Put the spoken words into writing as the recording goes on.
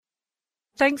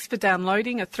Thanks for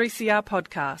downloading a 3CR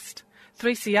podcast.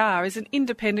 3CR is an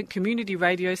independent community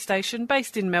radio station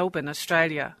based in Melbourne,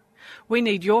 Australia. We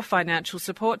need your financial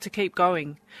support to keep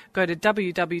going. Go to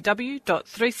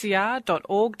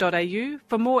www.3cr.org.au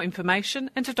for more information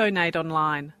and to donate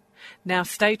online. Now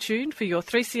stay tuned for your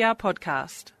 3CR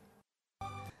podcast.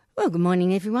 Well, good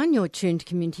morning, everyone. You're tuned to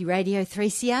Community Radio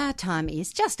 3CR. Time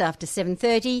is just after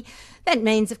 7:30. That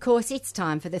means, of course, it's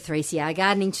time for the 3CR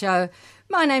Gardening Show.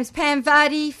 My name's Pam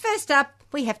Vardy. First up,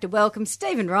 we have to welcome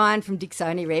Stephen Ryan from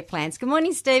Dicksoni Rare Plants. Good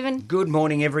morning, Stephen. Good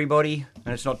morning, everybody.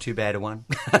 And it's not too bad a one.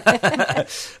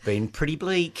 Been pretty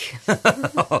bleak.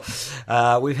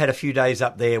 We've had a few days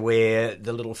up there where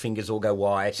the little fingers all go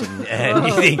white and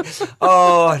you think,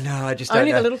 oh, no, I just don't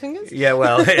Only know. the little fingers? Yeah,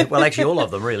 well, actually all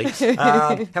of them, really.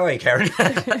 How are you, Karen? Good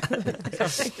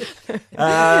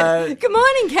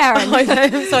morning, Karen. Sorry,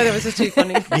 that was just too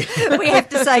funny. We have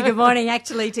to say good morning,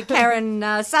 actually, to Karen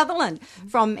Sutherland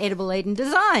from Edible Eden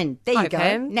Design. There you Hi, go.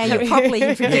 Pam. Now you're properly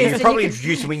introduced. Yeah, you're probably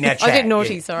introduced and we can now chat. I get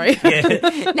naughty, sorry. Yeah.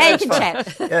 Now you can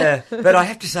chat. But I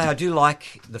have to say, I do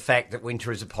like the fact that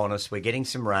winter is upon us. We're getting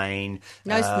some rain.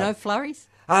 No flurries?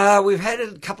 We've had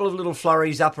a couple of little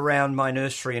flurries up around my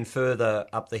nursery and further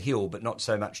up the hill, but not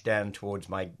so much down towards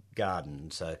my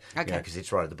garden. So, because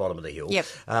it's right at the bottom of the hill. Yep.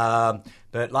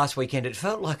 But last weekend it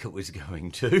felt like it was going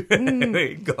to.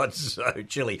 It got so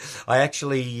chilly. I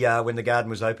actually, when the garden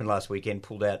was open last weekend,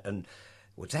 pulled out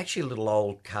it's actually a little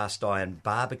old cast iron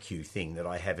barbecue thing that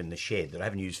I have in the shed that I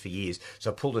haven't used for years. So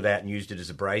I pulled it out and used it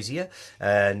as a brazier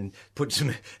and put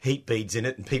some heat beads in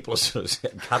it, and people are sort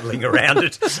of cuddling around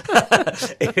it.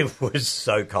 It was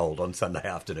so cold on Sunday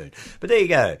afternoon. But there you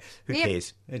go. Who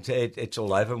cares? It's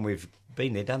all over, and we've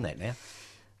been there, done that now.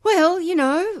 Well, you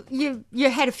know, you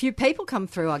had a few people come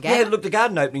through, I guess. Yeah, look, the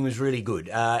garden opening was really good.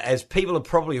 As people are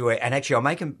probably aware, and actually I'll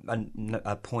make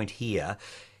a point here.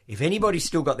 If anybody's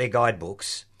still got their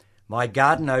guidebooks, my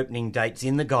garden opening dates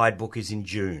in the guidebook is in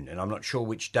June, and I'm not sure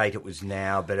which date it was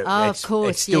now, but it's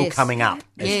still coming up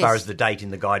as far as the date in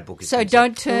the guidebook is concerned. So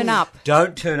don't turn up.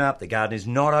 Don't turn up. The garden is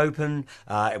not open.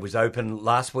 It was open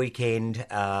last weekend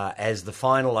as the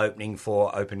final opening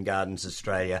for Open Gardens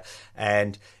Australia,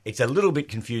 and it's a little bit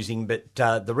confusing, but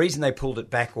the reason they pulled it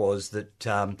back was that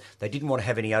they didn't want to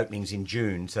have any openings in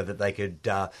June so that they could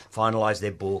finalise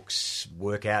their books,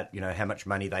 work out how much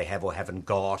money they have or haven't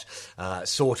got,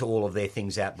 sort all of their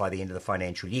things out by the end of the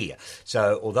financial year.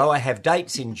 So although I have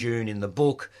dates in June in the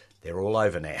book, they're all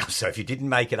over now. So if you didn't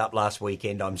make it up last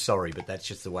weekend, I'm sorry, but that's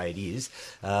just the way it is.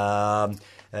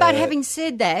 But having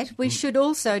said that, we should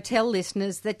also tell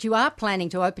listeners that you are planning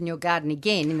to open your garden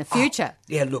again in the future.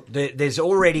 Yeah, look, there's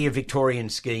already a Victorian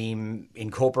scheme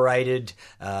incorporated.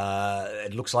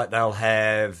 It looks like they'll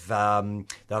have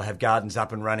gardens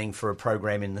up and running for a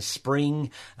program in the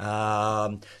spring.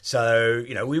 So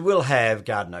we will have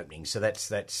garden openings. So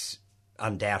that's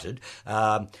undoubted.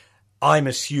 I'm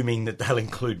assuming that they'll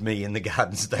include me in the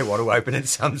gardens that they want to open at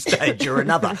some stage or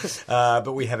another.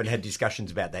 But we haven't had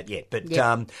discussions about that yet. But,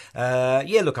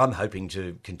 look, I'm hoping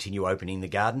to continue opening the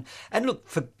garden. And, look,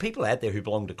 for people out there who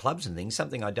belong to clubs and things,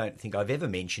 something I don't think I've ever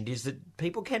mentioned is that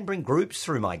people can bring groups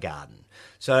through my garden.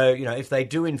 So, if they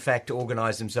do, in fact,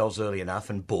 organise themselves early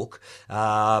enough and book,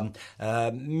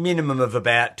 minimum of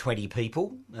about 20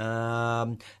 people,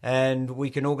 and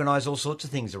we can organise all sorts of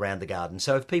things around the garden.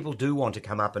 So if people do want to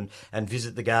come up and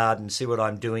visit the garden, see what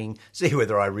I'm doing, see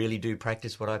whether I really do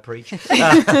practice what I preach, then,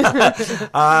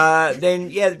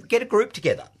 get a group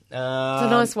together. It's a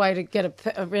nice way to get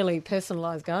a really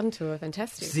personalised garden tour.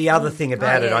 Fantastic. It's the other thing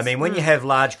about it. yes. I mean, when you have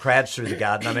large crowds through the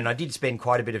garden, I did spend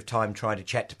quite a bit of time trying to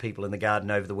chat to people in the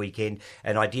garden over the weekend,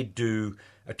 and I did do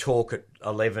a talk at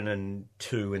 11 and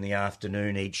 2 in the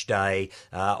afternoon each day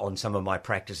on some of my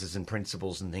practices and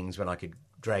principles and things when I could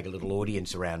drag a little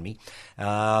audience around me.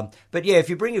 But if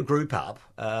you bring a group up,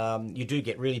 you do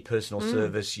get really personal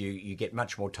service. You get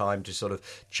much more time to sort of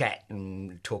chat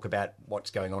and talk about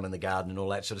what's going on in the garden and all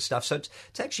that sort of stuff. So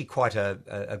it's actually quite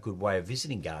a good way of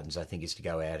visiting gardens, I think, is to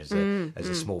go out as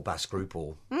a small bus group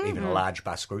or even a large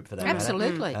bus group for that matter.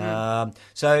 Absolutely.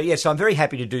 So I'm very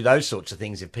happy to do those sorts of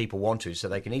things if people want to, so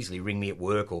they can easily ring me at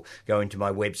work or go into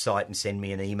my website and send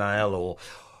me an email or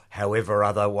however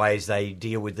other ways they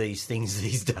deal with these things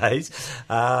these days.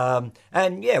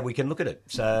 We can look at it.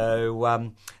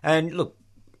 So, and look,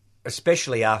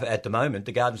 especially at the moment,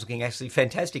 the garden's looking actually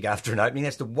fantastic after an opening.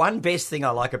 That's the one best thing I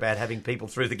like about having people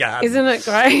through the garden. Isn't it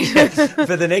great?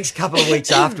 For the next couple of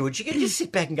weeks afterwards, you can just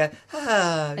sit back and go,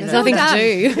 There's nothing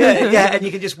to do. and you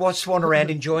can just swan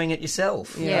around enjoying it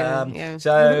yourself.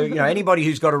 So, anybody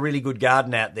who's got a really good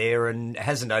garden out there and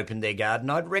hasn't opened their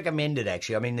garden, I'd recommend it,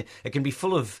 actually. I mean, it can be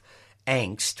full of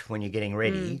angst when you're getting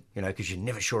ready, because you're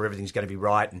never sure everything's going to be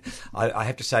right. And I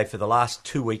have to say, for the last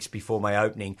 2 weeks before my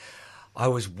opening, I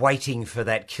was waiting for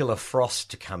that killer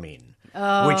frost to come in,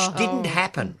 which didn't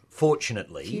happen,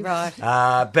 fortunately. Right.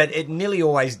 But it nearly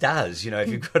always does. If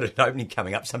you've got an opening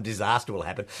coming up, some disaster will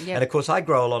happen. Yep. And, of course, I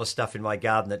grow a lot of stuff in my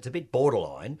garden that's a bit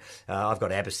borderline. I've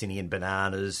got Abyssinian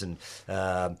bananas and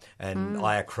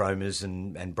Iachromas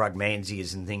and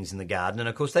Brugmansias and things in the garden. And,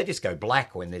 of course, they just go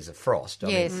black when there's a frost. I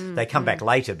mean, they come back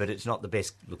later, but it's not the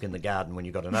best look in the garden when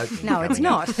you've got an opening. No, it's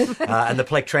not. And the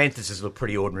Plectranthuses look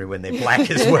pretty ordinary when they're black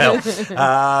as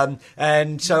well.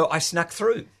 And so I snuck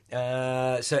through.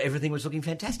 So everything was looking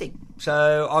fantastic.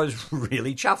 So I was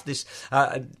really chuffed.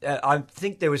 I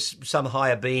think there was some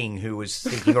higher being who was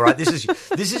thinking, all right, this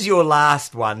is your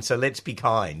last one, so let's be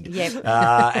kind. Yep.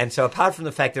 And so apart from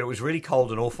the fact that it was really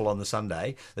cold and awful on the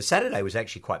Sunday, the Saturday was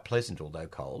actually quite pleasant, although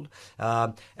cold.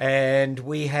 And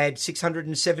we had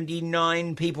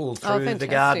 679 people through the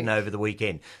garden over the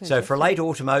weekend. So for a late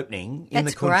autumn opening in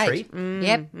the country,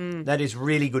 that is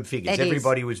really good figures.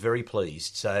 Everybody was very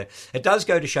pleased. So it does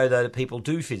go to show that people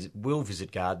will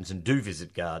visit gardens and do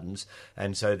visit gardens,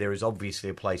 and so there is obviously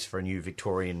a place for a new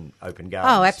Victorian open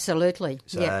garden. Oh, absolutely.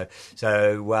 So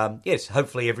yes,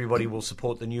 hopefully everybody will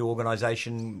support the new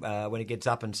organisation when it gets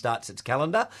up and starts its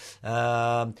calendar,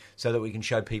 so that we can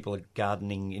show people that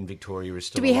gardening in Victoria is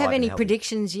still alive. Do we have any healthy.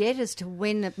 predictions yet as to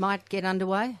when it might get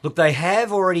underway? Look, they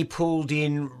have already pulled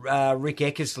in Rick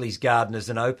Eckersley's garden as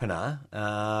an opener,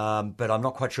 but I'm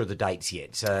not quite sure of the dates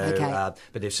yet. So,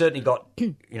 but they've certainly got,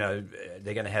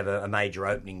 they're going to have a major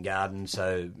opening garden.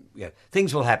 So,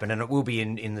 things will happen, and it will be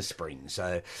in the spring.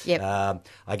 So,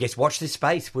 I guess watch this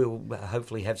space. We'll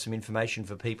hopefully have some information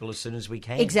for people as soon as we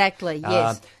can. Exactly,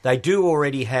 yes. They do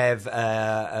already have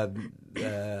an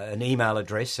email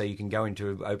address, so you can go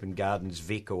into Open Gardens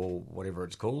Vic or whatever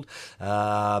it's called,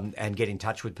 and get in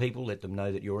touch with people, let them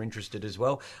know that you're interested as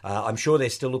well. I'm sure they're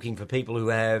still looking for people who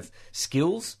have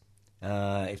skills.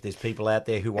 If there's people out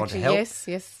there who want to help.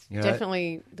 Yes,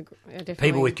 definitely.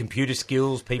 People with computer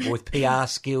skills, people with PR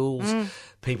skills,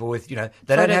 people with, they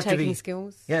don't have to be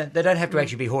skills. Yeah, they don't have to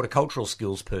actually be horticultural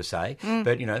skills per se,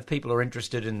 but if people are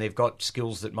interested and they've got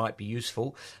skills that might be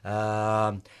useful.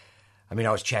 I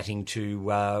was chatting to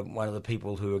one of the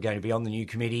people who are going to be on the new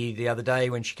committee the other day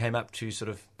when she came up to sort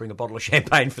of bring a bottle of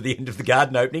champagne for the end of the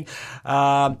garden opening.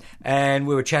 And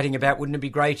we were chatting about, wouldn't it be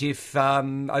great if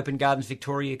Open Gardens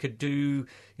Victoria could do,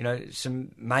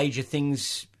 some major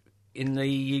things in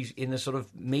the sort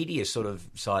of media sort of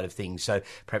side of things. So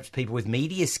perhaps people with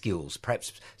media skills,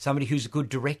 perhaps somebody who's a good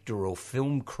director or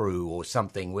film crew or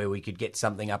something where we could get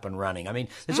something up and running.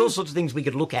 There's all sorts of things we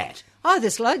could look at. Oh,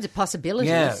 there's loads of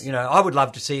possibilities. Yeah, I would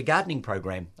love to see a gardening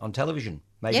program on television.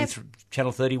 Maybe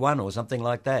Channel 31 or something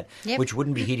like that, which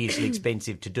wouldn't be hideously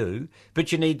expensive to do.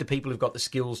 But you need the people who've got the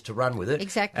skills to run with it.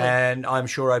 Exactly. And I'm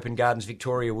sure Open Gardens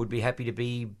Victoria would be happy to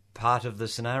be part of the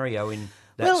scenario in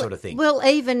that sort of thing. Well,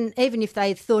 even if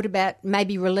they thought about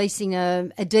maybe releasing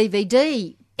a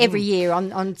DVD every year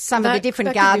on some of the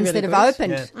different gardens that have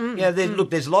opened. Look,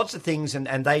 there's lots of things,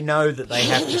 and they know that they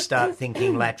have to start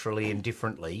thinking laterally and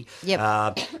differently.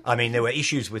 There were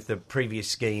issues with the previous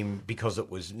scheme because it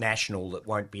was national that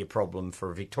won't be a problem for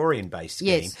a Victorian-based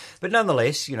scheme. Yes. But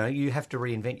nonetheless, you have to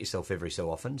reinvent yourself every so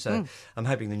often. So I'm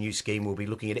hoping the new scheme will be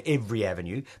looking at every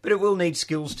avenue, but it will need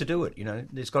skills to do it.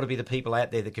 There's got to be the people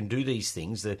out there that can do these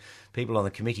things. The people on the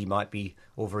committee might be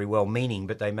all very well-meaning,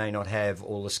 but they may not have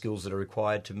all the skills that are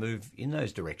required to move in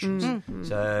those directions.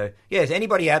 So, yes,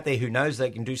 anybody out there who knows they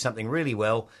can do something really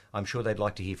well, I'm sure they'd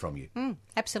like to hear from you.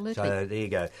 Absolutely. So, there you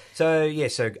go.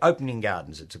 So opening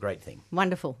gardens, it's a great thing.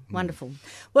 Wonderful, wonderful.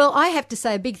 Well, I have to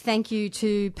say a big thank you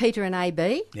to Peter and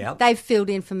AB. Yep. They've filled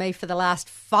in for me for the last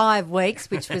 5 weeks,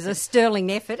 which was a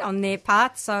sterling effort on their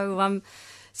part.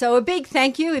 So a big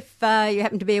thank you if you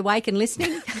happen to be awake and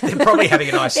listening. They're probably having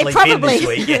a nice sleep in this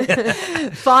week. Yeah.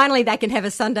 Finally, they can have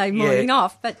a Sunday morning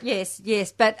off. But yes.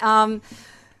 But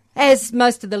as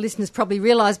most of the listeners probably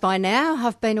realise by now,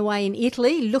 I've been away in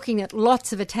Italy looking at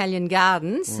lots of Italian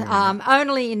gardens.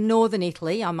 Only in northern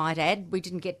Italy, I might add. We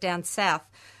didn't get down south.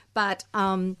 But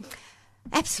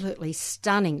absolutely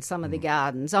stunning, some of the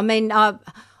gardens.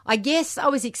 I guess I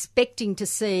was expecting to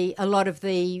see a lot of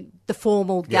the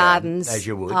formal gardens. As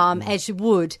you would. As you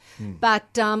would.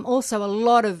 But also a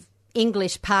lot of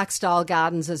English park-style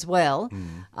gardens as well.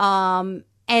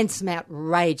 And some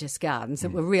outrageous gardens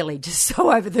that were really just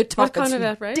so over the top. What kind of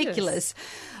outrageous? Ridiculous.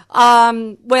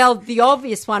 Well, the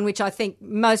obvious one, which I think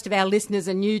most of our listeners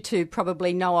are new to,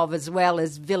 probably know of as well,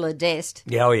 is Villa d'Este.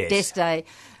 Yeah, oh yes. d'Este.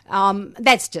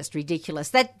 That's just ridiculous.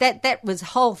 That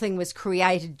whole thing was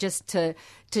created just to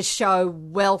show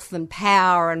wealth and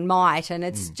power and might, and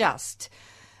it's just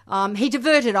he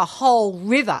diverted a whole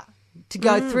river to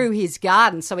go through his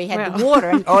garden, so he had the water.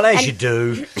 And, as you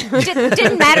do. It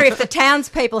didn't matter if the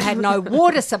townspeople had no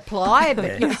water supply,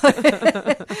 but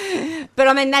but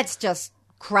I mean that's just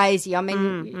crazy. I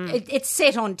mean, it's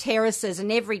set on terraces,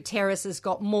 and every terrace has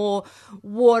got more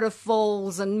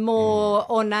waterfalls and more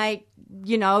ornate,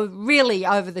 really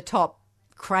over the top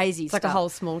crazy It's stuff. like a whole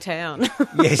small town.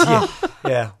 Yes,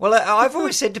 yeah. Well, I've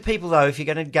always said to people, though, if you're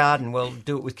going to garden, well,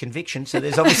 do it with conviction. So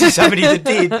there's obviously somebody that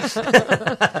did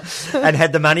and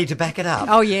had the money to back it up.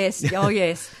 Oh, yes.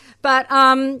 But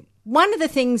one of the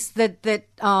things that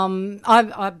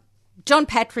John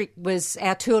Patrick was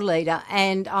our tour leader,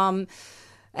 and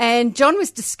John was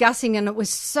discussing, and it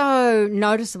was so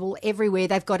noticeable everywhere,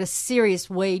 they've got a serious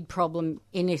weed problem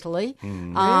in Italy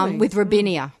with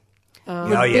Robinia.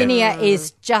 Robinia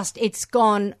is just, it's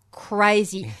gone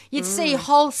crazy. You'd see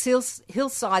whole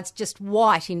hillsides just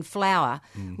white in flower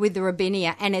with the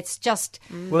Robinia, and it's just...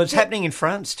 Well, it's happening in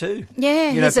France too.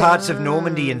 Yeah. Parts of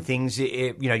Normandy and things,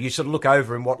 you sort of look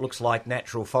over in what looks like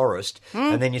natural forest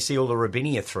and then you see all the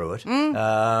Robinia through it.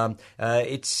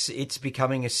 It's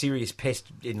becoming a serious pest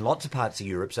in lots of parts of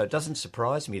Europe, so it doesn't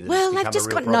surprise me that it's become they've just a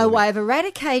real got problem. no way of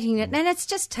eradicating it, and it's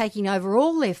just taking over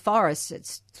all their forests.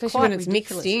 It's Especially quite when it's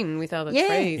ridiculous. mixed in with other Yeah.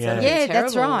 trees. Yeah. That'd Yeah, be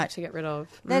that's terrible right. to get rid of.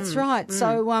 That's right.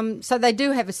 So they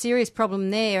do have a serious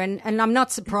problem there, and I'm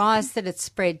not surprised that it's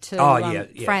spread to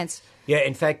France. Yeah,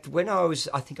 in fact,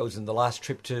 I think I was in the last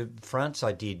trip to France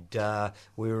I did,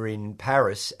 we were in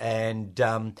Paris, and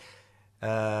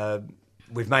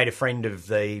we've made a friend of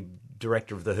the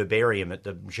director of the herbarium at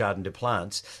the Jardin des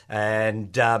Plantes,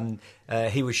 and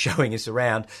he was showing us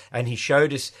around, and he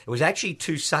showed us, it was actually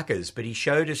two suckers, but he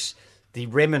showed us the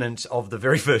remnants of the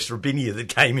very first Robinia that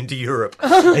came into Europe.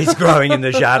 He's growing in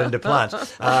the Jardin des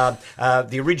Plantes.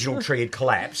 The original tree had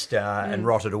collapsed and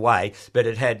rotted away, but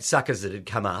it had suckers that had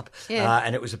come up,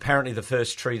 and it was apparently the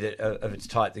first tree of its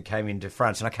type that came into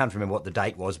France. And I can't remember what the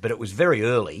date was, but it was very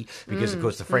early because, of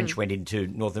course, the French went into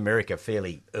North America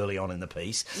fairly early on in the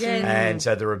piece, and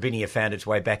so the Robinia found its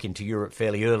way back into Europe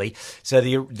fairly early. So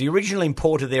the original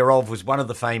importer thereof was one of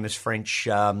the famous French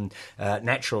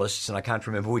naturalists, and I can't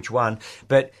remember which one.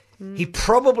 But he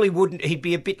probably wouldn't. He'd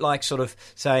be a bit like sort of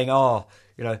saying,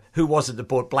 who was it that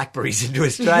brought blackberries into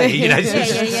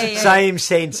Australia? Same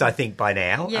sense, I think, by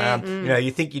now. Yeah.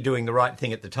 You think you're doing the right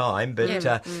thing at the time,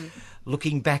 but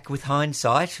looking back with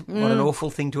hindsight, what an awful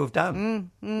thing to have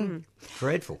done.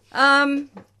 Dreadful.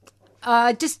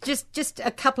 Just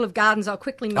a couple of gardens I'll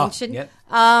quickly mention. Yep.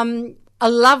 A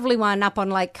lovely one up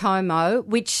on Lake Como,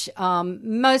 which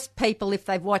most people, if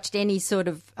they've watched any sort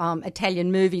of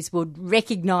Italian movies, would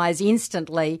recognise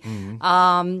instantly.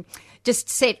 Just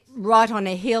set right on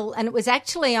a hill, and it was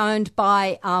actually owned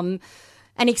by an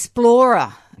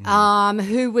explorer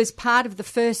who was part of the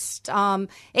first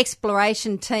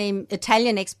exploration team,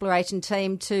 Italian exploration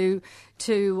team, to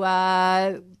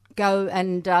go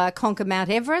and conquer Mount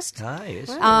Everest. Ah, yes.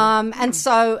 And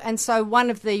so one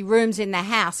of the rooms in the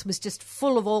house was just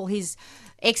full of all his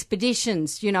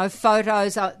expeditions,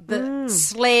 photos, the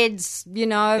sleds,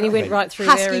 And he went right through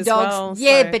husky there as dogs. well.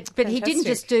 Yeah, So but he didn't fantastic.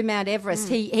 just do Mount Everest.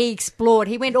 He explored.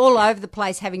 He went all over the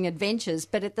place having adventures,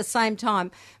 but at the same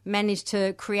time managed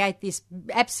to create this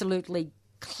absolutely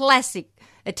classic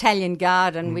Italian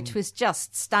garden, which was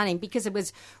just stunning because it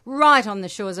was right on the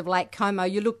shores of Lake Como.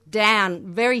 You look down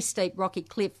very steep rocky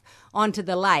cliff onto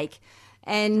the lake,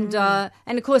 and of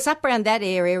course up around that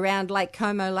area, around Lake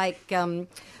Como,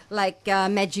 Lake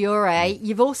Maggiore,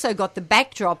 you've also got the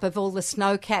backdrop of all the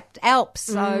snow-capped Alps.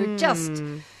 So just...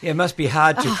 Yeah, it must be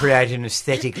hard to create an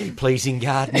aesthetically pleasing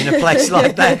garden in a place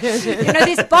like that.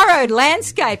 this borrowed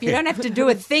landscape. You don't have to do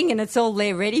a thing, and it's all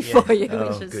there ready for you,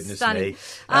 Oh, which is goodness stunning. me.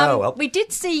 Oh, well. We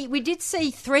did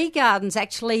see three gardens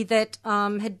actually that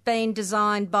had been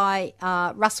designed by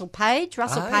Russell Page.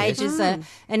 Russell Page is an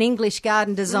English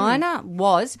garden designer,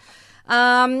 which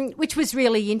was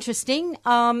really interesting.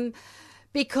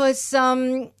 Because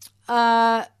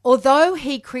although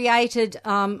he created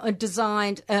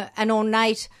designed an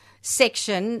ornate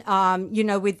section,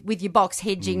 with your box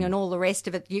hedging and all the rest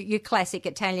of it, your classic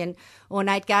Italian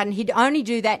ornate garden, he'd only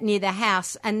do that near the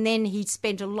house, and then he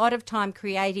spent a lot of time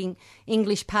creating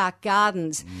English park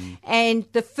gardens. And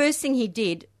the first thing he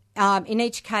did in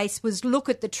each case was look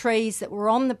at the trees that were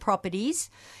on the properties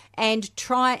and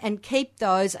try and keep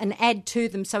those and add to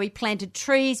them. So he planted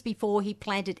trees before he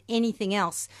planted anything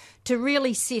else to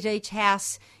really sit each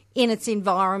house in its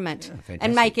environment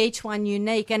and make each one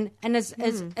unique. And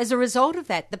as a result of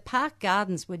that, the park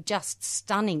gardens were just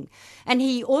stunning. And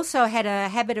he also had a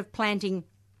habit of planting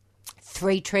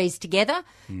 3 trees together.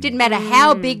 Didn't matter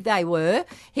how big they were,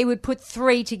 he would put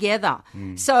 3 together.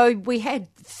 So we had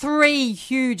 3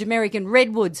 huge American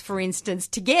redwoods, for instance,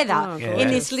 together in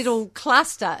this little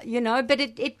cluster, but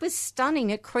it was stunning.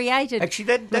 It created...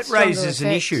 Actually, that raises an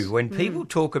issue. When people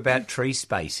talk about tree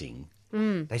spacing,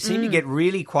 they seem to get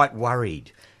really quite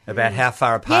worried about how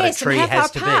far apart a tree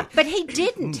has to be. But he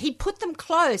didn't. He put them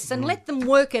close and let them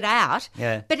work it out.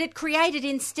 Yeah. But it created,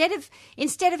 instead of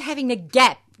having a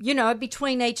gap,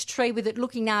 between each tree with it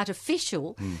looking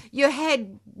artificial, you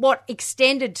had what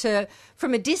extended to,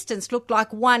 from a distance, looked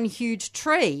like one huge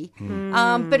tree.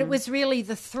 But it was really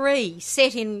the 3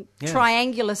 set in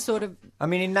triangular sort of... I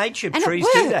mean, in nature, and trees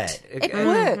it do that. It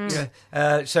worked.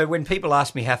 So when people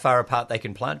ask me how far apart they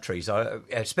can plant trees,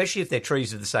 especially if they're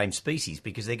trees of the same species,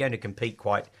 because they're going to compete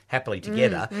quite happily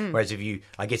together, whereas if you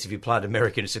plant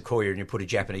American sequoia and you put a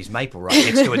Japanese maple right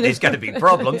next to it, there's going to be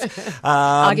problems.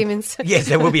 Arguments. Yes,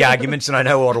 there will be arguments, and I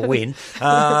know what'll win.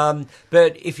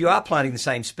 But if you are planting the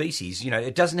same species,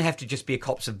 it doesn't have to just be a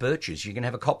copse of birches. You can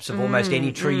have a copse of almost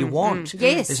any tree you want.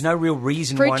 Yes. There's no real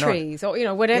reason Fruit why not. trees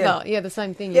or, whatever. Yeah, the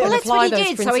same thing. Well, that's what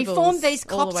he did. So he formed these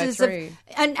copses of, through.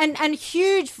 and a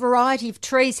huge variety of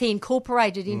trees he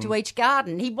incorporated into each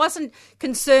garden. He wasn't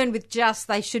concerned with just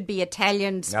they should be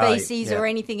Italian species or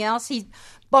anything else. He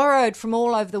borrowed from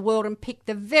all over the world and picked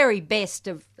the very best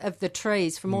of the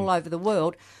trees from all over the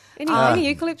world.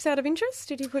 Any eucalypts out of interest?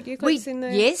 Did he put eucalypts in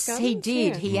the Yes, gardens? he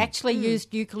did. He actually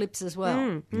used eucalypts as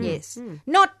well. Yes.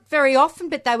 Not very often,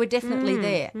 but they were definitely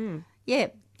there. Yeah.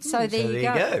 So there you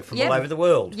go. From all over the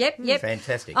world. Yep.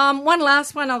 Fantastic. One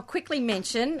last one I'll quickly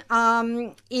mention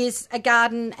is a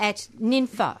garden at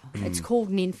Ninfa. It's called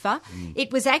Ninfa.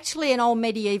 It was actually an old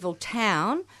medieval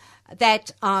town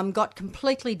that got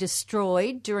completely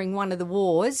destroyed during one of the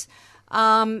wars.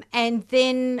 And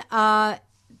then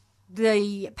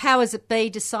the powers that be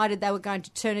decided they were going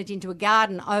to turn it into a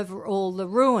garden over all the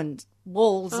ruined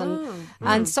walls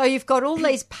and so you've got all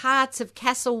these parts of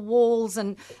castle walls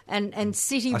and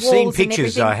city I've walls. seen and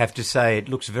pictures, everything. I have to say. It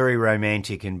looks very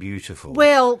romantic and beautiful.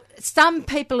 Well, some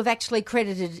people have actually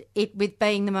credited it with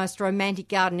being the most romantic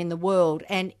garden in the world,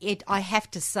 and I have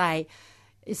to say,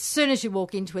 as soon as you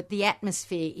walk into it, the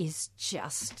atmosphere is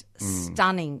just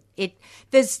stunning.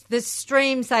 There's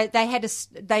streams.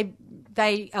 They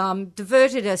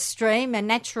diverted a stream, a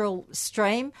natural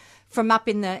stream, from up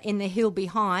in the hill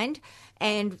behind,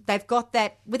 and they've got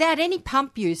that without any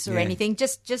pump use or anything,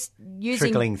 just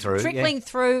using trickling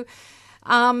through.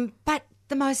 But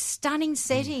the most stunning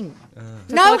setting.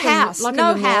 No like house, like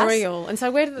no a memorial. And so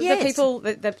where do Yes. the people?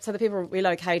 So the people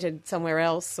relocated somewhere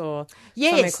else, or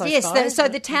Yes, somewhere close by? so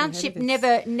the township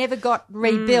never got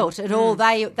rebuilt at all.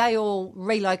 They all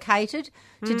relocated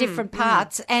to different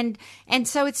parts, and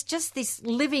so it's just this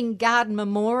living garden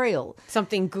memorial.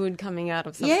 Something good coming out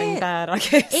of something bad, I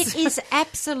guess. It is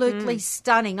absolutely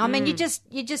stunning. I mean, you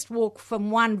just walk from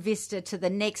one vista to the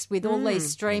next with all these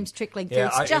streams trickling through.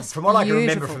 It's just from what I can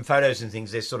remember beautiful. from photos and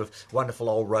things, there's sort of wonderful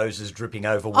old roses dripping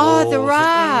over walls. Oh, there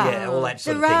are. Yeah, all that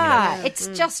sort There of thing. are. It's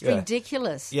just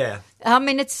ridiculous. Yeah. I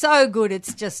mean, it's so good.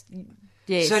 It's just...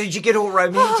 Yes. So did you get all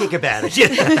romantic about it? You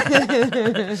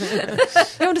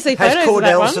want to see photos Has of that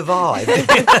Cordell one? survived?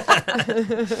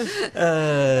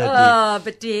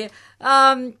 But dear.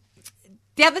 The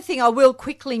other thing I will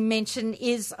quickly mention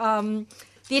is the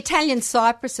Italian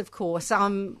cypress, of course.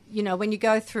 When you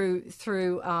go through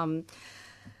some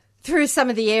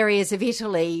of the areas of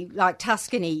Italy, like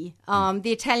Tuscany,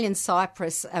 the Italian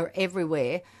cypress are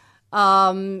everywhere.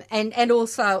 And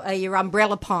also your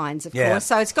umbrella pines, of course.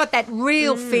 So it's got that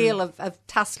real feel of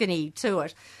Tuscany to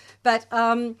it. But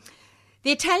the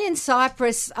Italian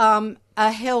cypress are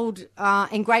held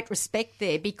in great respect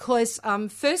there because,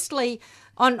 firstly,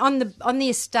 on the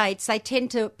estates, they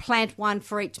tend to plant one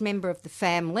for each member of the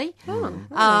family.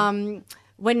 When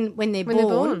they're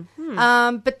born.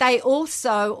 But they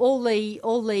also all the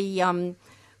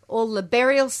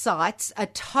burial sites are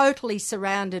totally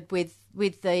surrounded with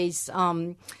these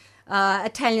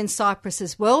Italian cypress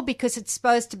as well, because it's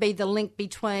supposed to be the link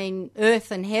between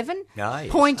earth and heaven,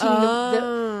 pointing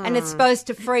and it's supposed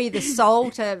to free the soul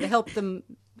to help them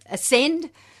ascend.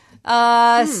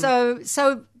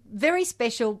 So very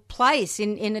special place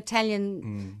in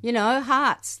Italian,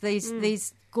 hearts.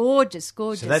 These gorgeous,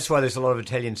 gorgeous. So that's why there's a lot of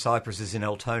Italian cypresses in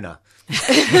Altona.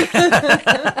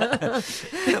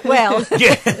 Well,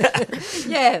 Yeah.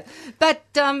 yeah,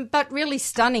 but really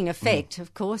stunning effect,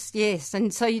 of course, yes.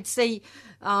 And so you'd see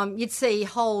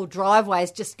whole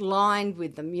driveways just lined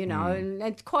with them, and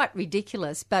it's quite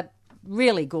ridiculous, but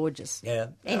really gorgeous. Yeah.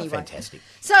 Anyway. Fantastic.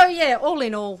 So yeah, all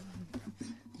in all,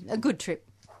 a good trip.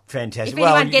 Fantastic. If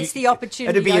anyone gets the opportunity,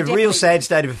 it'd be I a definitely- real sad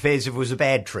state of affairs if it was a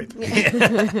bad trip.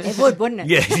 It would, wouldn't it?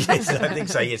 Yes, I think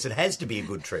so. Yes, it has to be a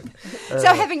good trip. So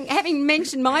having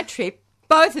mentioned my trip,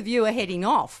 both of you are heading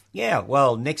off. Yeah,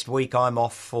 well, next week I'm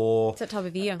off for It's that time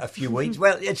of year. a few weeks.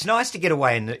 Well, it's nice to get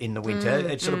away in the winter.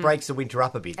 It sort of breaks the winter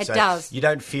up a bit. It so does. You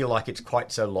don't feel like it's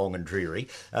quite so long and dreary.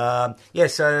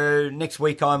 So next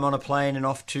week I'm on a plane and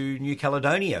off to New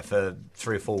Caledonia for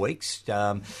 3 or 4 weeks.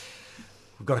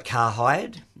 We've got a car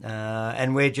hired,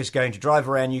 and we're just going to drive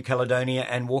around New Caledonia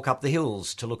and walk up the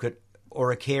hills to look at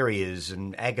Araucarias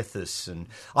and agathis, and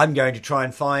I'm going to try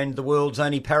and find the world's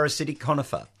only parasitic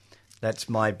conifer. That's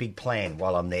my big plan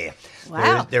while I'm there.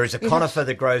 Wow. There is a conifer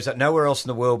that grows up nowhere else in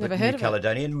the world but Never heard New of it.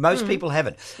 Caledonia, and most people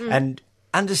haven't. And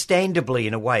understandably,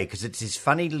 in a way, because it's this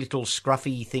funny little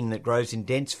scruffy thing that grows in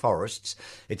dense forests.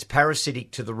 It's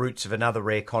parasitic to the roots of another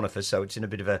rare conifer, so it's in a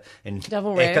bit of a...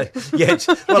 Double rare. Yeah, it's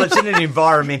in an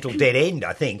environmental dead end,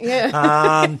 I think.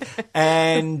 Yeah.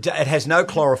 And it has no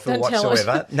chlorophyll Don't tell it.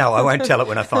 whatsoever. No, I won't tell it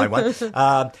when I find one.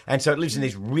 And so it lives in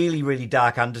these really, really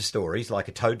dark understories, like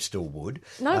a toadstool would.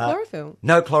 No chlorophyll.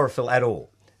 No chlorophyll at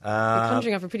all. You're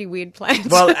conjuring up a pretty weird plant.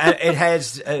 Well, it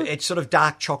has... it's sort of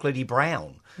dark chocolatey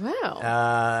brown. Wow.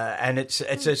 And it's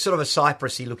a sort of a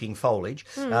cypressy looking foliage.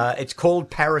 It's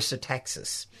called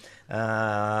Parasitaxis.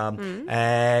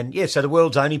 And yeah, so the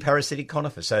world's only parasitic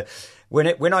conifer. So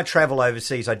when I travel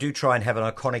overseas, I do try and have an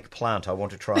iconic plant I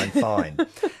want to try and find.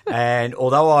 And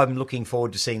although I'm looking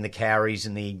forward to seeing the cowries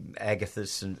and the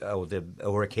agathis or the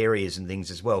Araucarias and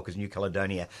things as well, because New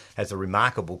Caledonia has a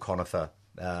remarkable conifer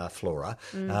flora,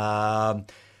 the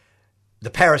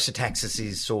Parasitaxis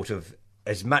is sort of,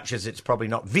 as much as it's probably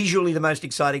not visually the most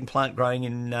exciting plant growing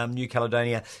in New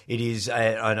Caledonia, it is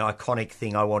an iconic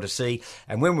thing I want to see.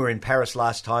 And when we were in Paris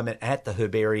last time at the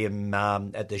herbarium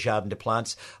at the Jardin des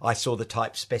Plantes, I saw the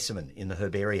type specimen in the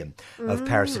herbarium of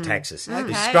Parasitaxis.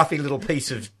 This scruffy little piece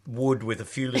of wood with a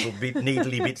few little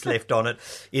needly bits left on it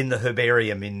in the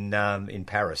herbarium in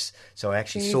Paris. So I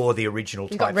actually saw the original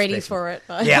type got ready specimen.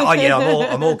 for it. Yeah,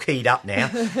 I'm all keyed up now.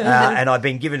 And I've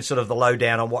been given sort of the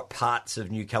lowdown on what parts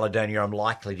of New Caledonia I'm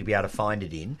likely to be able to find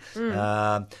it in.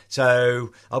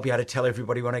 So I'll be able to tell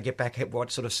everybody when I get back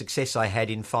what sort of success I had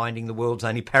in finding the world's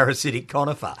only parasitic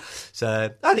conifer. So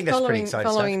I think that's pretty exciting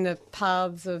Following the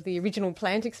paths of the original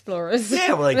plant explorers.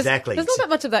 Yeah, well, exactly. There's not that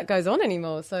much of that goes on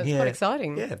anymore, so it's quite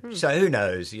exciting. Yeah, so who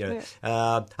knows?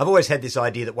 I've always had this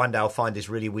idea that one day I'll find this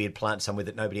really weird plant somewhere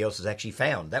that nobody else has actually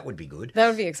found. That would be good. That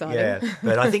would be exciting. Yeah,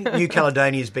 but I think New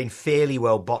Caledonia has been fairly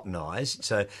well botanised,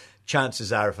 so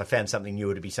chances are if I found something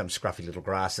new, it would be some scruffy little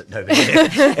grass that nobody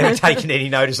had ever taken any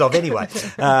notice of anyway.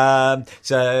 So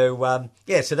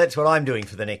that's what I'm doing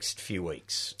for the next few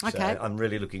weeks. Okay. So I'm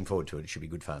really looking forward to it. It should be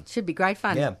good fun. Should be great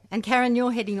fun. Yeah. And Karen,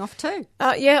 you're heading off too.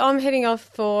 Yeah, I'm heading off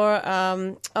for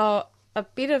a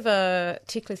bit of a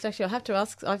tick list. Actually, I have to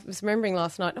ask, I was remembering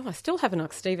last night, I still haven't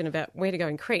asked Stephen about where to go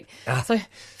in Crete. So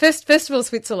first of all,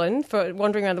 Switzerland, for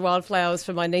wandering around the wildflowers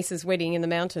for my niece's wedding in the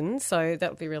mountains. So that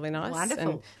would be really nice. Wonderful.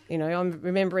 And, I'm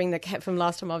remembering from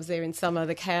last time I was there in summer,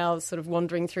 the cows sort of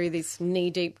wandering through this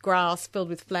knee-deep grass filled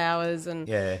with flowers and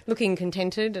looking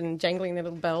contented and jangling their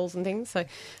little bells and things. So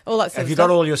all that sort Have of you stuff.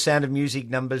 got all your Sound of Music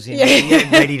numbers in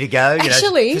ready to go?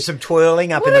 Actually, for some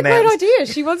twirling up in What the a great mountains? idea.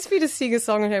 She wants me to sing a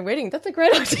song at her wedding. That's a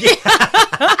great idea.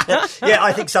 Yeah,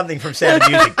 I think something from Sound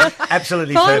of Music.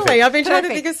 Absolutely Finally, perfect. I've been trying to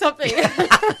think of something.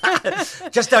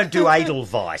 Just don't do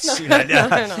Edelweiss. No. I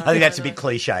think that's a bit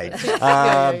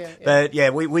cliched. But yeah,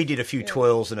 we did a few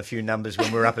twirls and a few numbers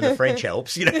when we were up in the French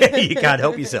Alps. You can't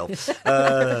help yourself.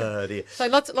 Dear. So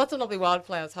lots of lovely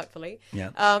wildflowers, hopefully.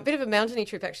 Yeah. Bit of a mountainy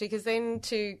trip, actually, because then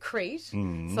to Crete.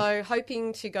 So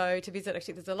hoping to go to visit,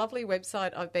 actually, there's a lovely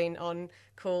website I've been on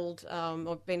called,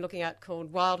 I've been looking at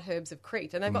called Wild Herbs of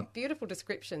Crete. And they've got beautiful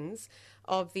descriptions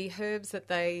of the herbs that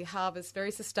they harvest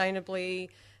very sustainably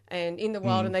and in the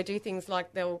wild, and they do things like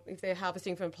if they're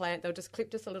harvesting from a plant, they'll just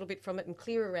clip just a little bit from it and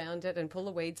clear around it and pull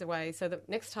the weeds away so that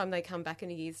next time they come back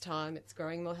in a year's time, it's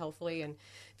growing more healthily and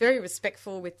very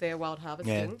respectful with their wild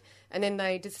harvesting. Yeah. And then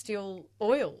they distill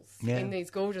oils in these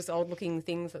gorgeous old-looking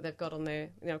things that they've got on their,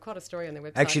 quite a story on their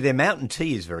website. Actually, their mountain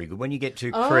tea is very good. When you get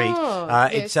to Crete,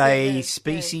 it's a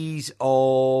species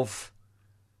of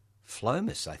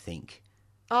Phlomis, I think.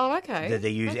 Oh, okay. that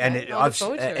they're using, Okay. and I look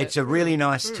forward to it's it. a really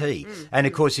nice tea. And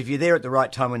of course, if you're there at the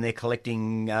right time when they're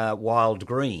collecting wild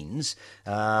greens,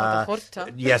 the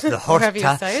horta. yes, the However you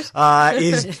horta say it.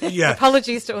 is yeah.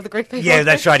 Apologies to all the Greek people. Yeah,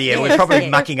 that's right. Yeah, we're Yes, probably yeah.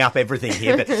 mucking up everything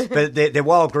here, but their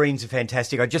wild greens are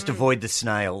fantastic. I just avoid the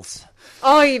snails.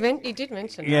 Oh, you did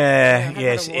mention that. Yeah, I had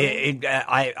yes. a warning.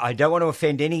 I don't want to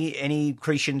offend any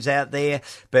Cretians out there,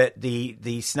 but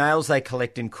the snails they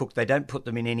collect and cook, they don't put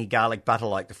them in any garlic butter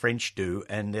like the French do,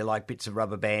 and they're like bits of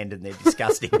rubber band and they're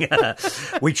disgusting.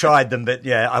 We tried them, but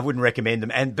yeah, I wouldn't recommend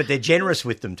them. But they're generous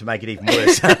with them to make it even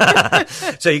worse.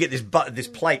 So you get this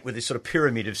plate with this sort of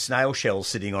pyramid of snail shells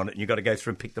sitting on it, and you've got to go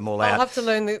through and pick them all I'll out. have to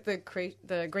learn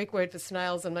the Greek word for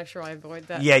snails and make sure I avoid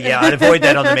that. Yeah, I'd avoid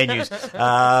that on the menus.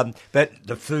 But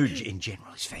the food in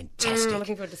general is fantastic.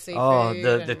 Looking forward to seafood. Oh,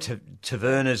 the and-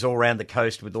 tavernas all around the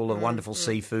coast with all the wonderful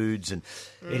seafoods, and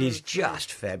it is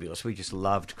just fabulous. We just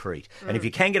loved Crete. And if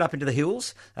you can get up into the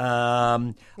hills,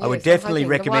 I would Yes, definitely I'm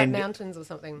hoping recommend... the White Mountains or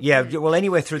something. Yeah, well,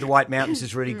 anywhere through the White Mountains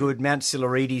is really good. Mount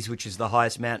Silurides, which is the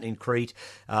highest mountain in Crete,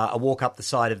 a walk up the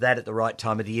side of that at the right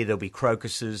time of the year. There'll be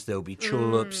crocuses, there'll be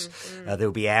tulips,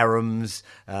 there'll be arums,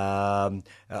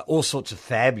 all sorts of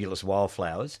fabulous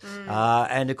wildflowers.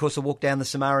 And, of course, a walk down the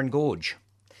Samarran Gorge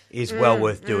is well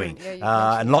worth doing.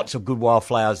 Yeah, and lots of good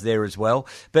wildflowers there as well.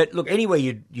 But, look, anywhere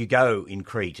you go in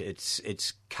Crete,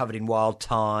 it's covered in wild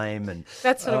thyme. And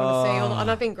That's what I want to see.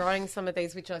 And I've been growing some of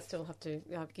these, which I still have to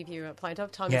give you a plant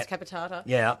of. Timus capitata.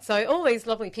 Yeah. So all these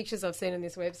lovely pictures I've seen in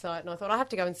this website, and I thought I have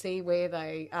to go and see where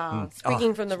they are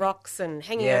sprigging from the rocks and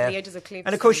hanging over the edges of cliffs.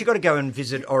 And, of course, you've got to go and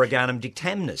visit Oreganum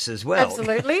dictamnus as well.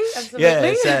 Absolutely.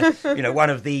 Yeah, so, one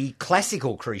of the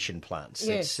classical Cretan plants.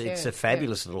 Yes, it's a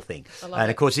fabulous little thing. love And, it.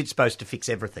 of course, it's supposed to fix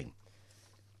everything.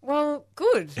 Well,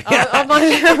 good. I might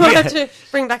have to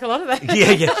bring back a lot of that. Yeah.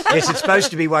 Yes, it's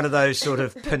supposed to be one of those sort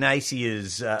of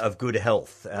panaceas of good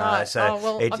health. Right.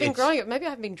 So I've been growing it. Maybe I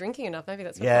haven't been drinking enough. Maybe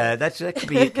that's what Yeah, that could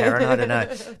be it, Karen. I don't know.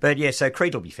 But, yeah, so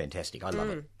Crete will be fantastic. I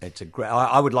love it. It's a great...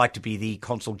 I would like to be the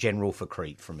Consul General for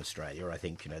Crete from Australia. I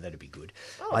think, that'd be good.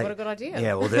 Oh, what a good idea.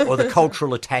 Yeah, or the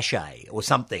cultural attaché or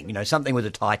something, something with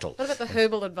a title. What about the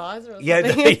herbal advisor or Yeah,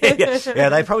 something? yeah,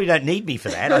 they probably don't need me for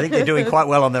that. I think they're doing quite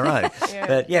well on their own. Yeah,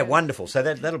 But, wonderful. So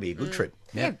that'll be a good trip.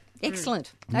 Yeah,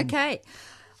 excellent. Okay.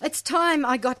 It's time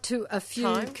I got to a few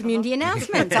Time? community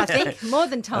announcements, I think. More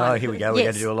than time. Oh, here we go. We're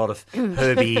going to do a lot of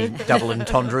Herbie double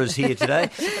entendres here today.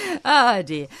 Oh,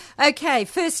 dear. Okay,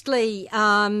 firstly,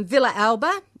 Villa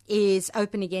Alba is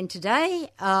open again today,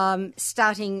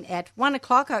 starting at 1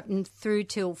 o'clock, open through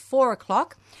till 4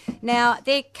 o'clock. Now,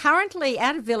 they're currently,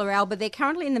 out of Villa Alba, they're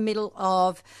currently in the middle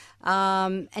of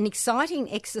an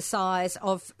exciting exercise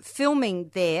of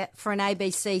filming there for an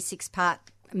ABC 6-part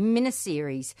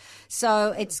miniseries.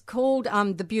 So it's called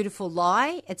The Beautiful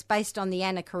Lie. It's based on the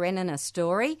Anna Karenina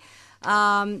story.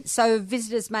 So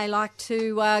visitors may like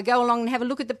to go along and have a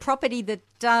look at the property that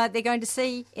they're going to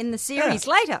see in the series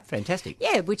later. Fantastic.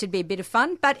 Yeah, which would be a bit of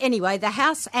fun. But anyway, the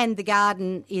house and the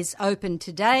garden is open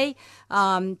today.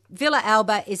 Villa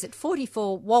Alba is at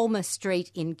 44 Walmer Street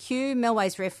in Kew.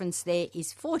 Melway's reference there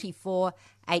is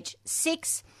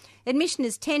 44H6. Admission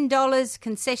is $10,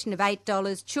 concession of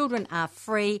 $8. Children are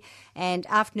free, and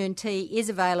afternoon tea is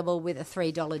available with a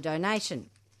 $3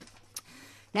 donation.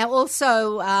 Now,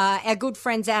 also, our good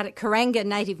friends out at Karanga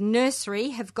Native Nursery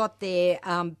have got their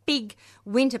big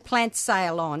winter plant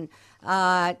sale on.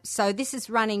 So this is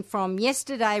running from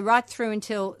yesterday right through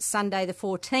until Sunday the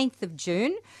 14th of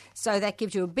June. So that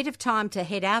gives you a bit of time to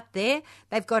head out there.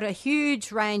 They've got a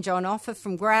huge range on offer,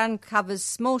 from ground covers,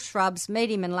 small shrubs,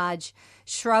 medium and large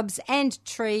shrubs and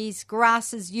trees,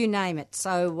 grasses, you name it.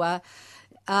 So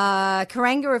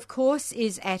Karanga, of course,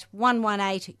 is at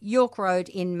 118 York Road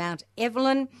in Mount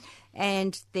Evelyn,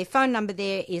 and their phone number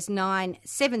there is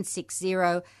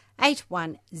 9760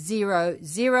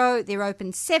 8100. They're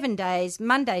open 7 days,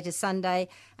 Monday to Sunday,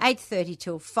 8:30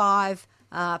 till 5.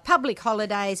 Public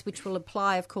holidays, which will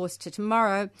apply, of course, to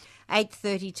tomorrow,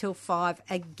 8:30 till 5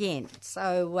 again.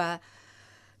 So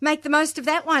make the most of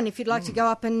that one if you'd like to go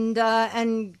up and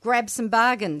grab some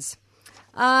bargains.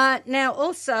 Now,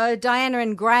 also, Diana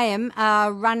and Graham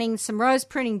are running some rose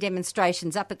pruning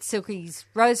demonstrations up at Silky's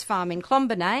Rose Farm in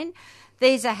Clonbinane.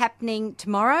 These are happening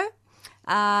tomorrow.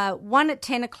 One at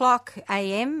 10 o'clock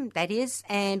a.m., that is,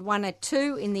 and one at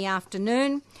 2 in the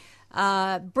afternoon.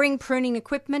 Bring pruning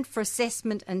equipment for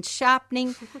assessment and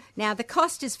sharpening. Now, the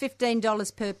cost is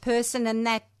 $15 per person, and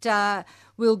that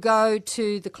will go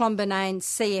to the Clonbinane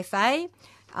CFA.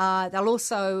 They'll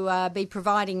also be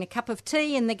providing a cup of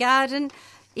tea in the garden.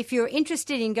 If you're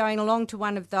interested in going along to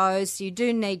one of those, you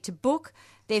do need to book.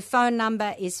 Their phone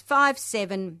number is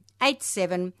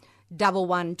 5787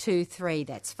 1123.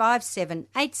 That's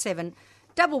 5787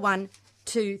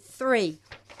 1123.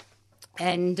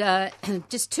 And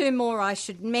just two more I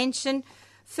should mention.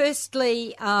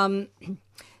 Firstly,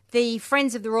 the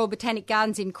Friends of the Royal Botanic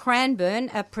Gardens in Cranbourne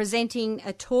are presenting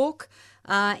a talk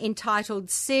entitled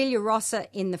Celia Rossa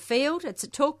in the Field. It's a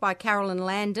talk by Carolyn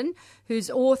Landon, who's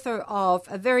author of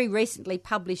a very recently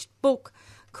published book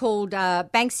called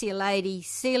Banksia Lady,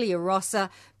 Celia Rossa,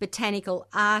 Botanical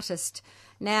Artist.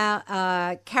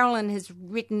 Now, Carolyn has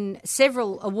written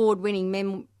several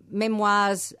award-winning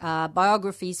memoirs,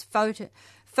 biographies,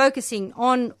 focusing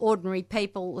on ordinary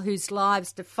people whose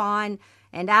lives define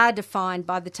and are defined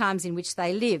by the times in which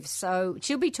they live. So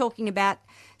she'll be talking about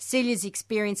Celia's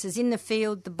experiences in the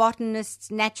field, the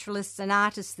botanists, naturalists and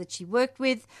artists that she worked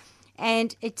with,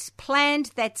 and it's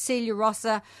planned that Celia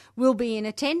Rossa will be in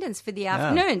attendance for the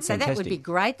afternoon. So that would be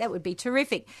great. That would be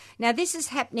terrific. Now, this is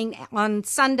happening on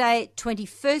Sunday,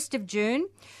 21st of June,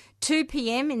 2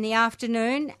 p.m. in the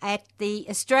afternoon at the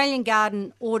Australian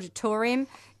Garden Auditorium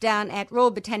down at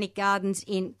Royal Botanic Gardens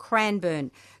in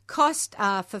Cranbourne. Cost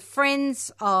for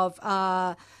friends of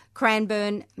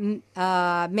Cranbourne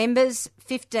members,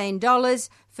 $15.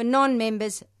 For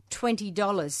non-members,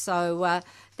 $20. So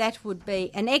that would be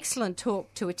an excellent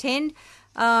talk to attend.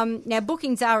 Now,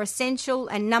 bookings are essential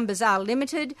and numbers are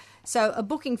limited. So a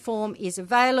booking form is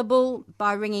available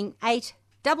by ringing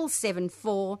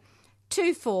 8774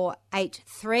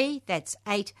 2483. That's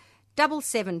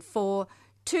 8774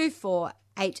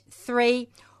 2483.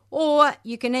 Or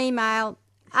you can email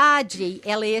R.G.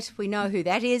 Elliott, we know who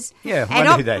that is. Yeah, I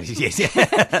know who that is, yes.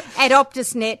 at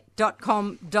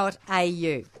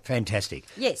optusnet.com.au. Fantastic.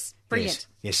 Yes, brilliant.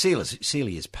 Yes,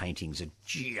 Celia's paintings are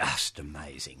just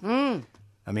amazing.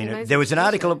 I mean, there was an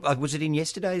article, was it in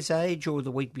yesterday's Age or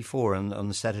the week before on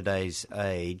the Saturday's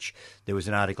Age? There was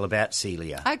an article about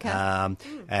Celia. Okay.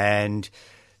 And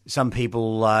some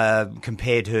people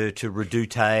compared her to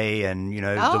Redoute and,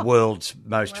 the world's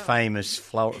most famous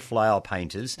flower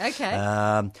painters.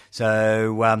 Okay.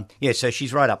 So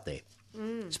she's right up there.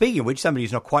 Speaking of which, somebody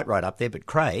who's not quite right up there, but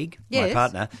Craig, my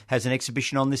partner, has an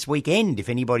exhibition on this weekend, if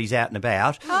anybody's out and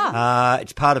about.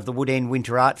 It's part of the Woodend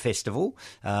Winter Art Festival,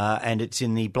 and it's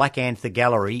in the Black Anther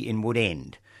Gallery in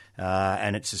Woodend.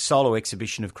 And it's a solo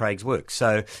exhibition of Craig's work.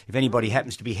 So if anybody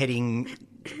happens to be heading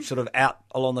sort of out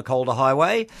along the Calder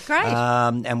Highway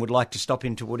and would like to stop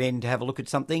into Woodend to have a look at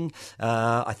something,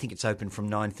 I think it's open from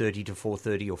 9:30 to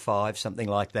 4:30 or 5, something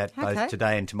like that, both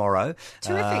today and tomorrow.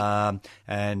 Terrific.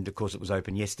 And, of course, it was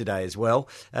open yesterday as well.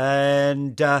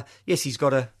 And, yes, he's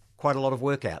got quite a lot of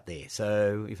work out there.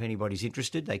 So if anybody's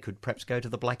interested, they could perhaps go to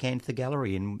the Black Anther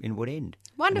Gallery in Woodend.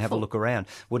 Wonderful. And have a look around.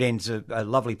 Woodend's a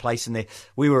lovely place in there.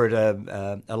 We were at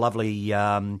a lovely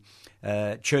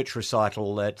church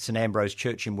recital at St Ambrose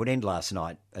Church in Woodend last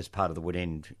night as part of the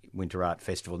Woodend Winter Art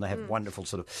Festival, and they have wonderful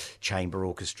sort of chamber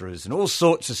orchestras and all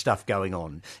sorts of stuff going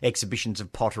on, exhibitions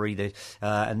of pottery,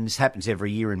 and this happens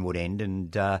every year in Woodend,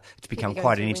 and it's become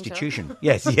quite an institution.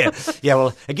 Yes, yeah.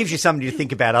 Well, it gives you something to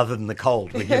think about other than the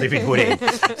cold when you live in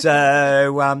Woodend.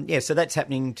 So, so that's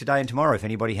happening today and tomorrow if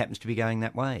anybody happens to be going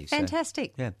that way. So,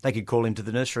 fantastic. Yeah, they could call into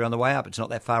the nursery on the way up. It's not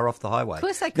that far off the highway. Of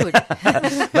course they could.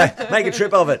 Make a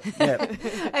trip of it. Yeah.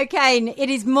 Okay, it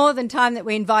is more than time that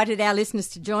we invited our listeners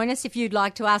to join us. If you'd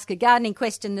like to ask a gardening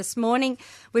question this morning,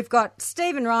 we've got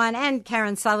Stephen Ryan and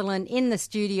Karen Sutherland in the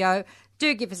studio.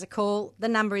 Do give us a call. The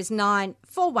number is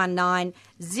 9419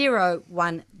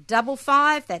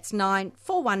 0155. That's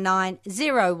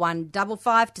 9419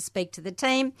 0155 to speak to the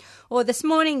team. Or this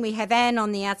morning we have Anne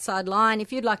on the outside line.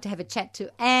 If you'd like to have a chat to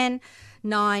Anne,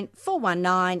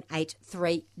 9419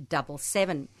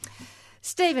 8377.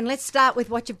 Stephen, let's start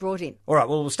with what you brought in. All right,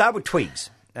 well, we'll start with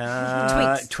twigs.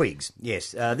 Twigs,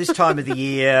 yes. This time of the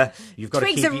year, you've got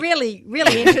twigs to are really,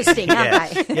 really interesting,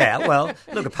 aren't they? Yeah, well,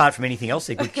 look, apart from anything else,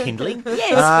 they're good kindling.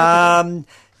 Yes.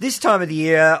 This time of the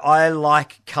year, I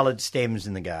like coloured stems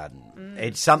in the garden.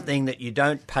 It's something that you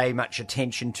don't pay much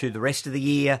attention to the rest of the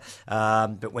year,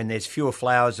 but when there's fewer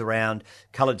flowers around,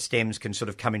 coloured stems can sort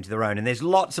of come into their own. And there's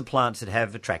lots of plants that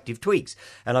have attractive twigs.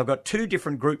 And I've got two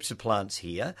different groups of plants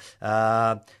here,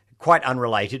 quite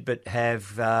unrelated, but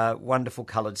have wonderful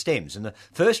coloured stems. And the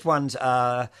first ones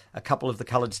are a couple of the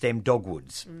coloured stem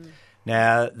dogwoods.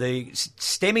 Now, the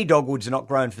stemmy dogwoods are not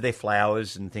grown for their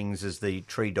flowers and things as the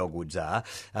tree dogwoods are.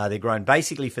 They're grown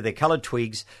basically for their coloured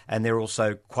twigs, and they're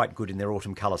also quite good in their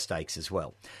autumn colour stakes as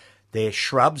well. They're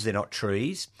shrubs, they're not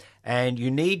trees, and you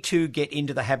need to get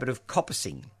into the habit of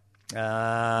coppicing.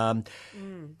 A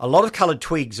lot of coloured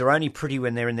twigs are only pretty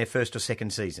when they're in their first or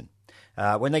second season.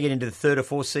 When they get into the third or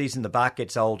fourth season, the bark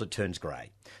gets old, it turns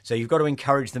grey. So you've got to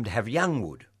encourage them to have young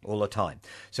wood all the time.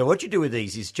 So what you do with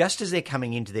these is just as they're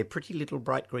coming into their pretty little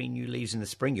bright green new leaves in the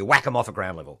spring, you whack them off at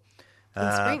ground level.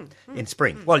 In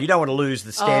spring. Well, you don't want to lose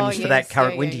the stems for that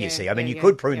current winter, you see. I mean, you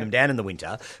could prune them down in the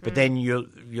winter, but then you're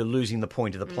losing the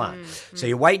point of the plant. So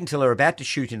you wait until they're about to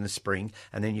shoot in the spring,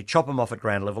 and then you chop them off at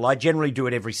ground level. I generally do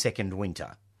it every second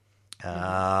winter.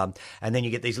 And then you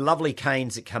get these lovely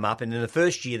canes that come up, and in the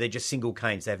first year they're just single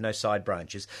canes. They have no side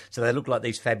branches, so they look like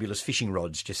these fabulous fishing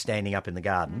rods just standing up in the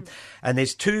garden. And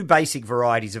there's two basic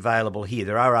varieties available here.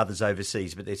 There are others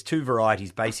overseas, but there's two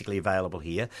varieties basically available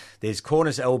here. There's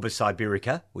Cornus alba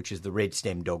sibirica, which is the red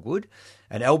stem dogwood,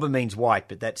 and alba means white,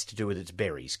 but that's to do with its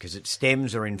berries, because its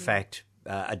stems are in fact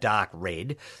a dark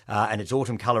red, and its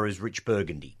autumn colour is rich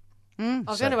burgundy. I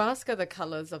was going to ask, are the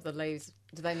colours of the leaves,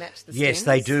 do they match the stems? Yes,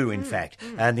 they do, in fact.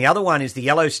 And the other one is the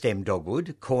yellow stem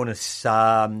dogwood, Cornus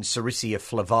sericea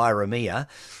flaviromea.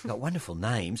 Got wonderful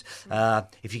names.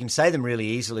 If you can say them really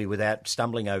easily without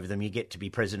stumbling over them, you get to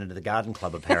be president of the garden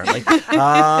club, apparently.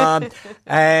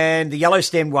 And the yellow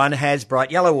stem one has bright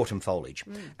yellow autumn foliage.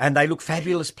 And they look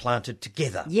fabulous planted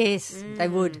together. Yes, they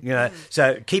would. You know,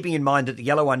 so keeping in mind that the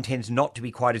yellow one tends not to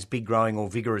be quite as big growing or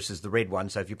vigorous as the red one.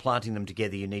 So if you're planting them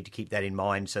together, you need to keep that in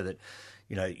mind so that,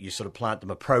 you know, you sort of plant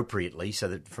them appropriately so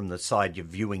that from the side you're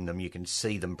viewing them, you can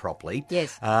see them properly.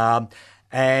 Yes.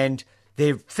 And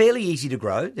they're fairly easy to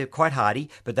grow. They're quite hardy,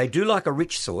 but they do like a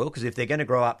rich soil, because if they're going to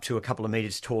grow up to a couple of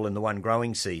metres tall in the one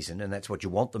growing season, and that's what you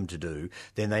want them to do,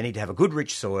 then they need to have a good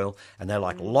rich soil, and they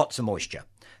like lots of moisture.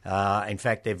 In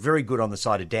fact, they're very good on the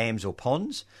side of dams or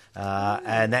ponds,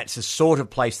 and that's the sort of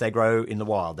place they grow in the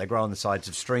wild. They grow on the sides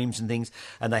of streams and things,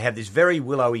 and they have this very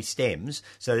willowy stems,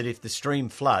 so that if the stream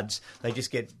floods, they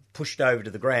just get pushed over to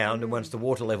the ground, and once the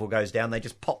water level goes down, they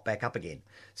just pop back up again.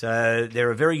 So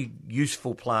they're a very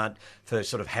useful plant for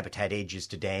sort of habitat edges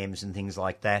to dams and things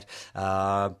like that.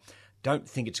 Don't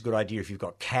think it's a good idea if you've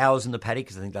got cows in the paddock,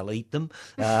 because I think they'll eat them.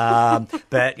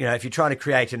 But, you know, if you're trying to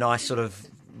create a nice sort of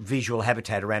visual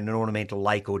habitat around an ornamental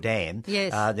lake or dam,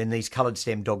 then these coloured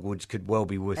stem dogwoods could well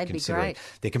be worth considering. Be great.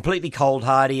 They're completely cold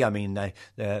hardy. I mean, the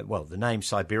name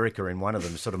Sibirica in one of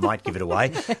them sort of might give it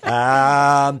away.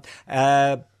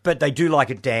 But they do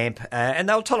like it damp, and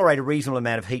they'll tolerate a reasonable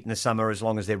amount of heat in the summer as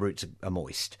long as their roots are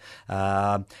moist.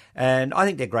 And I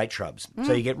think they're great shrubs.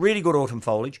 So you get really good autumn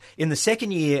foliage. In the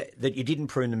second year that you didn't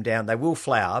prune them down, they will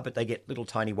flower, but they get little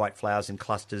tiny white flowers in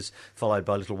clusters, followed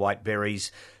by little white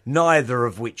berries, neither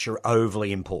of which are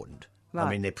overly important. Right.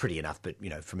 I mean, they're pretty enough, but, you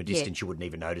know, from a distance you wouldn't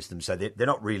even notice them, so they're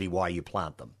not really why you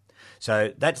plant them.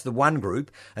 So that's the one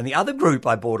group. And the other group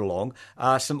I brought along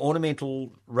are some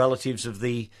ornamental relatives of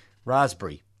the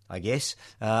raspberry, I guess,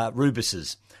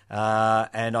 rubuses.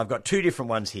 And I've got two different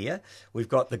ones here. We've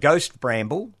got the ghost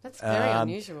bramble. That's very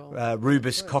unusual.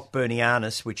 Rubus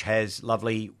cockburnianus, which has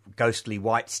lovely ghostly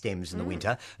white stems in the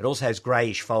winter. It also has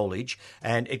greyish foliage,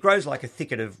 and it grows like a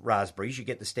thicket of raspberries. You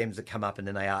get the stems that come up and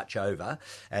then they arch over,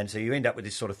 and so you end up with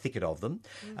this sort of thicket of them.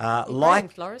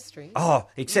 Like floristry. Oh,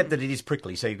 except that it is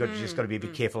prickly, so you've just got to be a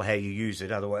bit careful how you use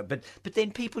it. Otherwise, but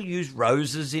then people use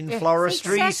roses in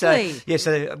floristry. Exactly.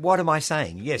 So what am I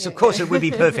saying? Yes, of course it would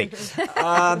be perfect.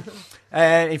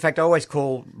 In fact, I always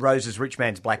call roses rich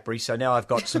man's blackberries, so now I've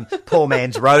got some poor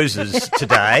man's roses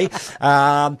today.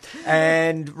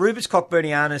 And Rubus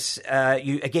cockburnianus,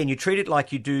 you treat it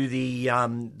like you do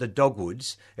the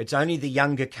dogwoods. It's only the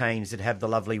younger canes that have the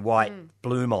lovely white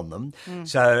bloom on them.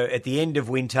 So at the end of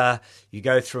winter, you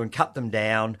go through and cut them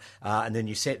down, and then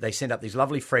they send up these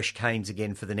lovely fresh canes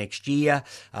again for the next year.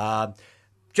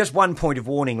 Just one point of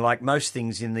warning, like most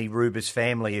things in the rubus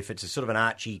family, if it's a sort of an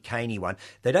archy, caney one,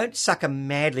 they don't sucker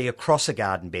madly across a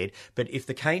garden bed, but if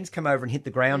the canes come over and hit the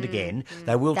ground again,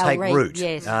 they'll take root,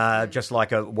 just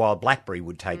like a wild blackberry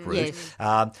would take root.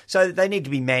 Yes. So they need to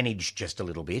be managed just a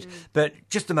little bit, but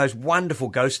just the most wonderful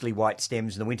ghostly white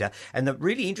stems in the winter. And the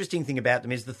really interesting thing about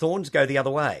them is the thorns go the other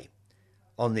way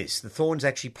on this. The thorns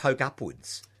actually poke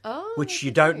upwards. Which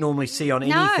you don't normally see on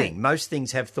anything. Most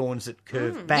things have thorns that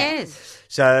curve back. Yes.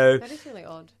 So that is really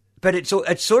odd. But it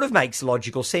sort of makes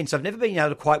logical sense. I've never been able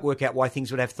to quite work out why things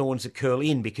would have thorns that curl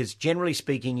in, because generally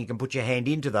speaking, you can put your hand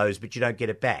into those, but you don't get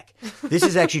it back. This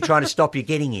is actually trying to stop you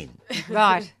getting in.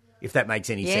 Right. If that makes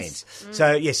any sense.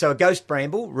 So a ghost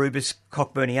bramble, Rubus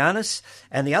cockburnianus,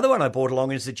 and the other one I brought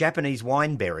along is the Japanese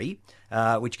wineberry,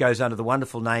 which goes under the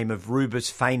wonderful name of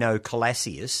Rubus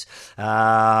phano-colaceus.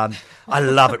 I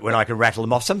love it when I can rattle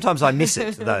them off. Sometimes I miss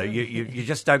it, though. You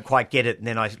just don't quite get it, and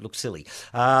then I look silly.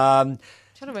 Trying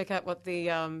to work out what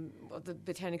the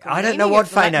botanical. I don't know what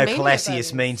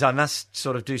phano-colaceus means. I must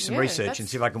sort of do some research and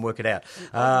see if I can work it out.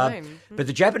 But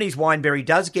the Japanese wineberry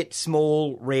does get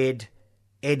small, red,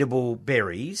 edible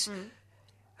berries.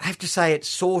 I have to say it's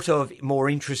sort of more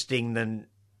interesting than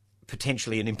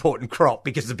potentially an important crop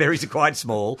because the berries are quite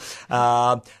small. They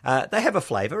have a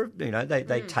flavour,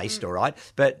 they taste all right,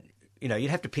 but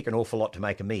you'd have to pick an awful lot to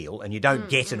make a meal, and you don't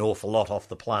get an awful lot off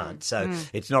the plant, so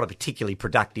it's not a particularly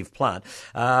productive plant.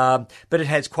 But it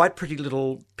has quite pretty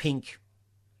little pink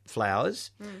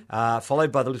flowers,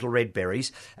 followed by the little red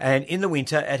berries, and in the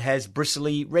winter it has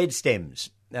bristly red stems.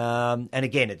 And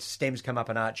again, its stems come up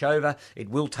and arch over. It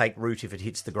will take root if it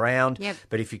hits the ground,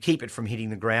 but if you keep it from hitting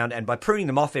the ground, and by pruning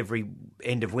them off every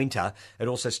end of winter, it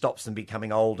also stops them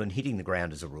becoming old and hitting the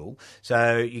ground as a rule.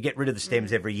 So you get rid of the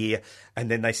stems every year, and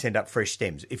then they send up fresh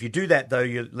stems. If you do that, though,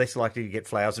 you're less likely to get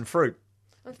flowers and fruit.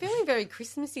 I'm feeling very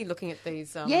Christmassy looking at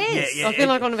these. Yes. I feel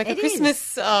like I want to make a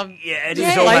Christmas it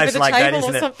is almost like that,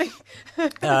 isn't it? Something.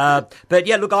 But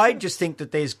yeah, look, I just think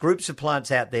that there's groups of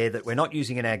plants out there that we're not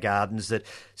using in our gardens that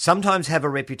sometimes have a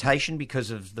reputation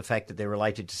because of the fact that they're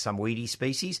related to some weedy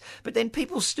species, but then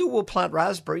people still will plant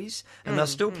raspberries, and they'll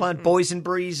still plant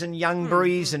boysenberries and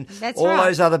youngberries and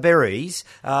those other berries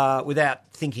without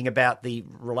thinking about the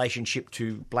relationship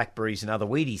to blackberries and other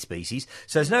weedy species.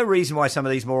 So there's no reason why some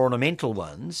of these more ornamental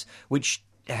ones, which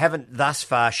haven't thus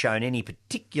far shown any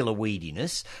particular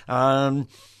weediness, why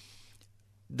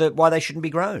they shouldn't be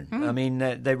grown. I mean,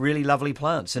 they're really lovely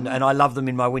plants, and I love them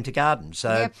in my winter garden.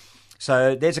 So,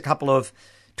 so there's a couple of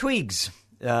twigs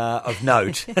of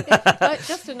note.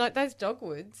 Just a note, those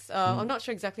dogwoods, I'm not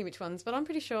sure exactly which ones, but I'm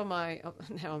pretty sure now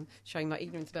I'm showing my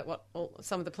ignorance about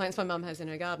some of the plants my mum has in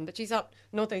her garden, but she's up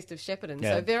northeast of Shepparton,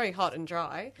 so very hot and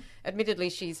dry. Admittedly,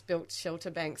 she's built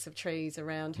shelter banks of trees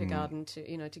around her garden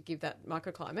to give that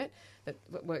microclimate that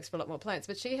works for a lot more plants,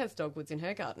 but she has dogwoods in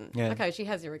her garden. Okay, she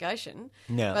has irrigation,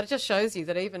 but it just shows you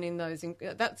that even in those,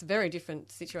 that's a very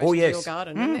different situation to your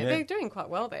garden, and they're doing quite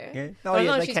well there. Yeah. I don't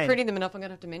know if she's pruning them enough. I'm going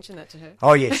to have to mention that to her.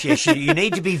 Oh, yes. You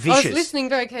need to be vicious. I was listening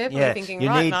very carefully, thinking,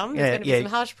 Mum, there's going to be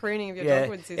some harsh pruning of your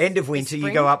dogwoods. End of winter,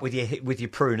 you go up with your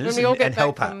pruners and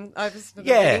help her.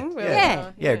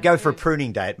 Go for a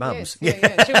pruning day at Mum's.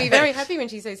 Yes, she'll be very happy when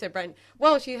she sees her brain.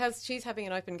 Well, she's having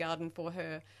an open garden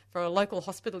for a local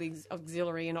hospital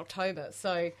auxiliary in October,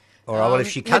 so... All right, well, if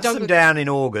she cuts them down in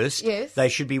August, they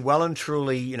should be well and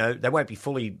truly, they won't be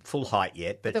full height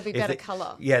yet. But they'll be better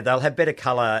colour. Yeah, they'll have better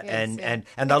colour and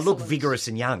they'll look vigorous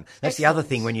and young. That's the other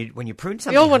thing when you prune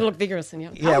something. We all want to look vigorous and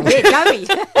young. Yeah,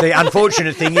 the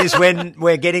unfortunate thing is when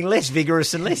we're getting less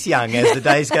vigorous and less young as the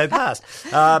days go past.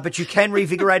 But you can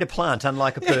revigorate a plant,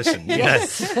 unlike a person.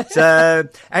 So,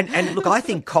 and look, I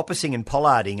think coppicing and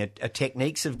pollarding are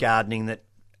techniques of gardening that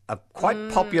are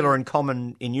quite popular and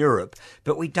common in Europe,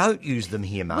 but we don't use them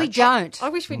here much. We don't. I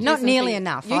wish we'd not use nearly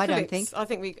enough. Eucalypts. I don't think. I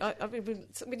think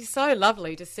it'd be so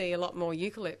lovely to see a lot more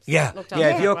eucalypts. Looked after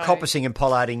if you're coppicing and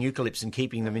pollarding eucalypts and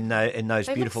keeping them in those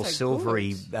beautiful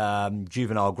silvery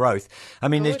juvenile growth. I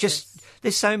mean,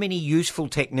 there's so many useful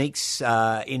techniques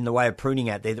in the way of pruning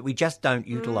out there that we just don't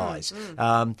utilise.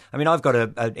 I mean, I've got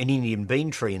an Indian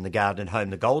bean tree in the garden at home,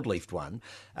 the gold-leafed one,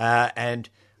 and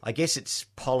I guess it's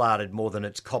pollarded more than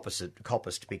it's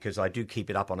coppiced because I do keep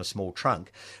it up on a small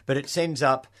trunk. But it sends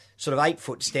up sort of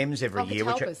 8-foot stems every year.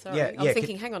 I was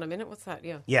thinking, hang on a minute, what's that?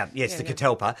 The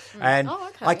catalpa. And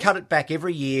I cut it back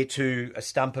every year to a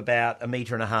stump about 1.5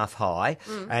 metres high.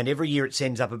 And every year it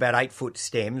sends up about 8-foot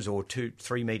stems or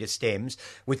 2-3 metre stems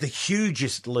with the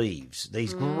hugest leaves,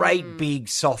 these great big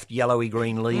soft yellowy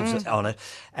green leaves on it.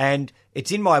 And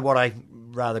it's in my what I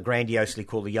rather grandiosely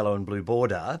call the yellow and blue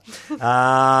border.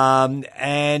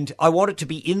 And I want it to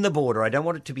be in the border. I don't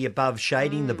want it to be above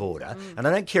shading the border. And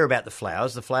I don't care about the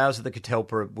flowers. The flowers of the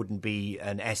catalpa wouldn't be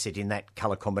an asset in that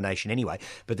colour combination anyway.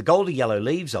 But the goldy yellow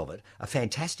leaves of it are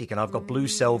fantastic. And I've got blue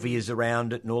salvias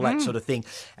around it and all that sort of thing.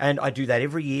 And I do that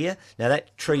every year. Now,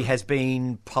 that tree has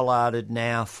been pollarded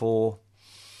now for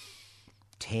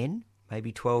 10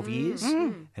 maybe 12 years.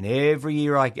 And every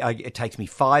year it takes me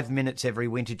 5 minutes every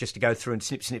winter just to go through and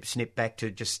snip back to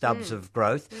just stubs of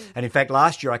growth. And in fact,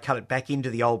 last year I cut it back into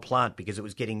the old plant because it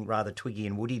was getting rather twiggy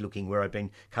and woody looking where I'd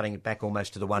been cutting it back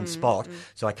almost to the one spot.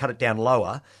 So I cut it down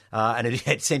lower and it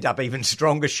had sent up even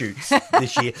stronger shoots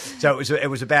this year. So it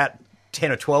was about 10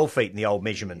 or 12 feet in the old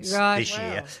measurements this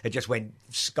year. It just went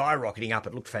skyrocketing up.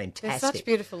 It looked fantastic. They're such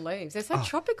beautiful leaves. They're so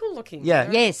tropical looking.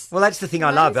 Yeah. Yes. Well, that's the thing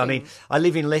I love. I mean, I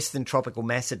live in less than tropical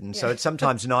Macedon, so it's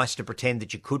sometimes nice to pretend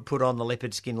that you could put on the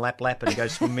leopard skin lap and go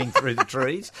swimming through the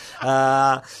trees.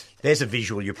 There's a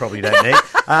visual you probably don't need.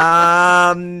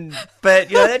 But,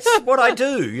 that's what I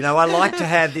do. I like to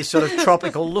have this sort of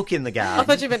tropical look in the garden. I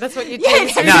thought you meant that's what you do.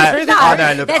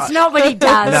 No, look, that's not what he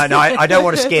does. No, I don't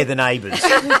want to scare the neighbours.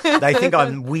 They think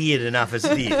I'm weird enough as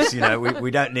it is. You know,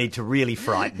 we don't need to really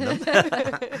frighten them.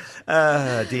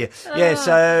 Oh, dear.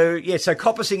 So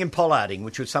coppicing and pollarding,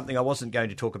 which was something I wasn't going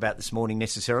to talk about this morning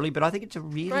necessarily, but I think it's a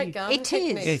really... Great garden It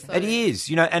technique, is. so. It is,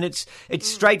 you know, and it's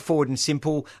straightforward and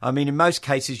simple. I mean, in most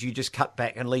cases, you just cut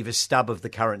back and leave a stub of the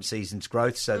current season's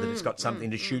growth so that it's got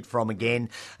something to shoot from again.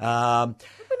 We're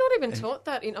not even taught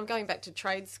that. I'm going back to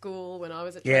trade school when I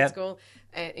was at trade school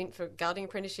and for gardening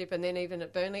apprenticeship, and then even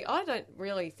at Burnley. I don't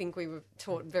really think we were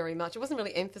taught very much. It wasn't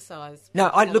really emphasised.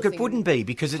 No, it wouldn't be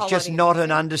because it's just not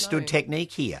an understood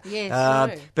technique here. Yes.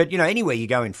 No. But, you know, anywhere you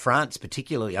go in France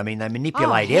particularly, I mean, they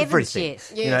manipulate heavens, everything.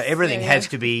 yes. You know, everything has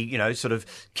to be, you know, sort of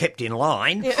kept in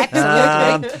line.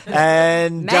 Absolutely.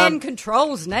 And Man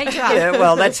controls nature. yeah,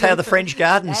 well, that's how the French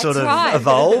garden sort of right.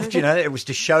 evolved. You know, it was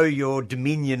to show your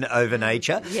dominion over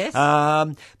nature. Yes.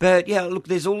 But yeah, look,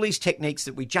 there's all these techniques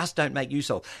that we just don't make use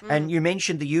of. And you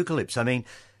mentioned the eucalypts. I mean,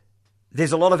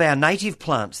 there's a lot of our native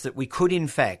plants that we could, in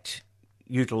fact,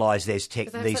 utilise these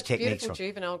techniques beautiful from.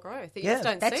 juvenile growth that you Yeah, just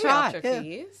don't that's see right. after a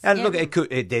few years. And look,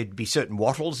 there'd be certain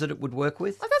wattles that it would work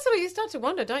with. Oh, that's what you start to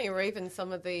wonder, don't you? Or even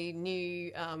some of the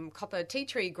new copper tea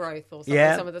tree growth, or something,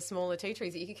 Yeah. some of the smaller tea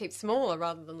trees that you can keep smaller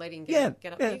rather than letting get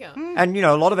up bigger. And, you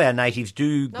know, a lot of our natives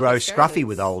do grow experiments. scruffy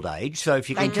with old age. So if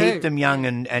you can They do. keep them young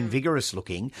and vigorous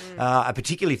looking,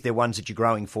 particularly if they're ones that you're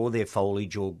growing for their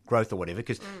foliage or growth or whatever,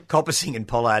 because coppicing and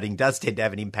pollarding does tend to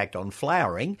have an impact on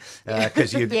flowering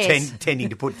because you're Yes. tending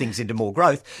to put things into more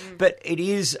growth. But it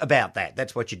is about that.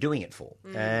 That's what you're doing it for.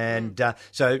 And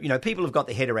so, you know, people have got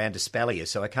their head around Espalier,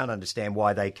 so I can't understand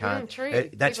why they can't.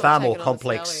 true. That's People far have more taken on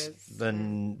complex Espaliers.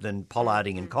 than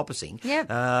pollarding and coppicing.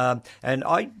 Yep. And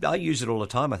I use it all the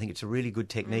time. I think it's a really good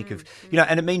technique of, you know,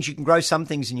 and it means you can grow some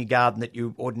things in your garden that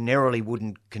you ordinarily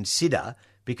wouldn't consider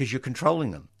because you're controlling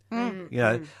them. You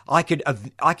know, I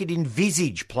could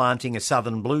envisage planting a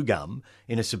southern blue gum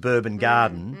in a suburban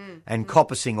garden and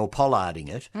coppicing or pollarding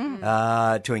it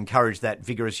to encourage that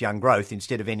vigorous young growth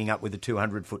instead of ending up with a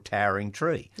 200-foot towering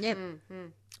tree. Yep.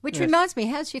 Which reminds me,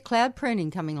 how's your cloud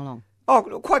pruning coming along? Oh,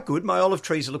 quite good. My olive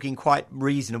trees are looking quite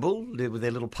reasonable with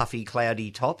their little puffy, cloudy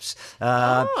tops.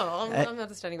 I'm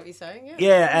understanding what you're saying. Yeah.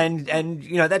 Yeah, and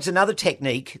you know, that's another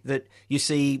technique that you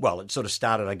see, well, it sort of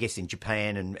started, I guess, in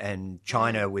Japan and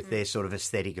China with their sort of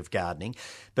aesthetic of gardening.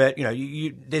 But, you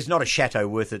know, there's not a chateau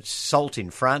worth its salt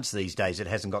in France these days that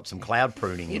hasn't got some cloud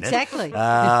pruning in Exactly. it.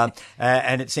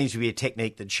 And it seems to be a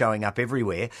technique that's showing up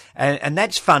everywhere. And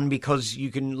that's fun because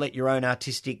you can let your own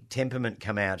artistic temperament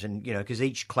come out and, you know, because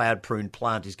each cloud prune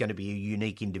plant is going to be a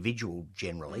unique individual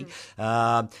generally.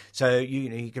 So, you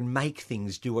know, you can make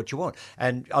things do what you want.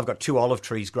 And I've got 2 olive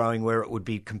trees growing where it would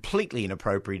be completely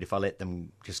inappropriate if I let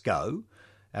them just go.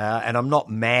 And I'm not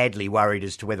madly worried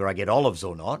as to whether I get olives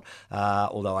or not,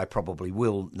 although I probably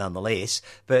will nonetheless.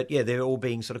 But yeah, they're all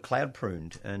being sort of cloud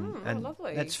pruned, and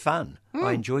lovely. that's fun.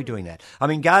 I enjoy doing that. I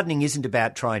mean, gardening isn't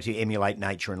about trying to emulate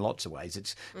nature in lots of ways.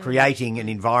 It's creating an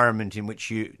environment in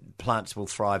which plants will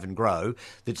thrive and grow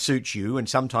that suits you, and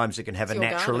sometimes it can have a your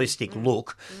naturalistic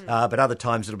look, but other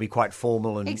times it'll be quite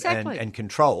formal and, Exactly. and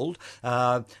controlled.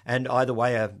 And either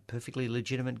way are perfectly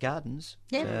legitimate gardens.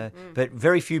 Yeah. But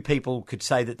very few people could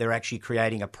say that they're actually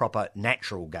creating a proper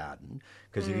natural garden,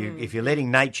 because if you're letting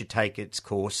nature take its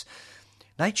course,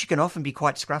 nature can often be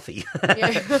quite scruffy.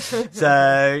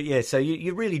 So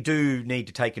you really do need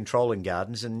to take control in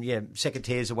gardens, and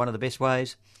secateurs are one of the best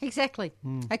ways. Exactly.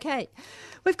 Okay.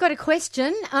 We've got a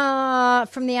question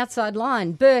from the outside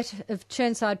line. Bert of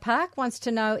Churnside Park wants to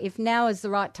know if now is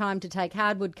the right time to take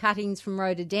hardwood cuttings from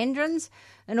rhododendrons,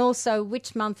 and also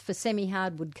which month for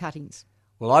semi-hardwood cuttings.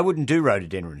 Well, I wouldn't do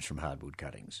rhododendrons from hardwood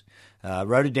cuttings.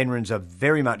 Rhododendrons are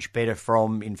very much better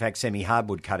from, in fact,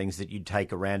 semi-hardwood cuttings that you'd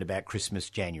take around about Christmas,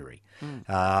 January.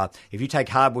 If you take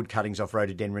hardwood cuttings off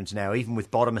rhododendrons now, even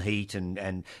with bottom heat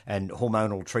and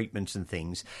hormonal treatments and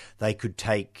things, they could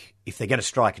take, if they're going to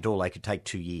strike at all, they could take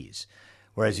 2 years.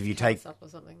 Whereas if you take, Up or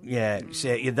something.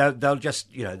 they'll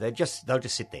just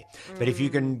sit there. But if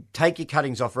you can take your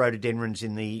cuttings off rhododendrons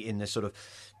in the sort of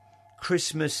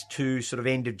Christmas to sort of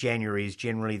end of January is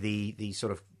generally the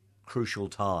sort of crucial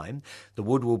time. The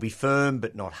wood will be firm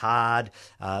but not hard.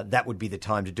 That would be the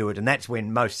time to do it, and that's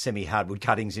when most semi-hardwood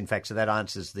cuttings, in fact, so that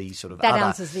answers the sort of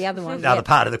answers the other one. the other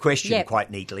part of the question Yep.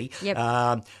 quite neatly.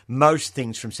 Yep. Most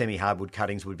things from semi-hardwood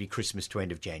cuttings would be Christmas to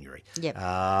end of January. Yep.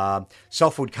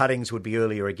 Softwood cuttings would be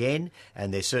earlier again,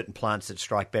 and there's certain plants that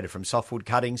strike better from softwood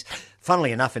cuttings.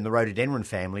 Funnily enough, in the rhododendron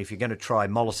family, if you're going to try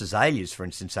Mollis azaleas, for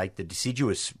instance, the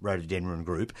deciduous rhododendron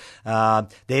group,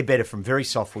 they're better from very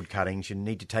softwood cuttings. You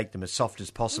need to take them them as soft as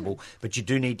possible, but you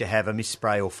do need to have a mist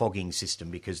spray or fogging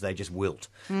system because they just wilt.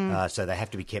 So they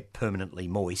have to be kept permanently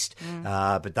moist,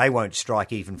 but they won't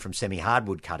strike even from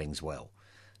semi-hardwood cuttings well.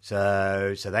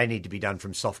 So they need to be done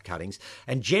from soft cuttings.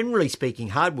 And generally speaking,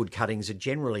 hardwood cuttings are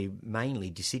generally mainly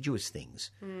deciduous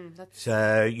things.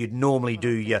 So you'd normally do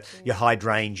your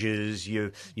hydrangeas,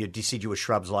 your deciduous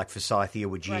shrubs like Forsythia,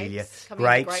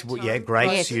 Weigela,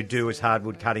 grapes you do as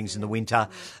hardwood cuttings in the winter.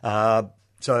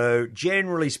 So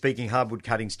generally speaking, hardwood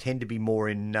cuttings tend to be more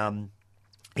in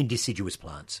deciduous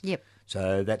plants. Yep.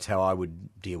 So that's how I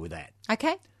would deal with that.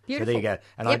 Okay. Beautiful. So there you go.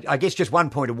 And I guess just one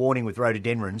point of warning with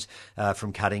rhododendrons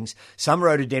from cuttings. Some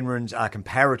rhododendrons are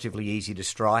comparatively easy to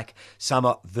strike. Some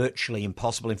are virtually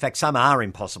impossible. In fact, some are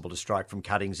impossible to strike from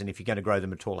cuttings, and if you're going to grow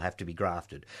them at all, have to be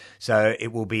grafted. So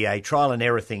it will be a trial and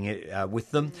error thing with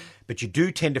them. But you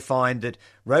do tend to find that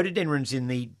rhododendrons in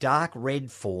the dark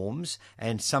red forms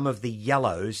and some of the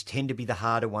yellows tend to be the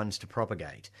harder ones to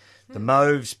propagate. The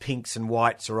mauves, pinks and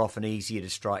whites are often easier to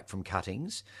strike from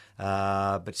cuttings,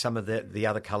 but some of the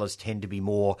other colours tend to be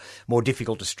more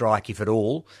difficult to strike, if at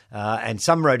all. And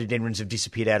some rhododendrons have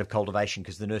disappeared out of cultivation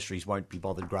because the nurseries won't be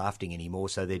bothered grafting anymore,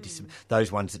 so they're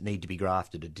those ones that need to be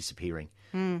grafted are disappearing,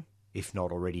 if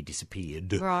not already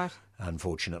disappeared, right?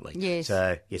 Unfortunately. Yes.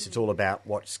 So, yes, it's all about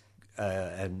what's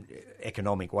an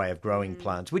economic way of growing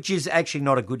plants, which is actually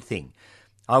not a good thing.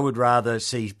 I would rather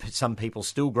see some people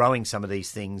still growing some of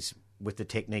these things with the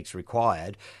techniques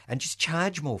required and just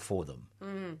charge more for them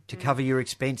to cover your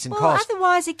expense and cost.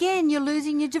 Otherwise, again, you're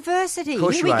losing your diversity. Here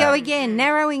we go again,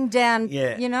 narrowing down,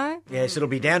 you know. Yes, it'll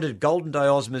be down to golden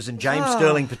diosmas and James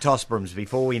Sterling pittosporums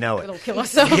before we know it. We'll kill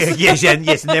ourselves. yes, and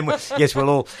then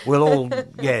we'll all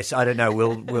I don't know,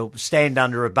 we'll stand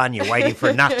under a bunya waiting for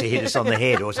a nut to hit us on the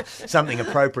head or something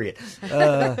appropriate.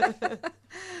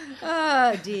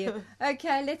 Oh, dear.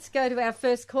 Okay, let's go to our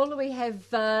first caller. We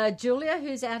have Julia,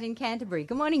 who's out in Canterbury.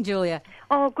 Good morning, Julia.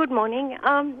 Oh, good morning.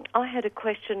 I had a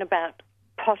question about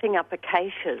potting up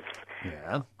acacias.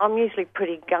 Yeah. I'm usually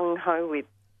pretty gung-ho with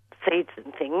seeds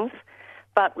and things,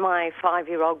 but my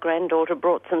 5-year-old granddaughter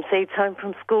brought some seeds home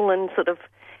from school and sort of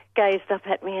gazed up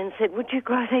at me and said, "Would you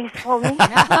grow these for me?"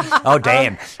 Oh,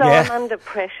 damn. So I'm under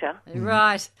pressure.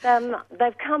 Right.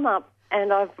 They've come up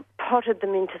and I've potted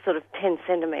them into sort of 10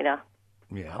 centimetre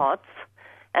pots,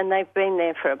 and they've been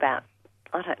there for about,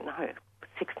 6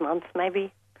 months maybe.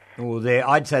 Well,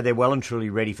 I'd say they're well and truly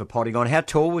ready for potting on. How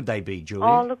tall would they be, Julia?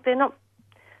 Oh, look, they're not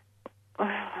 10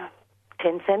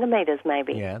 centimetres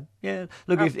maybe. Yeah.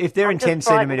 Look, if they're in 10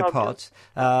 centimetre pots,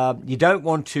 you don't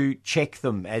want to check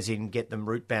them, as in get them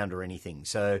root bound or anything.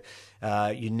 So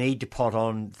you need to pot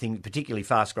on things, particularly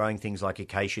fast-growing things like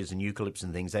acacias and eucalypts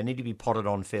and things. They need to be potted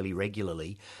on fairly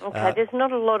regularly. Okay, there's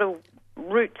not a lot of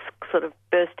roots sort of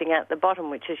bursting out the bottom,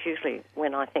 which is usually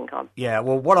when I think I'm... Yeah,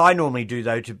 well, what I normally do,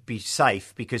 though, to be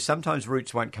safe, because sometimes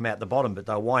roots won't come out the bottom, but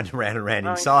they'll wind around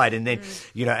inside, and then,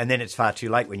 and then it's far too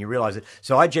late when you realise it.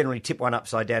 So I generally tip one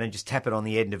upside down and just tap it on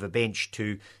the end of a bench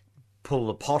to pull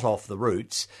the pot off the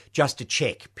roots, just to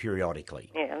check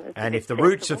periodically. Yeah, and if the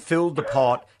roots have filled the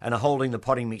pot and are holding the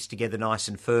potting mix together nice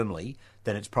and firmly,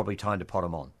 then it's probably time to pot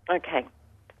them on. Okay,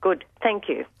 good. Thank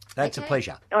you. That's a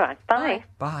pleasure. All right, bye.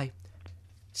 Bye.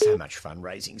 So much fun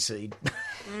raising seed.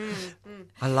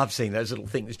 I love seeing those little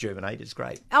things germinate. It's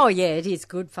great. Oh, yeah, it is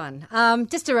good fun.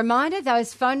 Just a reminder,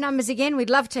 those phone numbers again, we'd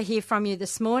love to hear from you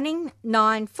this morning,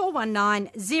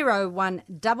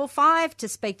 94190155 to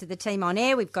speak to the team on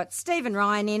air. We've got Stephen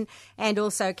Ryan in and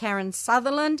also Karen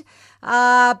Sutherland.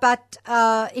 But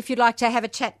if you'd like to have a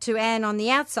chat to Anne on the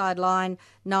outside line,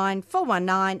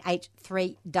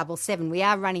 94198377. We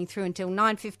are running through until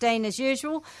 9:15 as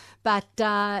usual, but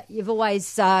you've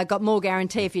always got more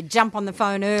guarantee if you jump on the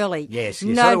phone early. Yes.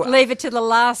 No, leave it to the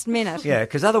last minute. Yeah,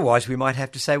 because otherwise we might have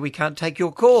to say we can't take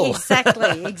your call.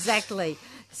 Exactly.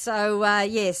 So,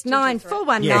 yes,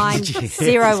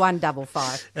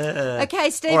 94190155. Okay,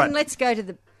 Stephen, right. Let's go to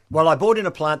the... Well, I bought in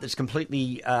a plant that's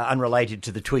completely unrelated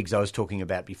to the twigs I was talking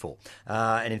about before.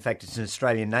 And in fact, it's an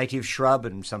Australian native shrub,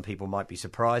 and some people might be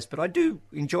surprised, but I do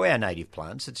enjoy our native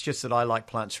plants. It's just that I like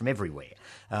plants from everywhere.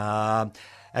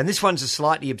 And this one's a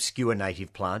slightly obscure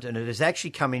native plant, and it has actually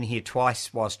come in here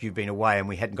twice whilst you've been away, and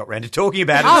we hadn't got round to talking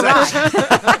about it. Right.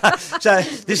 So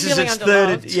this is its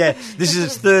third. Yeah, this is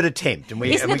its third attempt, and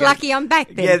isn't it lucky I'm back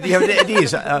then? Yeah, it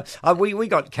is. We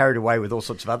got carried away with all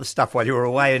sorts of other stuff while you were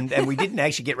away, and we didn't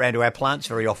actually get round to our plants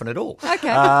very often at all.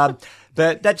 Okay.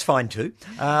 But that's fine too.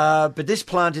 But this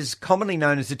plant is commonly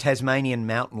known as the Tasmanian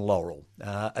mountain laurel,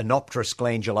 Anoptera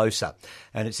glandulosa,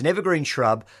 and it's an evergreen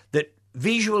shrub that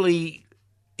visually,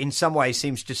 in some ways,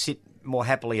 seems to sit more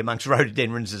happily amongst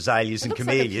rhododendrons, azaleas, and Looks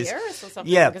camellias. like a pieris or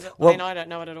something. Yeah, because well, I don't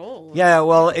know it at all. yeah,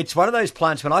 well, it's one of those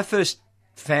plants. When I first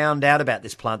found out about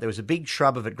this plant, there was a big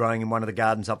shrub of it growing in one of the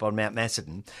gardens up on Mount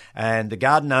Macedon, and the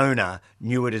garden owner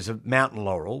knew it as a mountain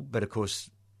laurel, but of course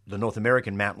the North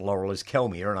American mountain laurel is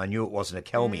Kelmia, and I knew it wasn't a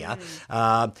Kelmia,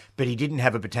 but he didn't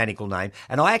have a botanical name.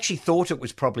 And I actually thought it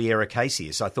was probably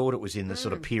Ericaceus. I thought it was in the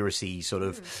sort of Pyrrhusy sort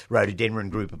of rhododendron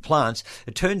group of plants.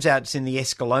 It turns out it's in the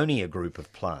Escallonia group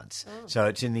of plants. So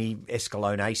it's in the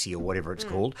Escallonaceae or whatever it's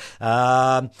called.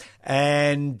 It's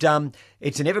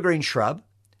an evergreen shrub.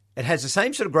 It has the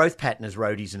same sort of growth pattern as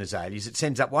rhodies and azaleas. It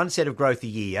sends up one set of growth a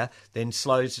year, then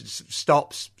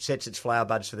stops, sets its flower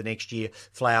buds for the next year,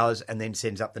 flowers, and then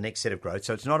sends up the next set of growth.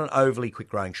 So it's not an overly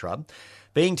quick-growing shrub.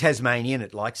 Being Tasmanian,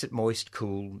 it likes it moist,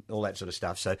 cool, all that sort of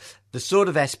stuff. So the sort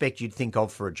of aspect you'd think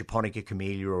of for a Japonica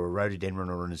camellia or a rhododendron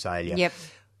or an azalea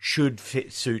should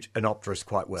suit an Opteris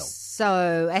quite well.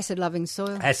 So acid-loving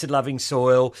soil? Acid-loving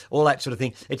soil, all that sort of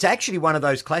thing. It's actually one of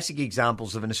those classic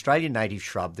examples of an Australian native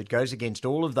shrub that goes against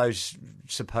all of those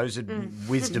supposed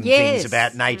wisdom things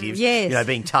about natives,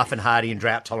 being tough and hardy and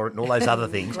drought-tolerant and all those other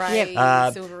things. Grey,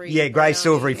 silvery. Yeah, grey,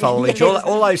 silvery foliage,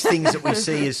 all those things that we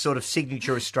see as sort of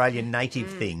signature Australian native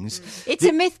things. It's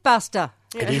a myth buster.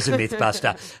 It is a myth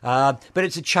buster. But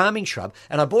it's a charming shrub.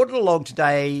 And I brought it along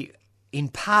today in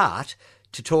part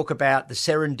to talk about the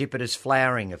serendipitous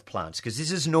flowering of plants, because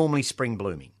this is normally spring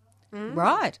blooming.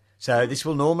 Right. So this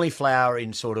will normally flower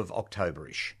in sort of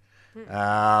October-ish.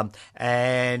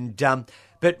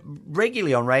 But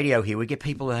regularly on radio here, we get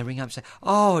people that ring up and say,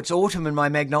 oh, it's autumn and my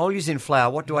magnolia's in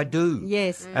flower. What do I do?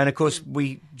 Yes. And, of course,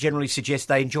 we generally suggest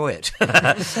they enjoy it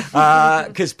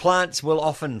because plants will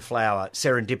often flower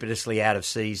serendipitously out of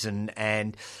season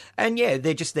and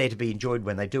they're just there to be enjoyed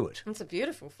when they do it. It's a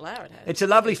beautiful flower it has. It's a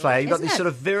lovely flower. You've got Isn't this it? sort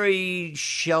of very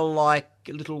shell-like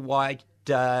little white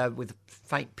with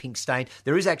faint pink stain.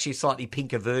 There is actually a slightly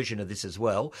pinker version of this as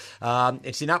well.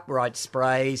 It's in upright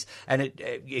sprays, and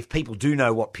if people do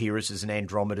know what Pyrrhuses and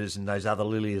Andromedas and those other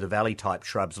lily of the valley type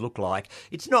shrubs look like,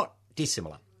 it's not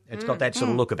dissimilar. It's got that sort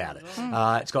of look about it.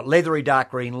 It's got leathery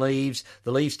dark green leaves.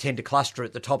 The leaves tend to cluster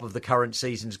at the top of the current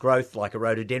season's growth, like a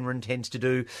rhododendron tends to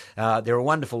do. They're a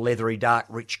wonderful leathery dark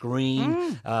rich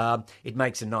green. It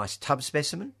makes a nice tub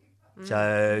specimen.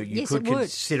 So you could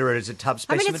consider it as a tub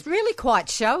specimen. I mean, it's really quite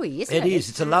showy, isn't it? It is.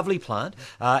 It's a lovely plant.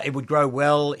 It would grow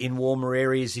well in warmer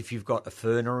areas if you've got a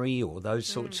fernery or those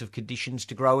sorts of conditions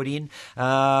to grow it in.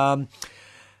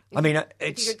 If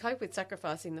you could cope with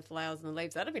sacrificing the flowers and the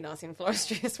leaves, that'd be nice in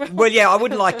floristry as well. Well, yeah, I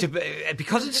wouldn't like to...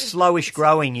 Because it's slowish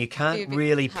growing, you can't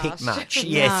really pick much.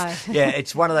 Yes. No. Yeah,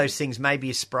 it's one of those things, maybe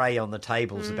a spray on the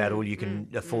table is about all you can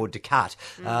afford to cut.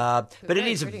 But it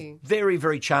is a very,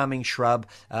 very charming shrub.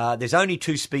 There's only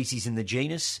 2 species in the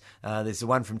genus. There's the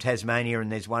one from Tasmania and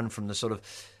there's one from the sort of...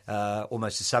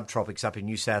 almost the subtropics up in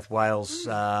New South Wales,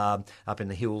 up in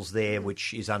the hills there,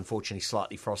 which is unfortunately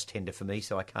slightly frost tender for me,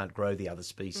 so I can't grow the other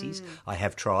species. I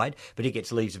have tried, but it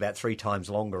gets leaves about 3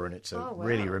 times longer, and it's a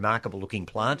really remarkable looking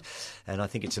plant. And I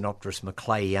think it's an Opteris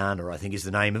macleyana, I think is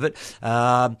the name of it.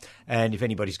 And if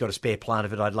anybody's got a spare plant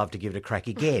of it, I'd love to give it a crack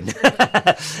again.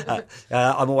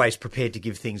 I'm always prepared to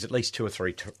give things at least 2 or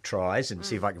 3 tries and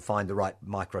see if I can find the right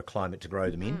microclimate to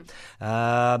grow them in.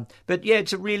 But yeah,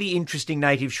 it's a really interesting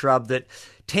native shrub that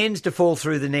tends to fall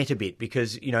through the net a bit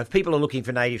because, if people are looking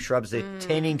for native shrubs, they're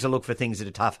tending to look for things that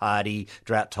are tough, hardy,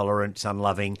 drought-tolerant,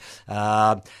 sun-loving.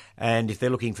 And if they're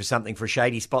looking for something for a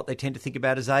shady spot, they tend to think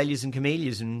about azaleas and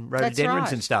camellias and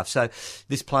rhododendrons and stuff. So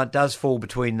this plant does fall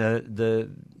between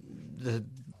the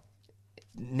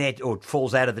net, or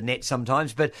falls out of the net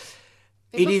sometimes, but...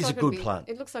 It is a good plant.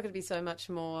 It looks like it'd be so much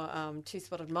more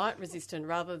two-spotted mite resistant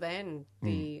rather than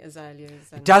the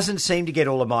azaleas. It doesn't seem to get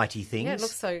all the mighty things. Yeah, it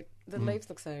looks so. The leaves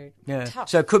look so tough.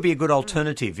 So it could be a good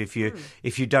alternative if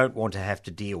you don't want to have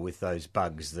to deal with those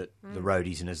bugs that the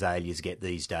rhodies and azaleas get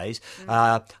these days.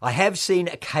 I have seen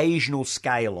occasional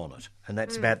scale on it, and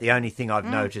that's about the only thing I've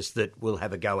noticed that will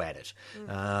have a go at it.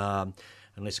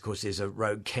 Unless, of course, there's a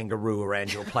rogue kangaroo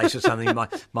around your place or something, you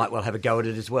might well have a go at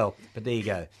it as well. But there you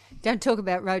go. Don't talk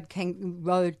about rogue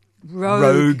kangaroos.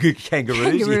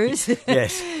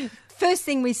 Yes. First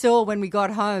thing we saw when we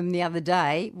got home the other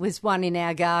day was one in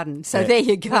our garden. So there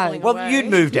you go. Well, you'd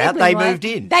moved out. They moved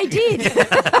in. They did.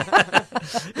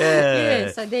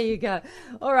 Yeah. So there you go.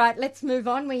 All right, let's move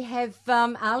on. We have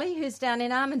Ali, who's down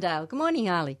in Armandale. Good morning,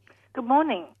 Ali. Good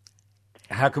morning.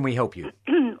 How can we help you?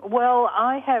 Well,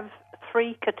 I have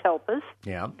 3 catalpas.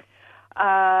 Yeah.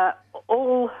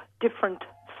 All different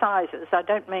sizes. I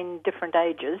don't mean different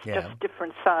ages, just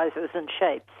different sizes and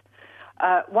shapes.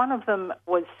 One of them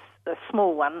was a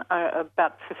small one,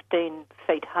 about 15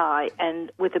 feet high,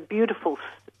 and with a beautiful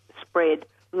spread,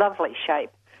 lovely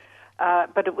shape.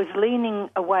 But it was leaning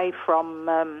away from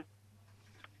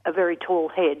a very tall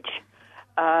hedge,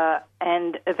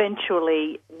 and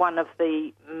eventually one of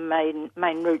the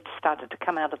main roots started to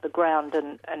come out of the ground,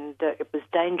 and it was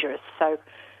dangerous. So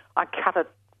I cut it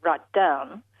right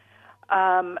down.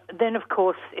 Then, of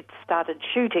course, it started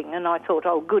shooting, and I thought,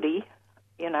 oh, goody,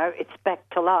 it's back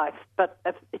to life. But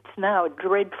it's now a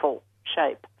dreadful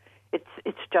shape.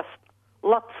 It's just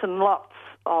lots and lots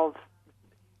of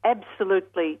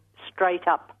absolutely straight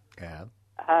up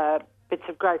bits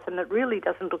of growth, and it really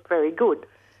doesn't look very good.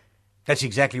 That's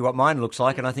exactly what mine looks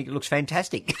like, and I think it looks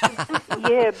fantastic.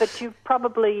 Yeah, but you've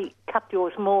probably cut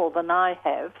yours more than I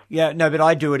have. Yeah, no, but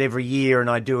I do it every year, and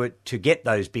I do it to get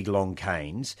those big long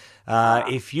canes.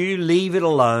 If you leave it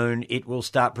alone, it will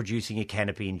start producing a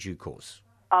canopy in due course.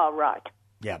 Oh, right.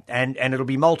 Yeah, and it'll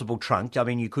be multiple trunked. I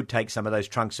mean, you could take some of those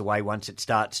trunks away once it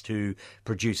starts to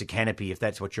produce a canopy, if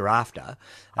that's what you're after.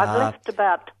 I've left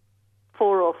about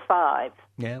 4 or 5.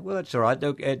 Yeah, well, that's all right.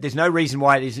 Look, there's no reason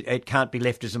why it can't be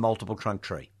left as a multiple trunk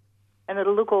tree. And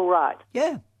it'll look all right.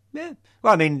 Yeah.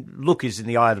 Well, I mean, look is in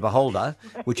the eye of the beholder,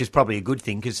 which is probably a good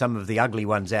thing, because some of the ugly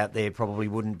ones out there probably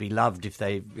wouldn't be loved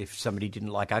if somebody didn't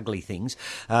like ugly things.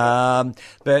 But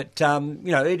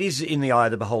it is in the eye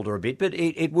of the beholder a bit, but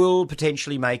it will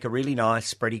potentially make a really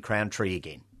nice spready crown tree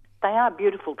again. They are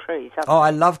beautiful trees. Oh,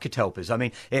 I love catalpas. I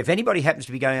mean, if anybody happens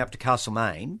to be going up to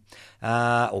Castlemaine,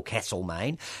 there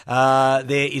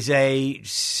is a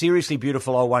seriously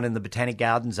beautiful old one in the Botanic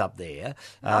Gardens up there,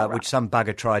 which some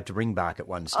bugger tried to ring bark at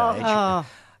one stage. Oh.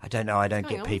 I don't know. I don't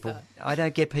get people. I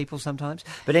don't get people sometimes.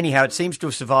 But anyhow, it seems to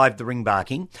have survived the ring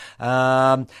barking.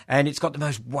 And it's got the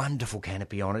most wonderful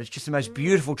canopy on it. It's just the most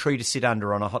beautiful tree to sit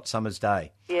under on a hot summer's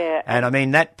day. Yeah. And I mean,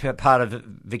 that part of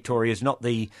Victoria is not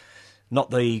the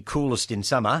coolest in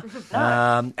summer,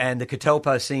 and the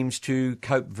catalpa seems to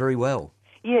cope very well.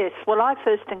 Yes, well, I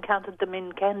first encountered them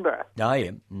in Canberra. Oh,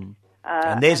 yeah.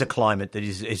 And there's a climate that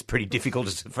is pretty difficult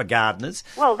for gardeners.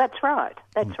 Well, that's right.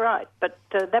 Right. But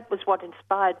that was what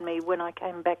inspired me when I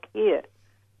came back here.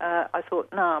 I thought,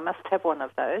 no, I must have one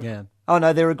of those. Yeah. Oh,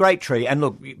 no, they're a great tree. And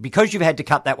look, because you've had to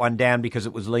cut that one down because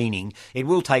it was leaning, it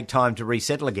will take time to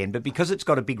resettle again. But because it's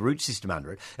got a big root system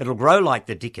under it, it'll grow like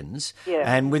the dickens. Yeah.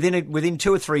 And within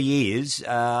 2 or 3 years,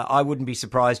 I wouldn't be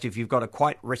surprised if you've got a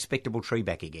quite respectable tree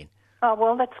back again. Oh,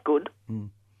 well, that's good.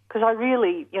 Because I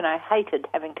really, hated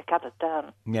having to cut it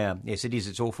down. Yeah, yes, it is.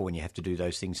 It's awful when you have to do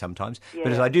those things sometimes. Yeah.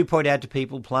 But as I do point out to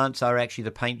people, plants are actually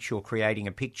the paints you're creating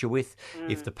a picture with.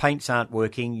 If the paints aren't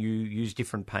working, you use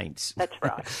different paints. That's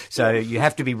right. So you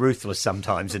have to be ruthless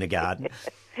sometimes in a garden.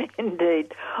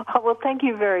 Indeed. Oh, well, thank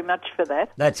you very much for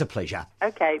that. That's a pleasure.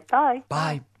 Okay, bye.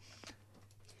 Bye.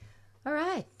 All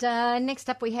right. Next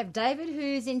up we have David,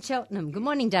 who's in Cheltenham. Good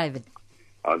morning, David.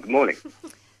 Good morning.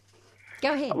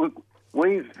 Go ahead.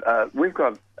 We've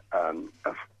got a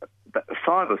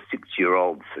 5 or 6 year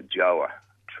old Feijoa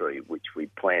tree which we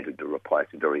planted to replace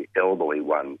a very elderly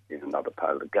one in another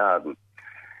part of the garden,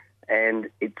 and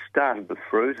it started with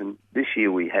fruit. And this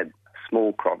year we had a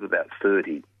small crop, about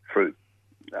 30 fruit,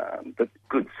 but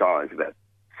good size, about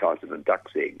the size of a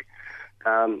duck's egg.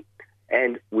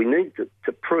 And we need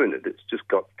to prune it. It's just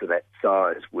got to that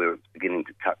size where it's beginning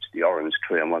to touch the orange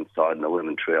tree on one side and the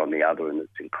lemon tree on the other, and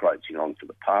it's encroaching onto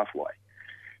the pathway.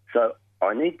 So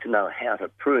I need to know how to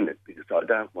prune it because I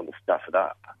don't want to stuff it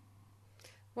up.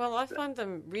 Well, I find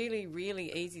them really, really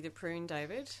easy to prune,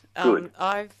 David. Good.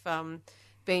 I've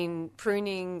been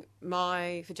pruning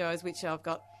my Feijoas, which I've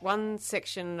got one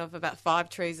section of about 5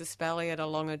 trees of spalliate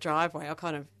along a driveway. I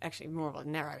kind of, actually more of a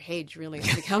narrow hedge really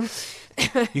it's become.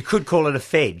 You could call it a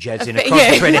fedge, as in a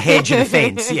cross between a hedge and a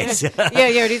fence, yes. yeah,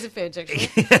 it is a fedge actually.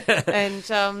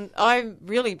 And I'm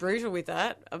really brutal with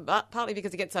that, partly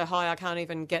because it gets so high I can't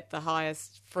even get the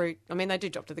highest fruit. I mean, they do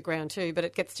drop to the ground too, but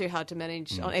it gets too hard to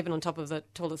manage, even on top of the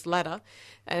tallest ladder.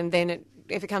 And then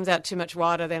if it comes out too much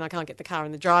wider, then I can't get the car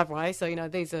in the driveway. So,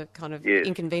 these are kind of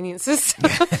inconveniences.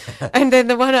 And then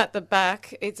the one at the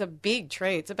back, it's a big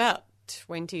tree. It's about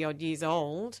 20-odd years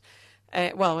old.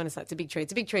 Well, when I say it's a big tree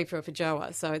for a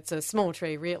Feijoa, so it's a small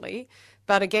tree really.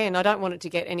 But again, I don't want it to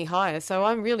get any higher, so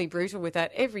I'm really brutal with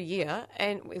that every year,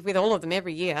 and with all of them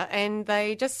every year, and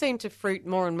they just seem to fruit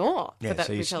more and more. Yeah, for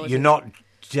that so you're not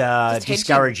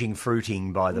discouraging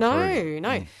fruiting by the pruning.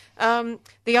 No.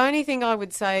 The only thing I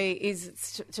would say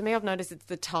is, to me, I've noticed it's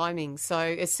the timing. So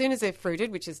as soon as they're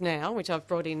fruited, which is now, which I've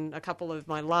brought in a couple of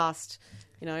my last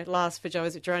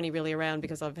Feijoas, which are only really around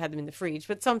because I've had them in the fridge,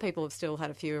 but some people have still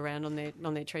had a few around on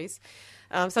their trees.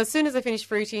 So as soon as they finish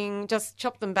fruiting, just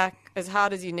chop them back as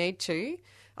hard as you need to.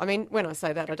 I mean, when I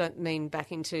say that, I don't mean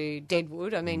back into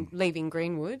deadwood. I mean leaving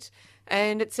greenwood,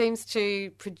 and they seem to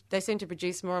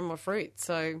produce more and more fruit.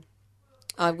 So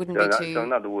I wouldn't be too. So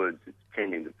in other words, it's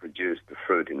tending to produce the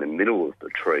fruit in the middle of the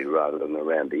tree rather than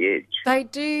around the edge. They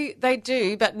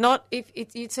do, but not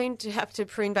if you seem to have to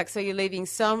prune back. So you're leaving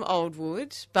some old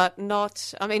wood, but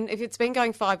not. I mean, if it's been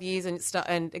going 5 years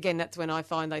and again, that's when I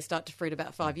find they start to fruit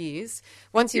about 5 years.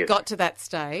 Once you've got to that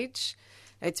stage,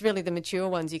 it's really the mature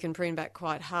ones you can prune back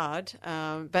quite hard,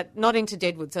 but not into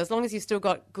deadwood. So as long as you've still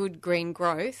got good green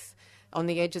growth on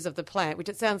the edges of the plant, which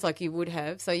it sounds like you would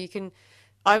have, so you can.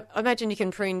 I imagine you can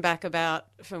prune back about.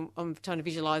 I'm trying to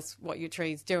visualise what your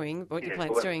tree's doing, what your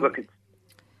plant's doing. Look,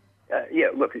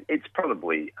 it's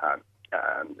probably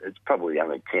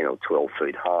only 10 or 12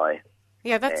 feet high.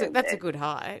 Yeah, that's a good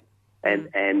height.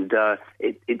 And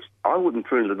it's I wouldn't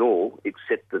prune it at all,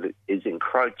 except that it is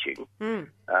encroaching.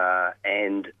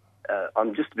 And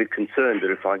I'm just a bit concerned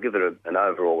that if I give it an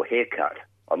overall haircut,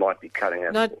 I might be cutting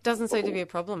out. No, it doesn't seem to be a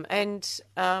problem. And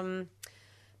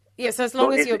so as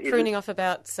long as you're pruning off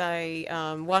about, say,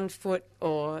 1 foot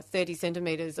or 30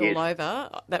 centimetres all over,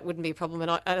 that wouldn't be a problem.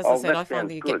 And as I said, I find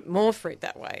that you get more fruit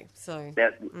that way. So now,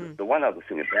 the one other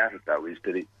thing about it, though, is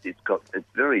that it's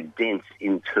very dense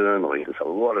internally. There's a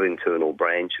lot of internal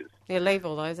branches. Yeah, leave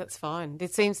all those. That's fine. They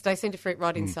seem to fruit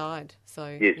right inside.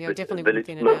 So definitely but wouldn't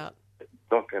thin it out. It's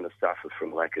not going to suffer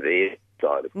from lack of air.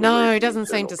 No, it doesn't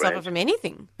seem to suffer from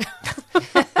anything.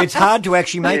 It's hard to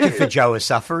actually make a feijoa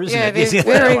suffer, isn't it? Yeah,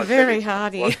 they're very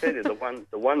hardy. Well, I tell you,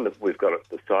 the one that we've got at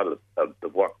the side of the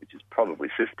block, which is probably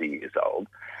 50 years old,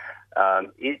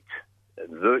 it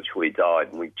virtually died,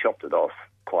 and we chopped it off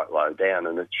quite low down,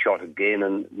 and it shot again,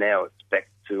 and now it's back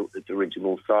to its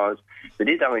original size. But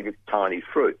it only gets tiny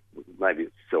fruit. Maybe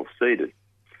it's self-seeded.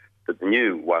 But the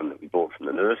new one that we bought from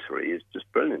the nursery is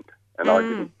just brilliant. And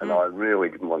I really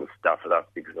didn't want to stuff it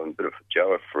up because I'm a bit of a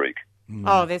feijoa freak.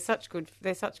 Oh, they're such good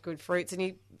fruits,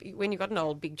 and when you've got an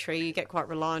old big tree, you get quite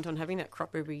reliant on having that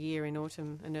crop every year in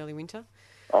autumn and early winter.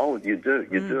 Oh, you do,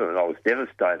 and I was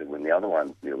devastated when the other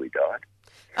one nearly died.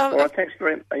 All right, thanks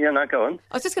very much. Yeah, no, go on.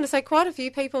 I was just going to say, quite a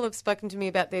few people have spoken to me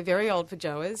about their very old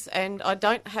feijoas, and I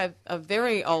don't have a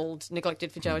very old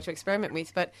neglected feijoa to experiment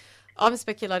with, but I'm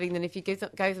speculating that if you gave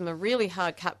them a really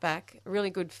hard cutback, a really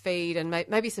good feed, and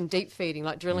maybe some deep feeding,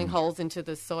 like drilling holes into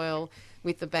the soil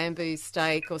with the bamboo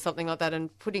stake or something like that,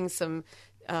 and putting some,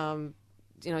 some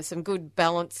good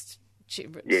balanced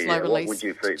slow release.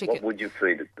 What would you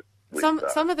feed it?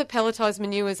 Some of the pelletised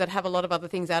manures that have a lot of other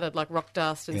things added, like rock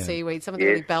dust and seaweed, some of the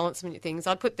really balanced things,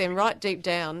 I'd put them right deep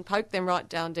down, poke them right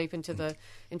down deep into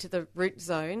the root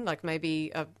zone, like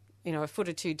maybe a foot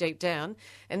or two deep down,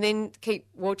 and then keep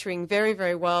watering very,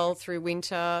 very well through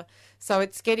winter. So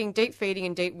it's getting deep feeding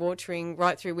and deep watering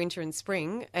right through winter and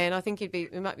spring. And I think you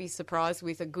might be surprised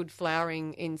with a good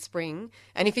flowering in spring.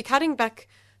 And if you're cutting back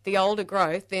the older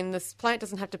growth, then this plant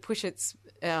doesn't have to push its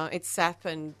sap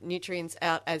and nutrients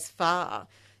out as far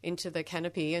into the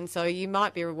canopy, and so you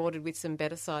might be rewarded with some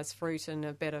better sized fruit and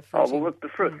a better fruit. Oh, well, with the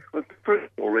fruit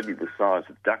already the size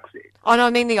of duck's egg. Oh, no, I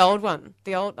mean the old one.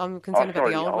 I'm concerned about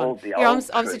the old one.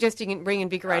 I'm suggesting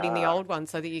reinvigorating the old one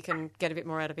so that you can get a bit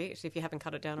more out of it if you haven't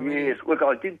cut it down already. Yes, look,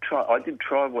 I did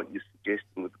try what you're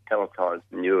suggesting with the pelletised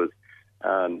manures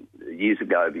years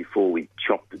ago before we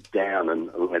chopped it down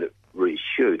and let it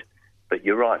reshoot. But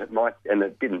you're right, it might, and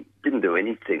it didn't do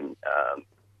anything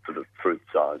for the fruit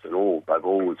size at all. They've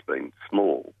always been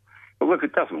small. But look,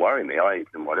 it doesn't worry me. I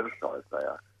eat them whatever size they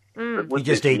are. You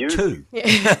just eat two.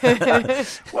 Yeah.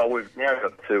 Well, we've now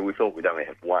got two. We thought we'd only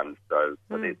have one, so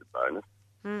there's a bonus.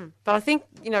 But I think,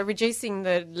 reducing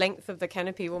the length of the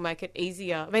canopy will make it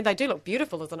easier. I mean, they do look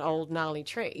beautiful as an old, gnarly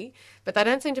tree, but they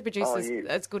don't seem to produce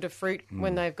as good a fruit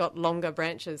when they've got longer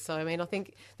branches. So, I mean, I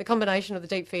think the combination of the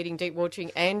deep feeding, deep watering,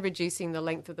 and reducing the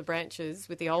length of the branches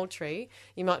with the old tree,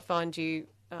 you might find you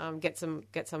get some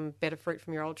better fruit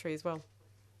from your old tree as well.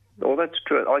 Well, that's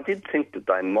true. I did think that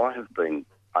they might have been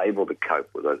able to cope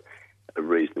with a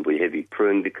reasonably heavy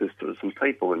prune, because there were some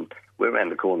people, and we're around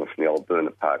the corner from the old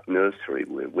Burner Park nursery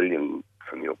where William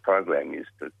from your program used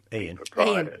to be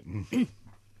proprietor.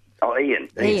 Ian,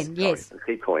 yes. I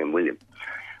keep calling him William.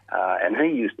 And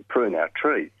he used to prune our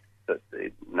trees, but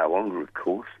no longer, of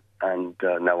course, and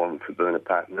no longer for Burner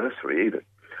Park nursery either.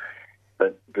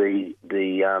 But the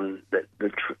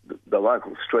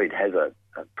local street has a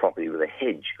property with a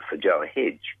hedge, a feijoa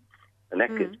hedge, and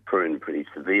that gets pruned pretty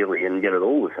severely, and yet it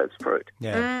always has fruit.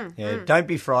 Yeah, Don't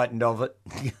be frightened of it.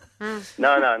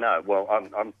 No. Well,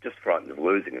 I'm just frightened of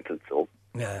losing it, that's all.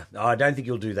 No, I don't think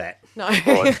you'll do that. No. All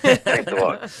right, thanks a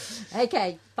lot.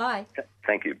 Okay, bye.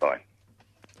 Thank you, bye.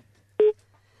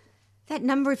 That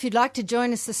number, if you'd like to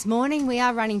join us this morning, we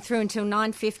are running through until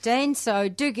 9:15, so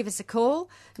do give us a call,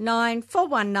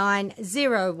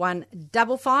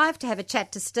 94190155, to have a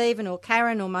chat to Stephen or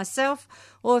Karen or myself,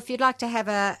 or if you'd like to have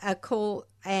a call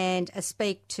and a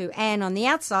speak to Anne on the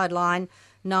outside line,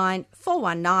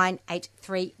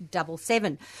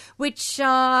 94198377, which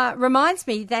reminds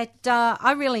me that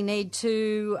I really need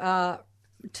to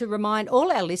remind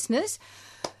all our listeners,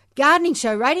 Gardening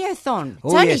Show Radiothon.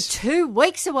 It's only 2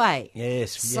 weeks away.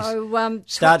 Yes. So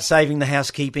start saving the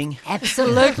housekeeping.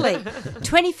 Absolutely.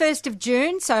 21st of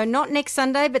June, so not next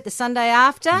Sunday, but the Sunday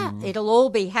after. It'll all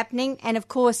be happening. And, of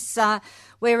course,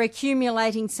 we're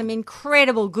accumulating some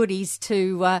incredible goodies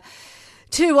to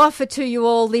offer to you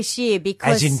all this year,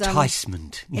 because as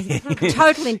enticement.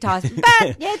 Total enticement.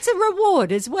 But it's a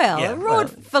reward as well. Yeah, a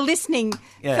reward for listening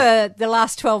for the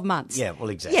last 12 months. Yeah, well,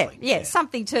 exactly. Yeah.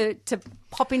 Something to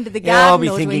pop into the garden. Yeah, I'll be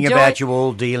or thinking to about you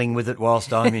all dealing with it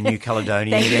whilst I'm in New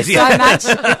Caledonia. Thank you so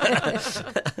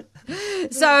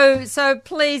much. So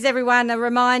please, everyone, a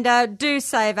reminder, do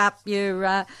save up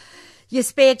your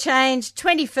spare change.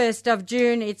 21st of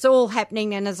June, it's all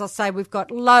happening. And as I say, we've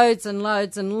got loads and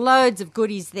loads and loads of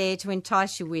goodies there to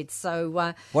entice you with.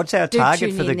 So what's our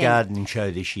target for the gardening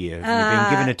show this year? Have you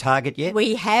been given a target yet?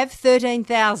 We have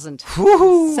 13,000.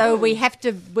 So we have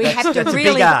to That's really...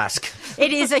 a big ask.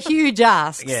 It is a huge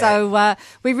ask. Yeah. So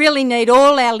we really need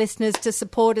all our listeners to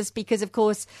support us, because, of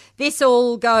course, this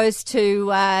all goes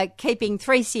to keeping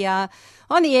 3CR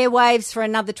on the airwaves for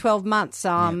another 12 months.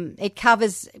 It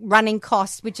covers running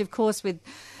costs, which, of course,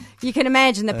 you can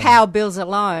imagine the power bills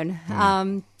alone.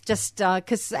 Just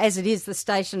because, as it is, the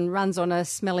station runs on a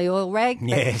smelly oil rag.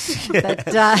 Yes.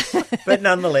 But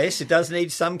nonetheless, it does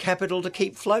need some capital to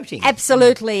keep floating.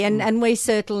 Absolutely, and we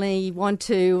certainly want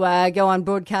to go on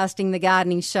broadcasting the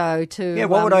gardening show to... Yeah,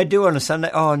 what would I do on a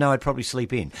Sunday? Oh, no, I'd probably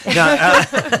sleep in. No,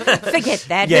 forget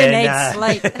that. Yeah, Who needs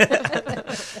sleep?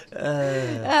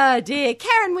 Oh, dear.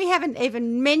 Karen, we haven't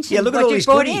even mentioned look at what all you these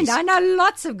brought goodies. in. I know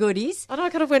lots of goodies. I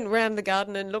kind of went around the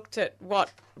garden and looked at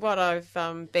what I've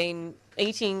been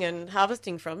eating and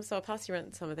harvesting from, so I'll pass you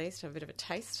around some of these to have a bit of a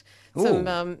taste. Ooh. Some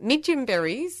midgem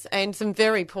berries and some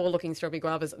very poor-looking strawberry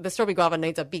guavas. The strawberry guava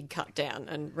needs a big cut down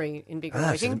and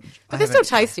reinvigorating, but they're still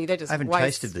tasty. They're just I haven't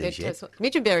waste. tasted these yet.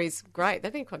 Midgem berries, great.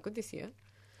 They've been quite good this year.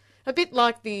 A bit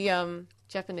like the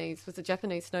Japanese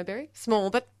snowberry, small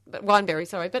but wineberry,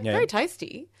 but very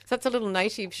tasty. So that's a little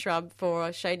native shrub for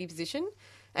a shady position.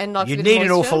 And like You'd need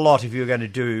an awful lot if you were going to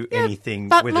do anything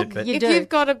with look, it. But if you've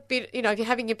got a bit, if you're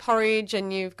having your porridge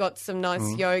and you've got some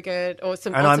nice yogurt or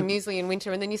some muesli in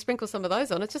winter, and then you sprinkle some of those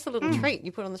on, it's just a little treat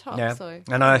you put on the top. Yeah. So.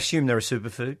 And I assume they're a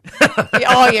superfood.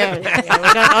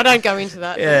 I don't go into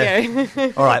that.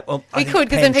 Yeah. All right. Well, we could,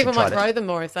 because then people might grow them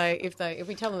more if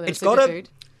we tell them that it's superfood.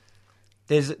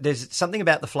 There's something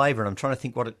about the flavour, and I'm trying to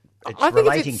think what it's I think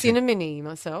relating it's to. cinnamony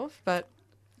myself, but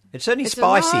it's certainly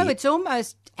spicy. No, it's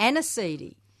almost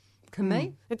aniseedy to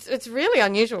me. It's really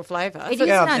unusual flavour. It is an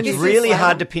It's unusual really flavour.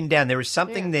 hard to pin down. There is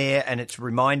something there, and it's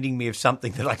reminding me of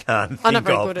something that I can't think I'm not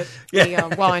very of. good at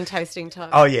the wine tasting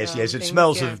type. Oh yes, it things,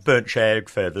 smells of burnt shag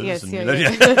feathers. Yes,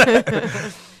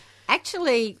 and,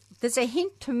 Actually, there's a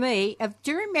hint to me of,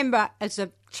 do you remember as a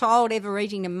child ever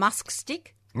eating a musk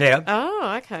stick? Yeah.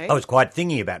 Oh, okay. I was quite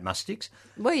thingy about musk sticks.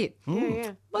 Were you?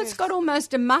 Yeah. Well, it's got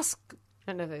almost a musk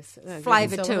I don't know if they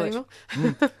flavour sell to them it.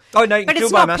 anymore. Oh no, you But can it's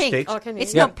still buy not musk pink. sticks. Oh, can you?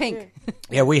 It's Yeah. not pink.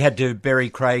 Yeah, we had to bury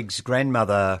Craig's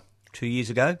grandmother 2 years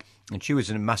ago, and she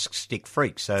was a musk stick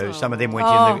freak. So some of them went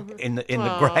in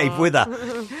the grave with her.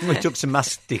 We took some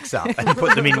musk sticks up and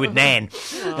put them in with Nan.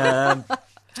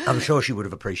 I'm sure she would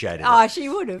have appreciated it. Oh, she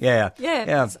would have.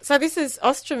 Yeah. So this is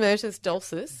Ostromyrtus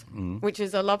dulcis, which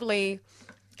is a lovely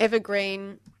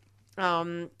evergreen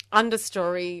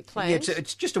understory plant. Yeah,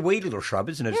 it's just a wee little shrub,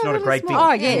 isn't it? It's Yeah, not a really great small.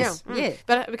 Oh, thing. yes. Yeah.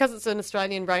 But because it's an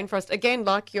Australian rainforest, again,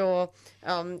 like your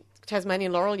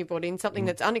Tasmanian laurel you brought in, something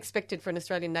that's unexpected for an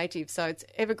Australian native. So it's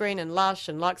evergreen and lush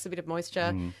and likes a bit of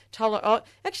moisture.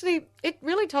 Actually, it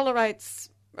really tolerates...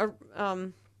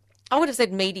 I would have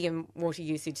said medium water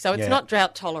usage. So it's not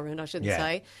drought tolerant, I shouldn't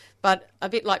say, but a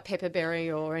bit like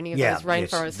pepperberry or any of those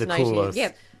rainforest the natives. cooler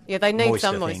Yeah, they need moister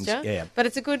some moisture. things, yeah. But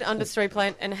it's a good understory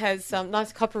plant and has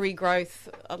nice coppery growth,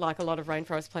 like a lot of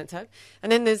rainforest plants have.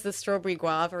 And then there's the strawberry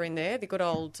guava in there, the good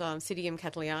old Psidium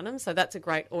cattleyanum. So that's a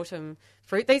great autumn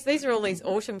fruit. These are all these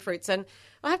autumn fruits. And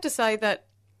I have to say that,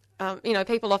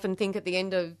 people often think at the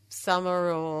end of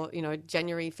summer or,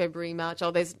 January, February, March,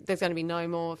 there's going to be no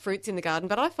more fruits in the garden.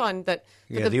 But I find that...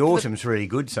 the autumn's really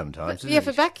good sometimes, isn't it?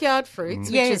 for backyard fruits,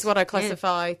 which Yes, is what I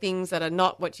classify things that are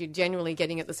not what you're generally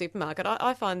getting at the supermarket,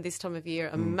 I find this time of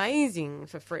year amazing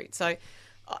for fruit. So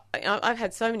I've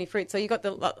had so many fruits. So you got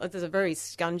there's a very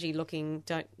scungy looking.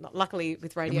 Luckily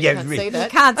with radio Yeah, you can't really. see that. You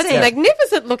can't That's see a it.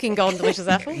 magnificent looking golden delicious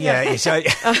apple. Yeah. So,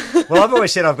 well, I've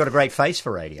always said I've got a great face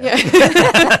for radio.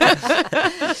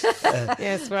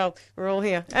 Yes, well, we're all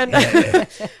here. And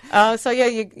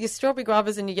your strawberry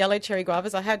guavas and your yellow cherry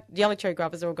guavas. I had yellow cherry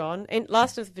guavas are all gone. And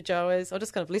last of the Feijoas, I'll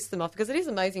just kind of list them off because it is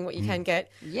amazing what you can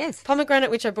get. Yes. Pomegranate,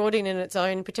 which I brought in its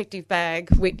own protective bag,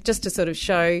 just to sort of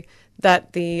show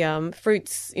that the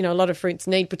fruits, a lot of fruits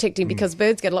need protecting because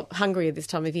birds get a lot hungrier this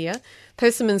time of year.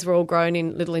 Persimmons were all grown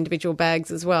in little individual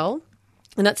bags as well.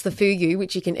 And that's the fugu,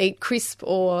 which you can eat crisp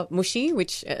or mushy,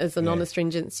 which as a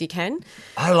non-astringents you can.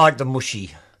 I like the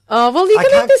mushy. Oh, well, you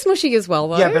can have this mushy as well,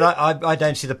 though. Yeah, but I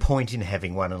don't see the point in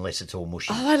having one unless it's all mushy.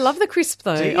 Oh, I love the crisp,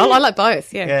 though. Do you? I like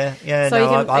both, yeah. Yeah. So you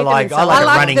can I eat them like in it salad.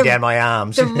 running down my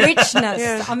arms. The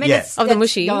richness. I mean, Yeah. it's Of the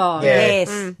mushy. Oh, Yeah.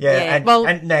 yes. Yeah, Yeah.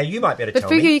 and now you might be able to But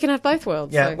tell fugu, me. you can have both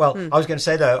worlds. Yeah, so, well, I was going to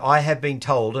say though, I have been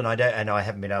told, and I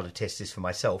haven't been able to test this for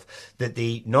myself, that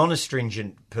the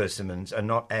non-astringent persimmons are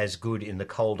not as good in the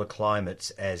colder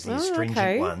climates as the astringent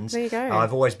okay. ones. There you go.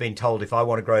 I've always been told if I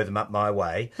want to grow them up my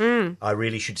way, I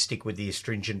really should stick with the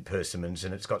astringent persimmons,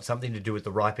 and it's got something to do with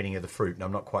the ripening of the fruit, and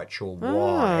I'm not quite sure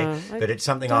why, but it's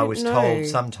something I don't was know. told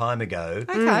some time ago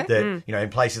that in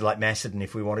places like Macedon,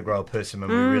 if we want to grow a persimmon,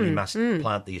 we really must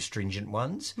plant the astringent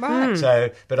ones. Right. So,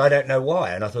 but I don't know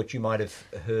why, and I thought you might have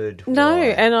heard. No, why.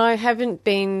 and I haven't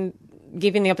been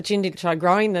given the opportunity to try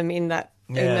growing them in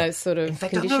those sort of In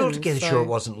fact, conditions. I'm not altogether so- sure it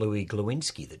wasn't Louis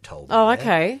Glowinski that told me. Oh, that.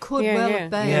 okay. Could yeah, well yeah. have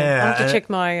been. Yeah, I'll have to and- check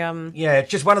my... Yeah, it's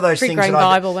just one of those Fruit things grain that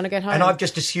Bible when I get home. And I've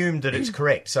just assumed that it's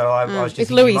correct. So I was just if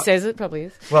thinking, Louis says it, probably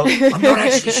is. Well, I'm not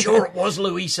actually sure it was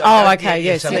Louis. So Okay,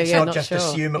 yes, so yeah, let's yeah, not not just sure.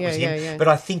 assume it was Yeah, him. yeah. But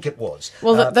I think it was.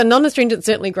 Well, the non-astringents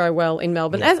certainly grow well in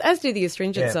Melbourne, Yeah. as do the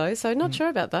astringents, Yeah. though, so not sure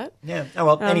about that. Yeah. Oh,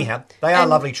 well, anyhow, they are and-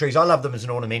 lovely trees. I love them as an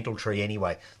ornamental tree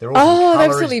anyway. They're all Oh, in they're colour,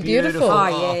 absolutely it's beautiful.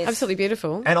 Oh, yes. Absolutely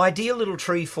beautiful. An ideal little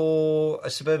tree for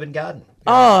a suburban garden.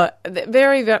 Oh,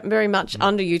 very, very much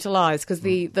underutilised because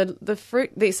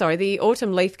the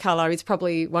autumn leaf colour is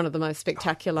probably one of the most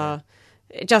spectacular,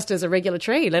 just as a regular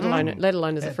tree, let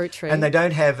alone as a fruit tree. And they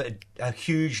don't have a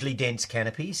hugely dense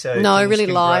canopy, so No, things really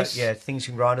can light. Grow, things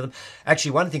can grow under them.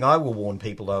 Actually, one thing I will warn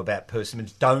people though about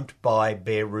persimmons: don't buy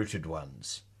bare-rooted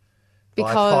ones.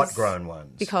 Buy pot-grown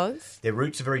ones Because their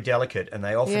roots are very delicate, and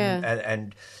they often Yeah.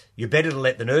 and you're better to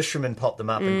let the nurseryman pot them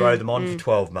up and grow them on for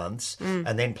 12 months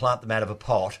and then plant them out of a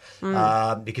pot.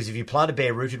 Because if you plant a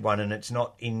bare-rooted one and it's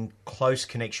not in close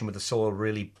connection with the soil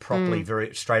really properly,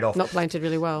 very straight off, not planted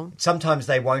really well. sometimes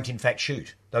they won't in fact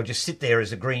shoot. They'll just sit there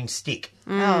as a green stick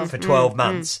for 12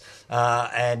 months.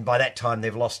 And by that time,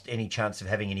 they've lost any chance of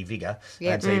having any vigour.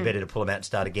 Yeah. And so you're better to pull them out and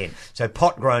start again. So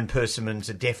pot-grown persimmons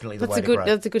are definitely the way to grow.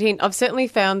 That's a good hint. I've certainly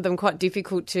found them quite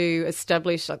difficult to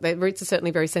establish. Like their roots are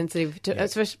certainly very sensitive,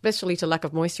 especially to lack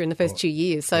of moisture in the first 2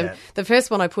 years. So the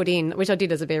first one I put in, which I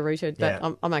did as a bare-rooted,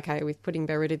 but I'm okay with putting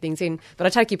bare-rooted things in. But I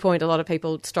take your point. A lot of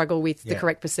people struggle with the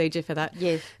correct procedure for that.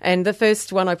 Yes. And the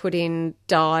first one I put in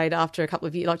died after a couple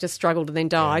of years, like just struggled and then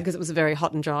died because it was very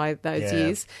hot and dry those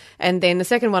years. And then the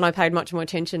second one I paid much more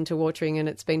attention to watering and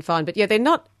it's been fine. But yeah, they're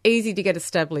not easy to get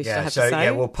established, I have to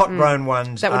say. well, pot-grown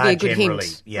ones That would are be a good generally,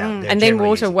 hint. they're And then generally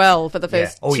water easy. well for the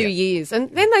first Oh, 2 yeah. years. And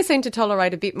then they seem to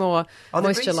tolerate a bit more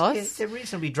moisture loss. They're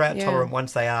reasonably drought tolerant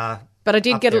once they are. But I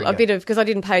did up get there a bit of, because I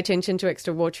didn't pay attention to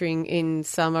extra watering in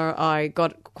summer, I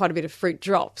got quite a bit of fruit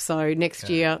drop. So next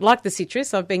year, like the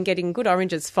citrus, I've been getting good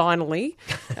oranges finally.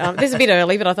 This is a bit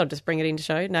early, but I thought I'd just bring it in to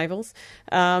show navels.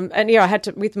 And I had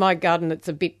to, with my garden, it's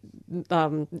a bit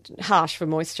harsh for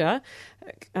moisture.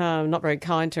 Not very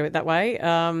kind to it that way.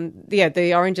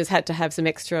 The oranges had to have some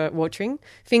extra watering.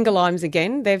 Finger limes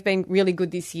again, they've been really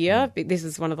good this year. This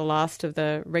is one of the last of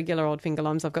the regular old finger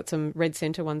limes. I've got some red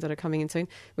centre ones that are coming in soon.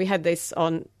 We had this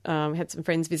on, had some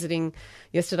friends visiting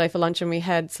yesterday for lunch, and we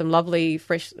had some lovely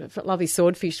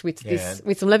swordfish with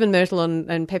with some lemon myrtle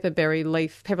and pepper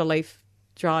leaf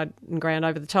dried and ground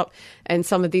over the top, and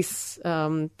some of this,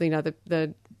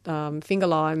 the finger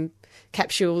lime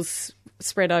capsules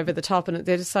spread over the top, and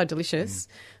they're just so delicious.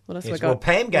 What else have I got? Well,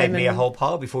 Pam gave me a Lemon. whole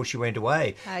pile before she went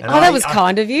away. Oh, that was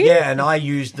kind of you. Yeah, and I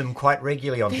used them quite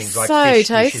regularly on things like so fish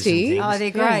dishes tasty. and things. Oh, they're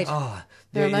great. Oh,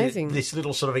 They're amazing. This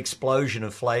little sort of explosion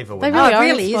of flavour. They when Oh, really it are an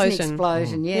really is an explosion.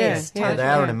 explosion, yes. Yeah, So they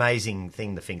are yeah. an amazing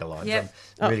thing, the finger limes. Yep.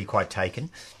 I'm really quite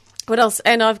taken. What else?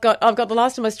 And I've got the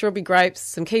last of my strawberry grapes,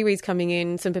 some kiwis coming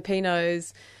in, some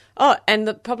pepinos. Oh,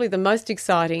 and probably the most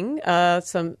exciting,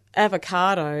 some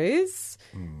avocados.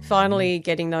 finally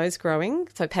getting those growing.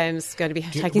 So Pam's going to be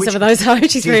taking which- some of those home.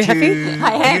 She's very happy.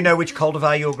 Do you know which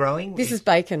cultivar you're growing? This is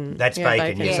bacon. That's Yeah,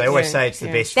 bacon. Yes, yeah, they always yeah, say it's the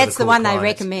yeah. best. That's for the one they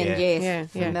climates. recommend, Yeah.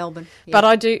 yes, from Melbourne. Yeah.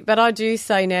 But I do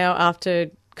say now,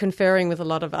 after conferring with a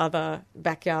lot of other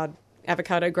backyard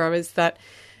avocado growers, that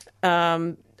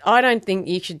I don't think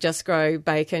you should just grow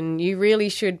bacon. You really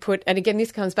should put, and again,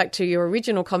 this comes back to your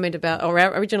original comment about, or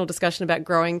our original discussion about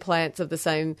growing plants of the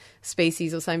same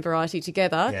species or same variety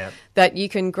together, that you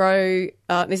can grow,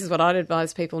 this is what I'd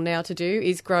advise people now to do,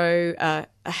 is grow a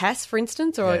Hass, for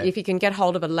instance, or if you can get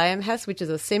hold of a lamb Hass, which is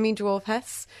a semi-dwarf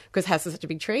Hass, because Hass is such a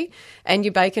big tree, and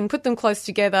your bacon, put them close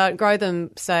together, grow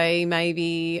them,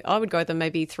 I would grow them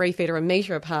maybe 3 feet or a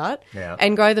metre apart,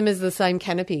 and grow them as the same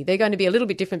canopy. They're going to be a little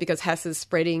bit different because Hass is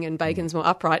spreading and bacon's more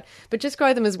upright, but just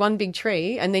grow them as one big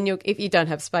tree, and then if you don't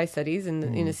have space, that is, in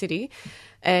a city,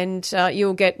 and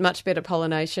you'll get much better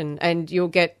pollination, and you'll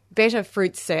get better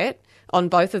fruit set on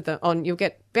both of them. You'll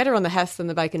get better on the Hass than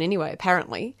the bacon anyway,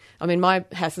 apparently. I mean, my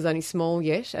Hass is only small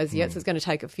yet, so it's going to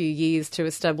take a few years to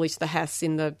establish the Hass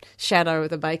in the shadow of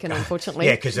the bacon, unfortunately.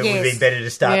 Yeah, because it would be better to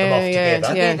start them off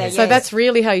together. Yeah. So that's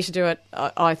really how you should do it,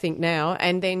 I think, now.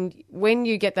 And then when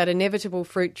you get that inevitable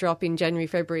fruit drop in January,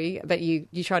 February, but you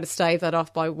try to stave that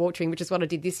off by watering, which is what I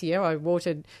did this year. I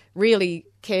watered really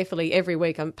carefully every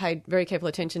week. I paid very careful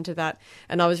attention to that.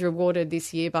 And I was rewarded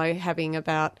this year by having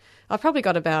I've probably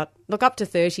got up to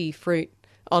 30 fruit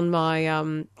on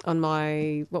my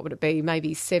what would it be,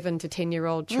 maybe 7 to 10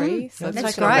 year-old tree. So it's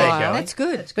that's taken great. a while. That's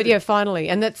good. But yeah, finally,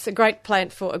 and that's a great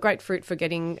fruit for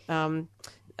getting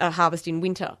a harvest in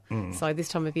winter. So this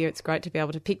time of year, it's great to be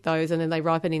able to pick those, and then they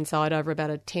ripen inside over about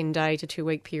a 10-day to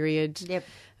 2-week period. Yep.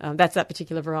 That's that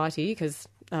particular variety because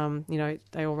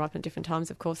they all ripen at different times,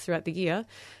 of course, throughout the year,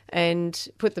 and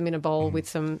put them in a bowl with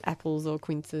some apples or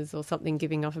quinces or something,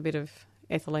 giving off a bit of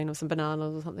ethylene or some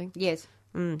bananas or something. Yes.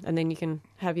 And then you can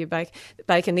have your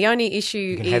bacon. The only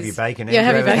issue is have your bacon and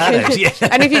have your your avocados. bacon.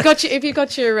 And if you've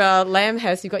got your lamb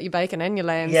house, you've got your bacon and your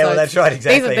lamb. Yeah, well, that's right,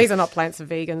 exactly. These are not plants for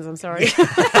vegans. I'm sorry.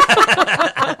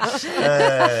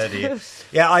 Oh, dear.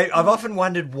 Yeah, I've often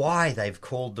wondered why they've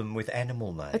called them with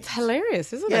animal names. It's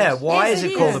hilarious, isn't it? Yeah, why Yes, is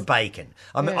it it called is. a bacon?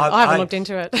 I haven't looked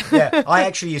into it. Yeah, I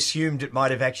actually assumed it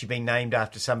might have actually been named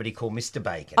after somebody called Mr.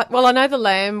 Bacon. Well, I know the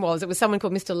lamb was. It was someone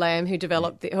called Mr. Lamb who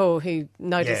developed who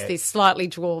noticed this slightly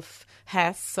dwarf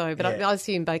Hass. So, but I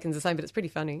assume bacon's the same. But it's pretty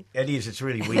funny. It is. It's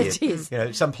really weird. It is.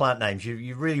 Some plant names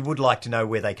you really would like to know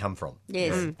where they come from.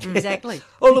 Yes, exactly.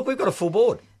 Oh, look, we've got a full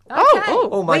board. Okay.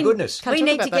 Oh, my goodness. We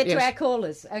need to about get that, to yes. our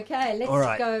callers. Okay, let's All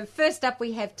right. go. First up,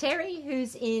 we have Terry,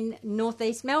 who's in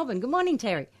northeast Melbourne. Good morning,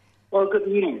 Terry. Well, good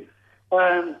morning.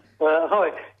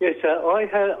 Hi. Yes,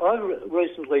 I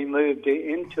recently moved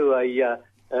into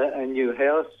a new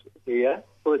house here.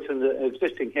 Well, it's an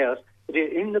existing house. But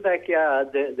in the backyard,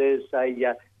 there's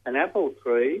an apple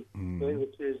tree,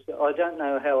 which is, I don't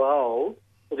know how old,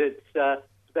 but it's about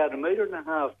 1.5 meters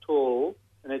tall,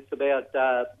 and it's about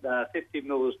 50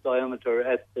 mils diameter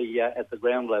at the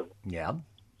ground level. Yeah.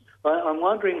 I'm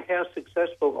wondering how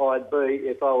successful I'd be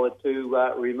if I were to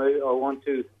I want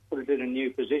to put it in a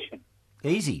new position.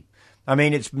 Easy. I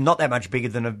mean, it's not that much bigger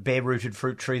than a bare-rooted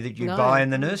fruit tree that you buy in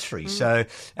the nursery. So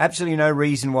absolutely no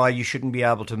reason why you shouldn't be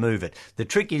able to move it. The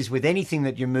trick is with anything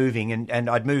that you're moving, and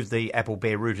I'd move the apple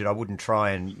bare-rooted, I wouldn't try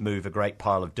and move a great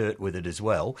pile of dirt with it as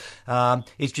well,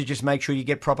 is to just make sure you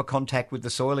get proper contact with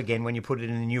the soil again when you put it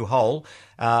in a new hole.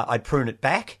 I'd prune it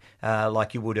back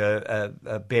like you would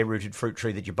a bare-rooted fruit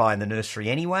tree that you buy in the nursery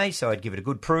anyway. So I'd give it a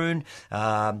good prune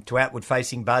to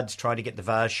outward-facing buds, trying to get the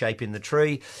vase shape in the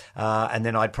tree, and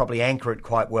then I'd probably anchor it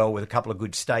quite well with a couple of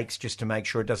good stakes just to make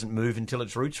sure it doesn't move until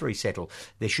its roots resettle.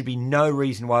 There should be no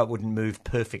reason why it wouldn't move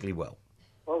perfectly well.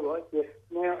 All right. Yeah.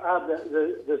 Now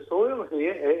the soil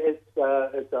here, it's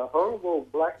a horrible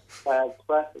black,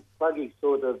 pluggy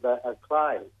sort of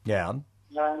clay. Yeah.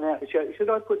 Now, should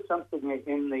I put something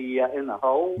in the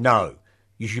hole? No.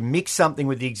 You should mix something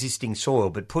with the existing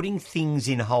soil, but putting things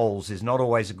in holes is not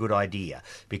always a good idea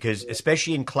because,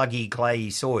 especially in cluggy,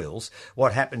 clayey soils,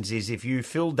 what happens is if you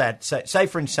filled that, say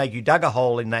for instance, you dug a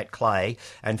hole in that clay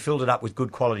and filled it up with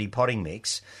good quality potting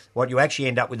mix, what you actually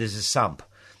end up with is a sump.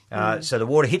 So the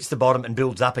water hits the bottom and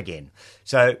builds up again.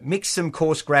 So mix some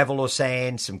coarse gravel or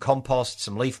sand, some compost,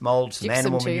 some leaf mould, some Gypsum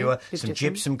animal too. manure, Good some gypsum.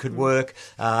 gypsum could work,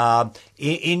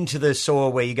 into the soil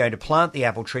where you're going to plant the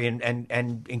apple tree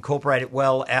and incorporate it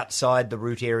well outside the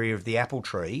root area of the apple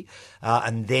tree,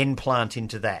 and then plant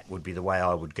into that would be the way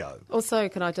I would go. Also,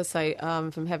 can I just say,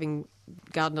 from having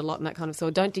gardened a lot in that kind of soil,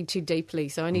 don't dig too deeply.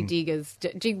 So only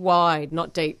dig wide,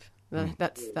 not deep.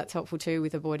 That's helpful too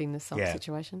with avoiding the sump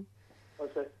situation.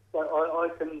 Okay. So I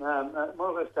can more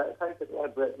or less take it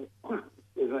out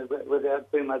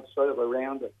without too much soil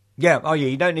around it. Yeah,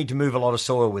 you don't need to move a lot of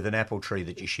soil with an apple tree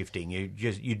that you're shifting. You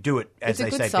do it, as they say,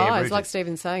 it's a good size, bare-rooted. like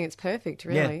Stephen's saying. It's perfect,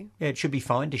 really. Yeah, it should be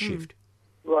fine to shift.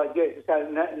 Right, yeah. So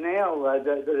now that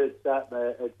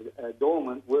it's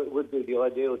dormant would be the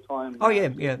ideal time. Oh, yeah.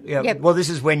 Yep. Well, this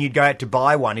is when you'd go out to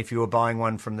buy one if you were buying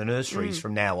one from the nurseries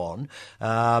from now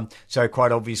on. So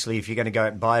quite obviously, if you're going to go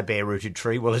out and buy a bare-rooted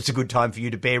tree, well, it's a good time for you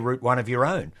to bare-root one of your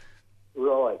own.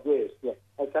 Right, yes, yeah.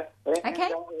 Okay.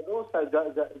 Okay.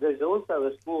 And there's also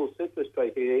a small citrus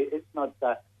tree here. It's not...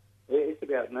 it's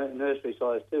about nursery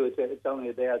size too. It's only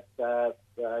about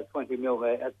 20 mil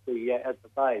at the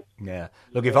base. Yeah.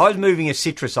 Look, if I was moving a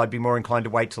citrus, I'd be more inclined to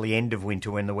wait till the end of winter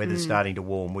when the weather's starting to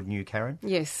warm, wouldn't you, Karen?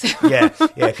 Yes. Yeah.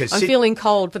 Because I'm feeling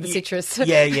cold for the citrus.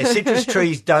 Yeah. Citrus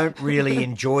trees don't really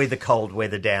enjoy the cold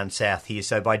weather down south here.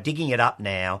 So by digging it up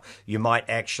now, you might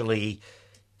actually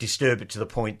disturb it to the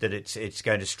point that it's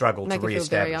going to struggle Make to it feel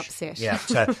very re-establish. upset. Yeah.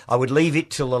 So I would leave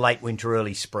it till the late winter,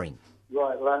 early spring.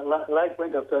 Right, late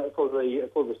winter for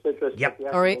the citrus. Yep.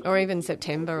 Or even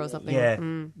September or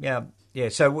something. Yeah.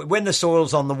 So when the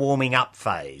soil's on the warming up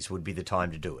phase would be the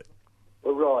time to do it.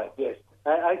 Well, right, yes.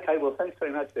 Okay, well, thanks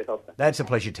very much for your help. That's a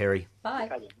pleasure, Terry. Bye.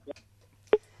 Okay.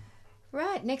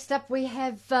 Right, next up we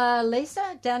have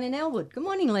Lisa down in Elwood. Good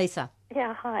morning, Lisa.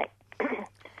 Yeah, hi.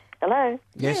 Hello?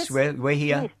 Yes, we're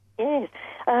here. Yes.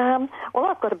 Well,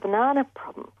 I've got a banana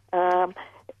problem.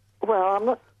 Well, I'm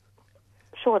not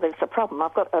sure that it's a problem.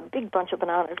 I've got a big bunch of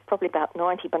bananas, probably about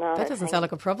 90 bananas. That doesn't sound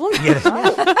like a problem.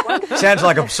 Sounds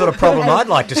like a sort of problem I'd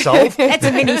like to solve. That's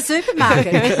a mini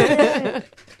supermarket.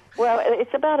 Well,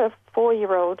 it's about a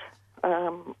 4-year-old.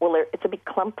 It's a big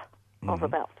clump of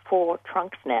about 4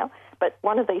 trunks now. But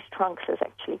one of these trunks is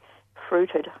actually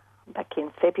fruited back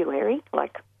in February,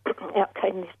 out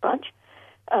came this bunch,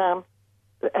 and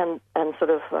sort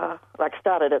of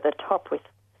started at the top with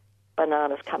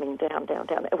bananas coming down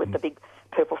with the big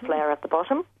purple flower at the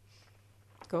bottom.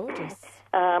 Gorgeous.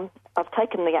 I've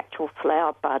taken the actual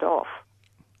flower bud off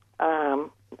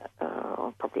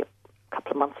probably a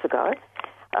couple of months ago,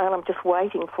 and I'm just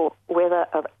waiting for whether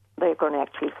they're going to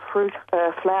actually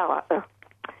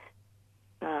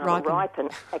ripen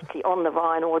actually on the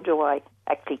vine, or do I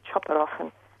actually chop it off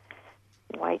and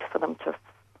wait for them to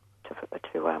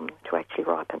actually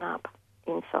ripen up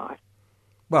inside?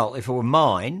 Well, if it were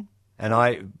mine, and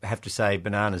I have to say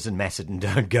bananas and Macedon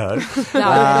don't go.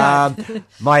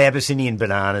 My Abyssinian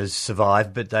bananas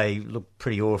survive, but they look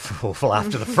pretty awful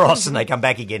after the frost, and they come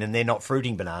back again, and they're not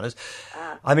fruiting bananas.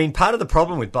 I mean, part of the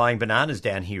problem with buying bananas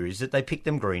down here is that they pick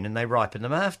them green and they ripen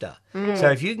them after. So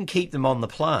if you can keep them on the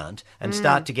plant and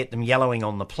start to get them yellowing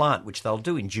on the plant, which they'll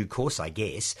do in due course, I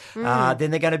guess,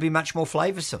 then they're going to be much more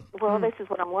flavoursome. Well, this is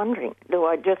what I'm wondering. Do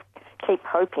I just keep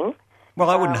hoping? Well,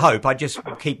 I wouldn't hope. I'd just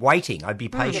keep waiting. I'd be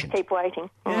patient. Just keep waiting.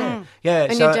 Yeah.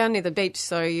 And you're down near the beach,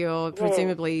 so you're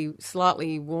presumably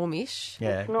slightly warmish.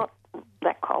 Yeah. It's not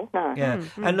that cold, no. Yeah.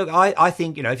 And look, I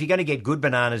think, if you're going to get good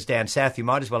bananas down south, you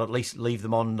might as well at least leave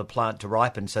them on the plant to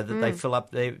ripen so that they fill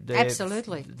up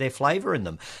their flavour in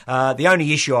them. The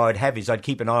only issue I would have is I'd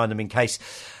keep an eye on them in case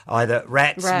either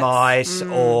rats. Mice,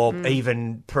 or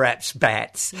even perhaps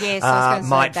bats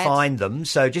might find them.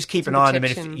 So just keep an eye on them.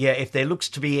 And if there looks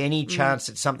to be any chance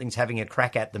that something's having a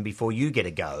crack at them before you get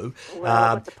a go,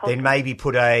 then maybe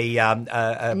put a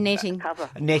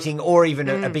netting or even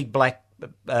a big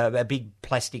a big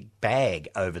plastic bag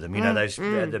over them, those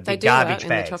the big garbage bags. In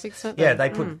the tropics, don't they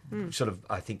put sort of,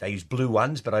 I think they use blue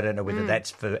ones, but I don't know whether that's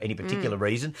for any particular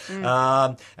reason.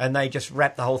 And they just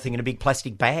wrap the whole thing in a big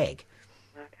plastic bag.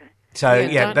 So,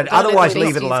 but otherwise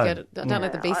leave it alone. Don't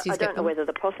let the beasties I don't know whether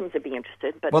the possums would be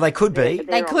interested. But well, they could be.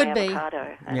 They could be.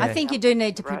 I think you do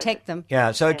need to protect them.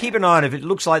 Yeah, so keep an eye on it. If it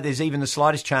looks like there's even the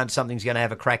slightest chance something's going to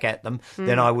have a crack at them,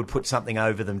 then I would put something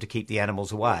over them to keep the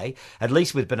animals away. At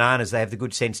least with bananas, they have the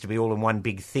good sense to be all in one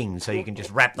big thing, so you can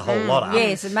just wrap the whole lot up.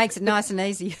 Yes, it makes it nice and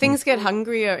easy. Things get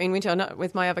hungrier in winter. I know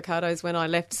with my avocados, when I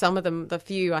left some of them, the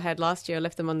few I had last year, I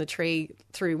left them on the tree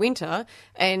through winter,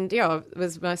 and I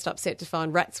was most upset to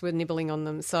find rats were nibbling on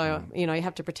them. So, you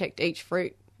have to protect each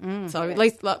fruit. So at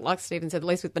least, like Stephen said, at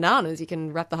least with bananas, you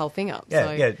can wrap the whole thing up.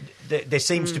 There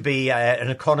seems to be an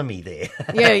economy there.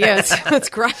 That's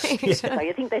great. So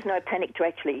you think there's no panic to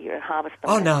actually harvest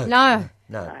them? Oh, no.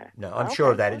 No, I'm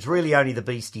sure of that. It's really only the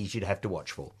beasties you'd have to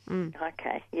watch for.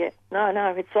 Okay, yeah.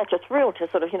 No, it's such a thrill to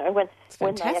sort of,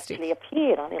 when they actually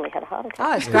appeared, I nearly had a heart attack.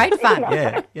 Oh, it's great fun.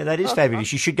 Yeah, that is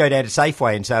fabulous. You should go down to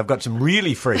Safeway and say, I've got some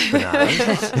really fresh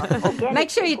bananas.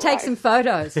 Make sure you take some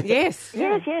photos. Yes,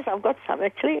 I've got some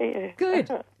actually. Good.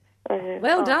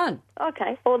 Well done.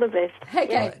 Okay, all the best.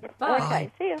 Okay, bye.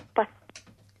 Okay, see you. Bye.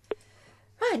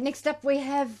 Right, next up we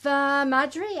have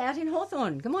Marjorie out in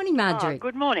Hawthorn. Good morning, Marjorie.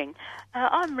 Good morning.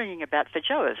 I'm ringing about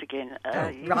feijoas again.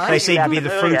 Right. They seem to be the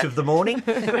fruit earlier. of the morning.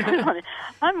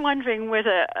 I'm wondering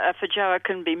whether a feijoa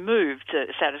can be moved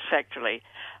satisfactorily.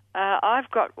 I've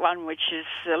got one which is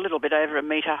a little bit over a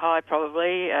metre high,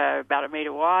 probably, about a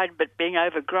metre wide, but being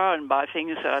overgrown by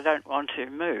things that I don't want to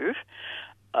move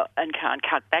and can't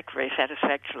cut back very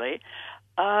satisfactorily.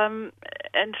 And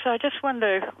so I just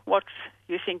wonder what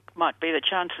you think might be the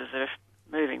chances of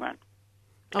moving one.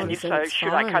 And if so,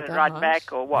 should I cut it right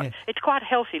back or what? Yeah. It's quite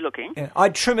healthy looking. Yeah,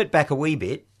 I'd trim it back a wee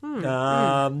bit.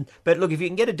 But look, if you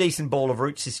can get a decent ball of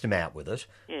root system out with it,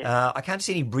 I can't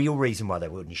see any real reason why they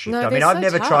wouldn't shift. No, I mean, I've so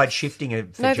never tough. tried shifting a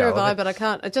feijoa. Neither have I, but I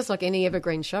can't. It's just like any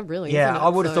evergreen shrub, really. Yeah, isn't it? I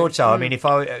would have thought so. I mean, if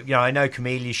I know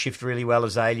camellias shift really well,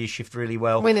 azaleas shift really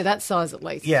well. When they're that size, at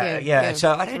least. Yeah.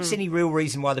 So I don't see any real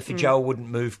reason why the feijoa wouldn't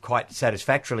move quite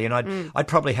satisfactorily, and I'd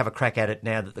probably have a crack at it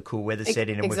now that the cool weather's set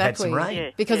in and we've had some rain. Yeah.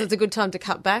 Because it's a good time to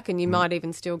cut back, and you might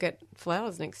even still get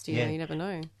flowers next year. You never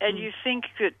know. And you think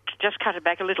that just cut it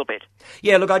back a little bit?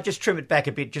 Yeah, look, I'd just trim it back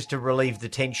a bit just to relieve the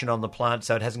tension on the plant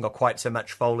so it hasn't got quite so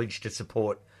much foliage to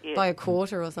support. Yeah. By a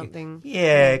quarter or something.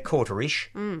 Yeah,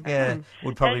 quarter-ish. Yeah,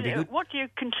 would probably be good. What do you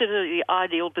consider the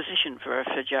ideal position for a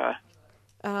feijoa?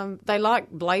 They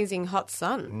like blazing hot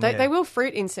sun. They will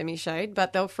fruit in semi-shade,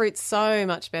 but they'll fruit so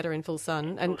much better in full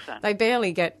sun. And they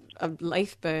barely get a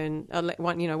leaf burn,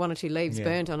 one or two leaves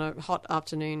burnt on a hot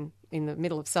afternoon in the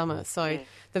middle of summer. So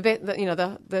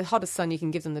the hottest sun you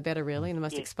can give them, the better, really, and the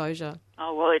most exposure.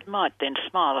 Oh, well, it might then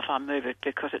smile if I move it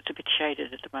because it's a bit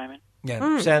shaded at the moment.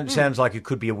 Yeah, sounds like it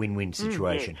could be a win-win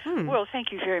situation. Well,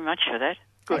 thank you very much for that.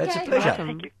 Good. It's a pleasure.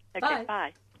 Thank you. Okay,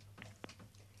 bye.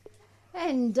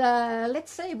 And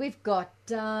let's see, we've got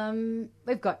Ken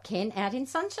out in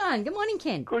Sunshine. Good morning,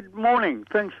 Ken. Good morning.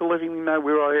 Thanks for letting me know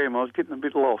where I am. I was getting a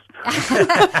bit lost. No.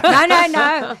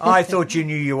 I thought you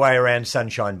knew your way around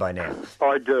Sunshine by now.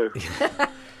 I do.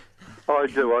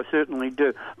 I certainly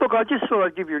do. Look, I just thought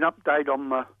I'd give you an update on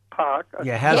the park.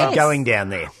 Yeah, how's it going down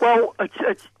there? Well,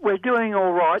 we're doing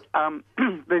all right.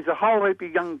 There's a whole heap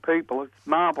of young people. It's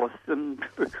marvellous, and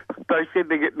they said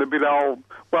they're getting a bit old.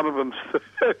 One of them's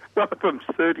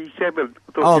 37.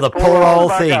 Oh, the poor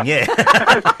old thing, yeah.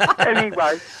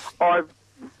 Anyway,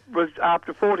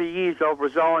 after 40 years, I've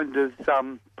resigned as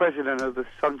president of the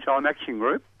Sunshine Action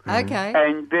Group. Okay.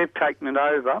 And they've taken it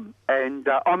over. And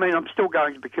I'm still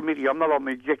going to the committee. I'm not on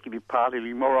the executive part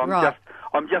anymore. I'm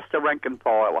just a rank and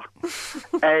filer.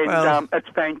 And it's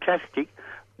fantastic.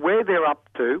 Where they're up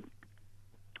to,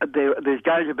 there's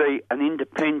going to be an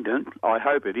independent, I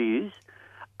hope it is,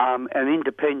 an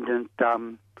independent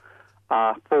forum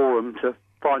to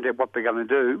find out what they're going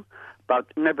to do. But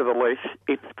nevertheless,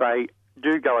 if they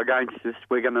do go against us,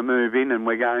 we're going to move in, and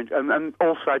we're going to, and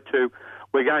also too,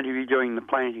 we're going to be doing the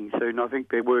planting soon. I think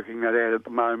they're working that out at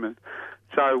the moment.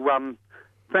 So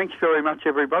thanks very much,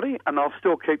 everybody, and I'll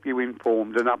still keep you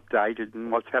informed and updated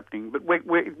on what's happening. But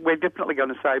we're definitely going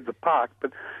to save the park.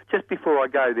 But just before I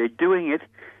go, they're doing it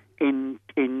in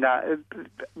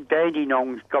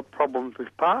Dandenong's got problems with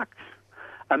parks,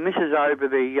 and this is over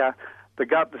the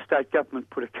state government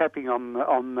put a capping on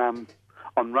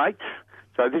rates.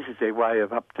 So this is their way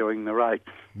of updoing the rates.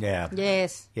 Yeah.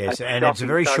 Yes. And it's a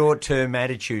very short-term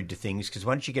attitude to things, because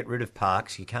once you get rid of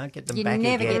parks, you can't get them back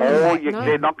again.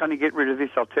 They're not going to get rid of this,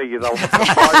 I'll tell you. They'll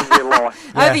fight their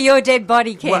life. Over your dead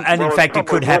body, Ken. Well, and in fact, it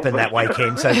could happen that way,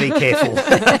 Ken, so be careful.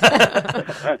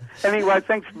 Anyway,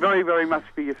 thanks very, very much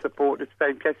for your support. It's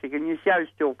fantastic. And your show's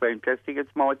still fantastic.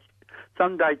 It's my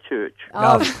Sunday church.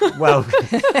 Oh, well...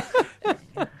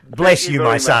 Bless you,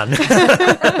 my son.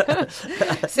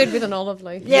 Said with an olive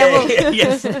leaf.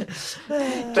 Yes.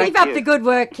 Keep up the good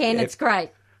work, Ken. It's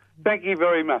great. Thank you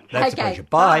very much. That's a pleasure.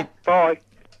 Bye. Bye.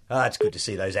 Oh, it's good to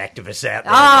see those activists out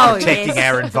there protecting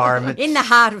our environment. In the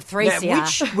heart of 3CR. Now,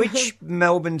 which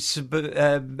Melbourne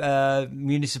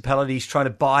municipalities trying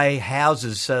to buy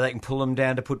houses so they can pull them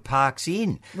down to put parks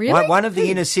in? Really? One of the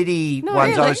inner city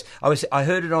ones. Really? I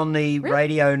heard it on the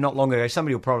radio not long ago.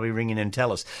 Somebody will probably ring in and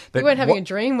tell us. But you weren't having a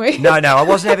dream, were you? No, I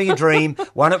wasn't having a dream.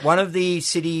 One of the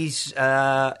cities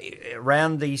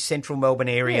around the central Melbourne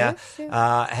area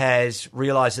has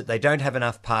realised that they don't have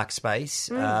enough park space,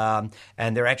 and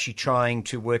they're actually actually trying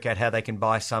to work out how they can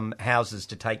buy some houses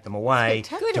to take them away to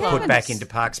Good put heavens. back into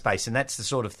park space, and that's the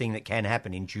sort of thing that can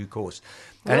happen in due course.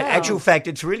 And in Wow. actual fact,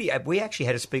 it's really, we actually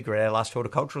had a speaker at our last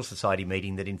Horticultural Society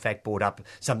meeting that in fact brought up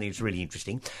something that's really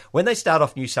interesting. When they start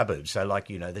off new suburbs, so like,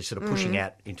 they're sort of pushing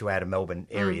out into outer Melbourne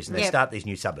areas and they Yep. start these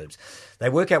new suburbs, they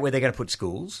work out where they're going to put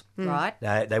schools. Right.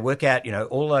 They work out,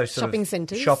 all those sort Shopping of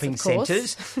centres, shopping of course.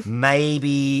 centres,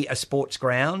 maybe a sports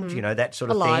ground, that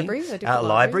sort of A thing. library, they do A for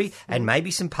library, libraries. and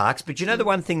maybe some parks. But the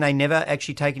one thing they never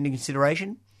actually take into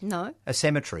consideration? No. A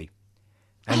cemetery.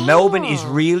 And Melbourne is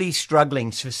really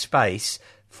struggling for space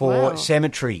for Wow.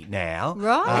 cemetery now.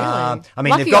 Right. I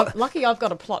mean, lucky, they've got... lucky I've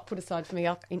got a plot put aside for me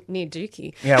up near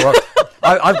Dookie. Yeah, well,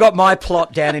 I've got my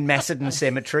plot down in Macedon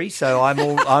Cemetery, so I'm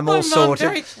all My mum sorted.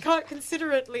 very quite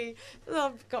considerately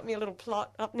got me a little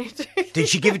plot up near Dookie. Did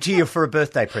she give it to you for a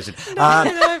birthday present? No,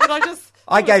 but I just...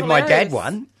 I thought it gave was my dad hilarious.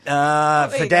 one. there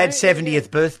For you Dad's go,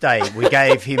 70th birthday, we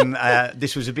gave him,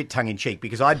 this was a bit tongue-in-cheek,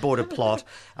 because I'd bought a plot,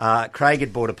 Craig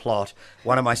had bought a plot,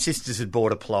 one of my sisters had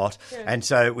bought a plot, and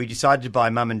so we decided to buy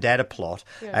Mum and Dad a plot,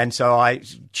 and so I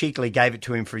cheekily gave it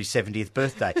to him for his 70th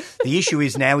birthday. The issue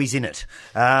is now he's in it.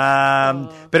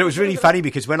 But it was really funny,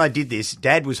 because when I did this,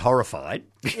 Dad was horrified.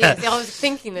 Yes, I was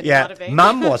thinking that it might have been.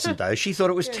 Mum wasn't, though. She thought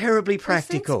it was terribly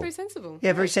practical. Very sensible.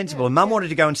 Yeah, very sensible. And Mum wanted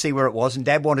to go and see where it was, and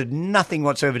Dad wanted nothing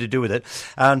whatsoever to do with it.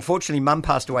 Unfortunately, Mum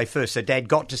passed away first, so Dad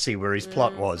got to see where his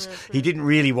plot was. He didn't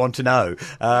really want to know.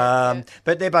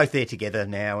 But they're both there together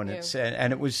now, and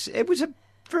it was a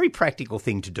very practical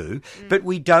thing to do. But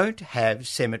we don't have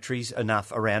cemeteries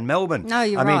enough around Melbourne. No,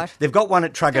 you're I mean, right. they've got one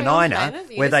at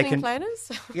Truganina where they can.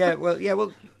 Planners? Yeah,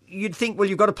 well, you'd think,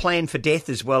 you've got to plan for death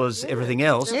as well as everything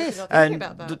else. Yes. And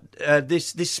Not thinking about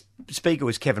this speaker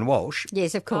was Kevin Walsh.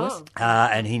 Yes, of course. Oh.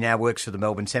 And he now works for the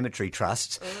Melbourne Cemetery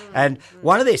Trusts. And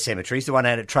one of their cemeteries, the one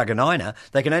out at Truganina,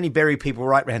 they can only bury people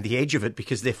right round the edge of it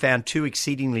because they've found two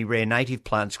exceedingly rare native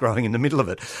plants growing in the middle of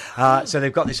it. So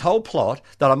they've got this whole plot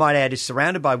that I might add is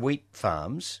surrounded by wheat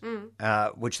farms,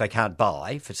 which they can't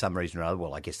buy for some reason or other.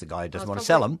 Well, I guess the guy doesn't want to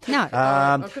sell them. No.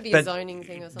 Or it could be a but zoning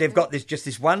thing or something. They've got just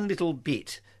this one little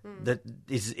bit that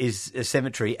is a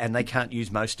cemetery, and they can't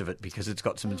use most of it because it's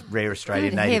got some rare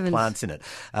Australian Good native heavens. plants in it.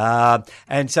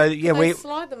 And so, They we...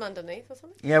 slide them underneath or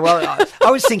something? Yeah, well, I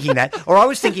was thinking that. Or I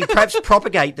was thinking perhaps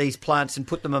propagate these plants and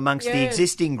put them amongst the Yes.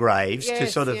 existing graves to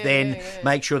Yes, sort of yeah, then yeah, yeah.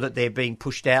 make sure that they're being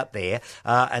pushed out there.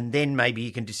 And then maybe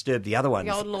you can disturb the other ones.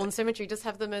 The old lawn cemetery, just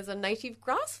have them as a native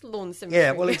grass lawn cemetery.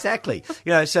 Yeah, well, exactly.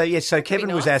 So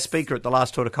Kevin was our speaker at the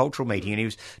last horticultural meeting, and he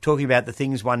was talking about the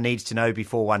things one needs to know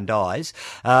before one dies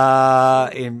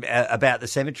about the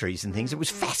cemeteries and things. It was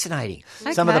fascinating.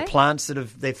 Some of the Okay. plants that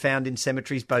they've found in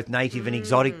cemeteries, both native and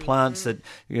exotic plants that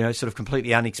sort of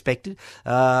completely unexpected,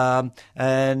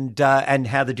 and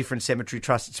how the different cemetery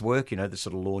trusts work. The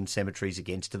sort of lawn cemeteries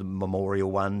against the memorial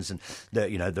ones, and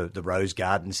the rose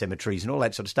garden cemeteries and all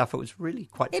that sort of stuff. It was really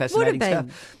quite fascinating would have been.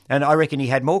 stuff. And I reckon he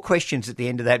had more questions at the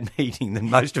end of that meeting than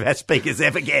most of our speakers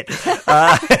ever get.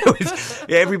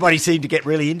 Everybody seemed to get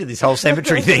really into this whole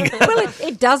cemetery thing. Well,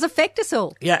 it does affect us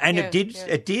all. Yeah, and Yeah,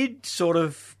 it did sort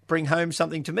of bring home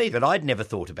something to me that I'd never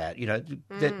thought about.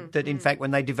 That in fact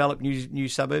when they develop new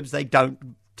suburbs, they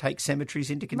don't take cemeteries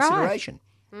into consideration.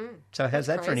 So how's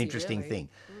that for an crazy, interesting really. thing?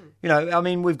 I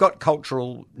mean, we've got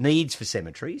cultural needs for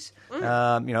cemeteries.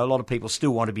 A lot of people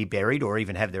still want to be buried or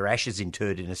even have their ashes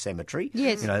interred in a cemetery.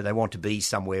 Yes. They want to be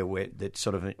somewhere where that's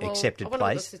sort of an accepted I wonder what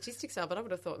the place. statistics are, but I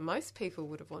would have thought most people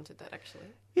would have wanted that, actually.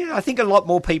 Yeah, I think a lot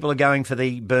more people are going for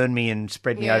the burn me and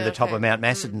spread me Yeah, over the top okay. of Mount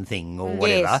Macedon thing or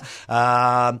whatever. Yes.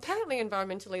 Apparently,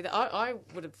 environmentally, I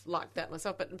would have liked that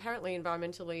myself, but apparently,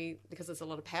 environmentally, because there's a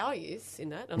lot of power use in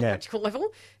that on a Yeah. practical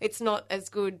level, it's not as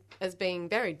good as being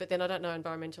buried. But then I don't know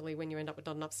environmentally when you end up with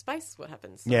not enough space, what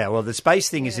happens? Yeah, well, the space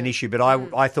thing is an issue, but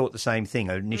I thought the same thing.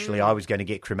 Initially, I was going to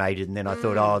get cremated, and then I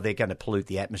thought, they're going to pollute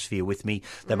the atmosphere with me.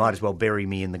 They might as well bury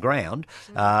me in the ground.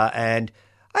 And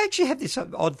I actually have this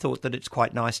odd thought that it's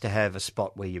quite nice to have a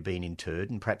spot where you've been interred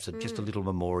and perhaps just a little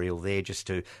memorial there just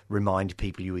to remind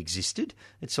people you existed.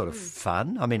 It's sort of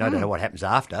fun. I mean, I don't know what happens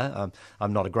after.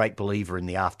 I'm not a great believer in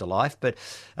the afterlife, but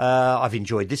I've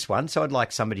enjoyed this one, so I'd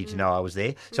like somebody to know I was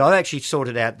there. So I've actually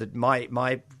sorted out that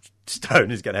my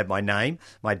stone is going to have my name,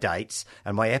 my dates,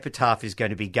 and my epitaph is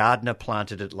going to be "Gardener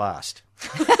planted at last."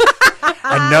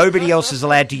 And nobody else is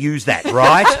allowed to use that,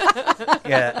 right?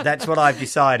 Yeah, that's what I've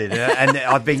decided, and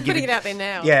I've been putting it out there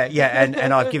now. Yeah,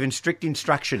 and I've given strict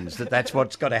instructions that that's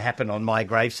what's got to happen on my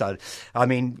graveside. I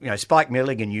mean, Spike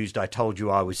Milligan used "I told you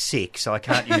I was sick," so I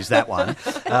can't use that one.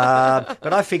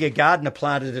 But I figure gardener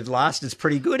planted at last is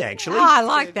pretty good, actually. Oh, I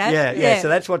like that. Yeah. So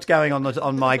that's what's going on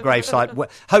my gravesite.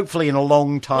 Hopefully, in a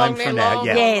long time from now.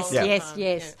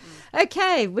 Yes.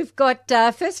 Okay, we've got,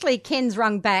 firstly, Ken's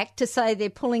rung back to say they're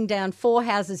pulling down 4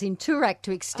 houses in Toorak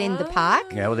to extend the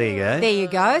park. Yeah, well, there you go. There you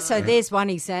go. So there's one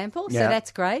example. So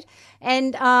that's great.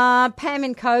 And Pam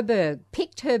in Coburg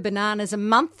picked her bananas a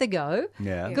month ago.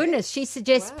 Yeah. Goodness, she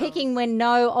suggests picking when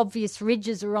no obvious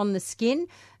ridges are on the skin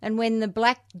and when the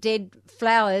black dead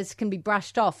flowers can be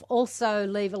brushed off. Also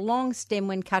leave a long stem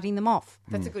when cutting them off.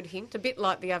 That's a good hint. A bit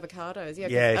like the avocados.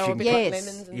 Like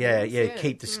lemons.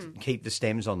 And keep the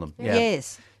stems on them. Yeah.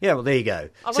 Yes. Yeah, well, there you go.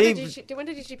 When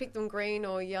did she pick them, green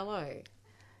or yellow?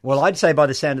 Well, I'd say by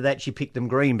the sound of that, she picked them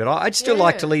green, but I'd still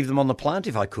like to leave them on the plant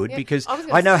if I could, because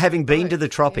I know, having been to the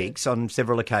tropics on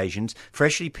several occasions,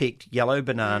 freshly picked yellow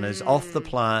bananas off the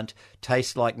plant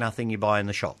taste like nothing you buy in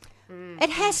the shop. It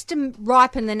has to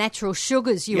ripen the natural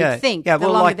sugars, you would think. Yeah,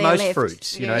 well, like most left.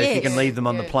 fruits, if you can leave them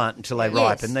on the plant until they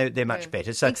ripen, they're much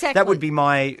better. So that would be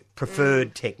my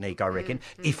preferred technique, I reckon,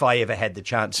 if I ever had the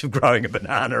chance of growing a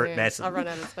banana at Nasson. I run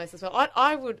out of space as well.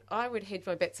 I would hedge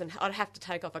my bets, and I'd have to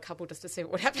take off a couple just to see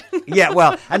what would happen. Yeah,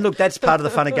 well, and look, that's part of the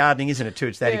fun of gardening, isn't it, too?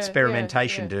 It's that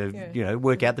experimentation to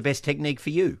work out the best technique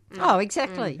for you. Oh,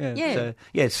 exactly. So,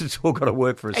 it's all got to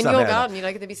work for us and somehow. your garden,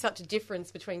 there'd be such a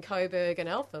difference between Coburg and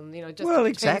Eltham,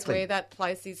 depends where that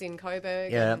place is in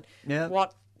Coburg and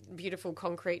what beautiful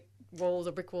concrete walls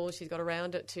or brick walls she's got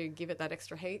around it to give it that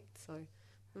extra heat. So,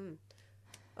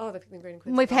 they pick them green in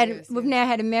Queensland. We've now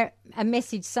had a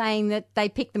message saying that they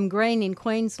pick them green in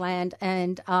Queensland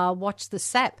and watch the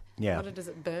sap. Yeah. Does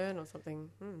it burn or something?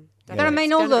 But I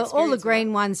mean, all the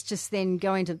green ones just then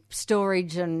go into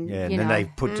storage and then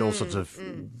they put all sorts of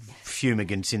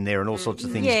fumigants in there and all sorts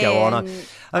of things go on.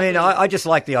 I mean, I just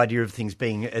like the idea of things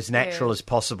being as natural as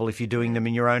possible if you're doing them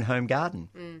in your own home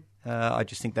garden. I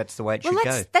just think that's the way it should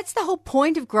go. That's the whole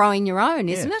point of growing your own,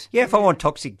 isn't it? Yeah, if I want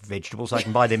toxic vegetables, I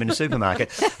can buy them in a supermarket.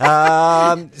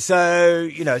 And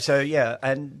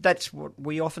that's what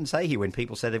we often say here when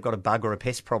people say they've got a bug or a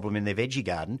pest problem in their veggie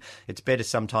garden. It's better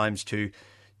sometimes to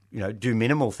do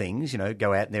minimal things,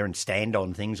 go out there and stand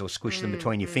on things or squish them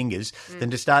between your fingers than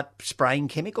to start spraying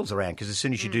chemicals around, because as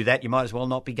soon as you do that, you might as well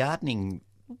not be gardening.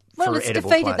 Well, it's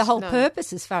defeated the whole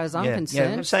purpose as far as I'm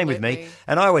concerned. Yeah, same with me.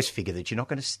 And I always figure that you're not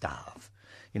going to starve.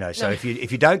 So if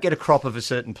you don't get a crop of a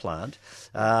certain plant,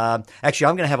 actually,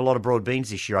 I'm going to have a lot of broad beans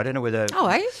this year. I don't know whether. Oh,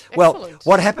 are you? Well, Excellent.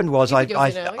 what happened was I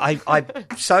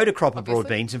sowed a crop of broad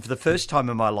beans, and for the first time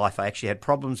in my life, I actually had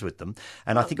problems with them.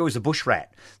 And I think it was a bush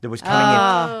rat that was coming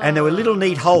in, and there were little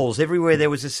neat holes everywhere there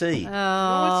was a seed.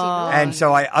 And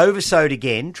so I oversowed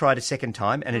again, tried a second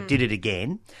time, and it did it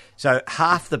again. So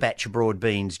half the batch of broad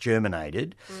beans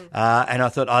germinated, and I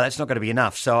thought, that's not going to be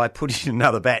enough. So I put in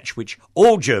another batch, which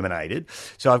all germinated.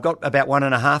 So I've got about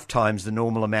 1.5 times the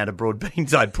normal amount of broad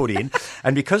beans I'd put in.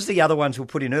 And because the other ones were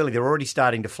put in early, they're already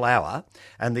starting to flower.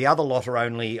 And the other lot are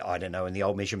only, I don't know, in the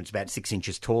old measurements, about 6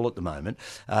 inches tall at the moment.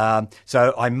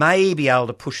 So I may be able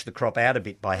to push the crop out a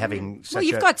bit by having such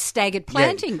you've got staggered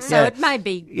planting, so it may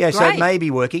be great. So it may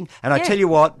be working. And I tell you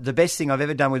what, the best thing I've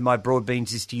ever done with my broad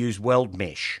beans is to use weld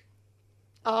mesh.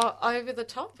 Over the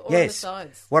top or on the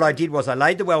sides? What I did was I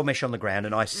laid the well mesh on the ground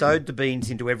and I sewed the beans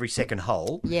into every second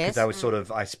hole. Yes. They were sort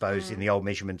of, I suppose, in the old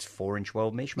measurements, 4-inch well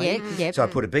mesh, maybe. Yep. So I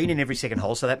put a bean in every second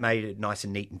hole, so that made it nice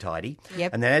and neat and tidy.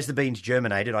 Yep. And then as the beans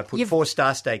germinated, I put 4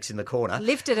 star stakes in the corner.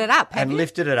 Lifted it up,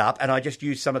 lifted it up, and I just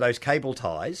used some of those cable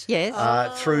ties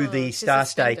through the star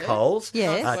stake holes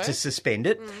to suspend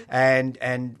it.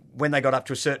 And when they got up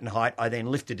to a certain height, I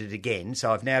then lifted it again.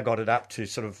 So I've now got it up to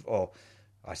sort of...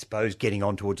 I suppose getting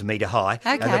on towards a metre high,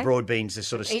 and the broad beans are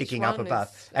sort of sticking up above.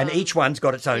 And each one's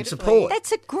got its own support.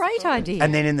 That's a great idea.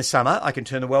 And then in the summer, I can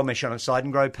turn the well mesh on its side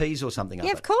and grow peas or something up.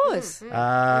 Yeah, of course.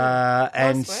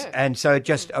 And so it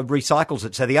just recycles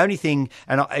it. So the only thing,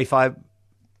 and if I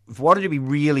wanted to be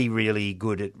really, really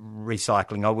good at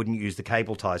recycling, I wouldn't use the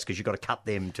cable ties because you've got to cut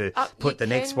them to put the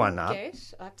next one up. You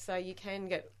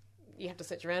have to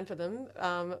search around for them.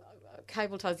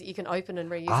 Cable ties that you can open and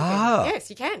reuse again. Yes,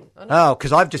 you can.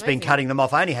 Because I've just been cutting them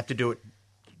off. I only have to do it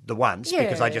the once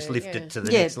because I just lift it to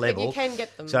the next level. You can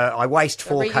get them. So I waste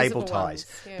 4 cable ties.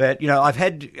 But, I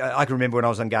can remember when I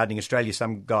was on Gardening Australia,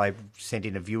 some guy sent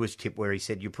in a viewer's tip where he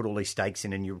said you put all these stakes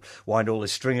in and you wind all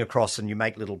this string across and you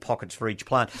make little pockets for each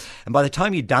plant. And by the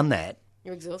time you'd done that,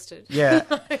 you're exhausted. Yeah.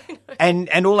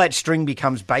 And all that string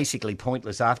becomes basically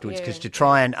pointless afterwards because to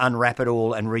try and unwrap it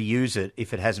all and reuse it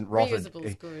if it hasn't rotted.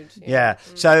 Reusable's good. Yeah.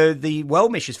 So the well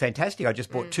mesh is fantastic. I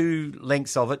just bought 2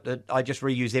 lengths of it that I just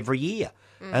reuse every year.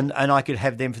 And I could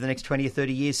have them for the next 20 or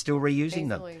 30 years still reusing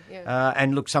them.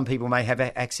 And look, some people may have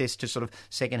access to sort of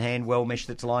second-hand well mesh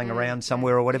that's lying around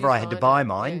somewhere or whatever. I had to buy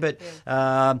mine, but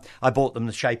I bought them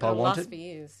the shape I wanted. Last for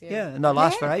years. And they'll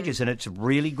last for ages, and it's a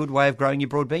really good way of growing your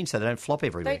broad beans so they don't flop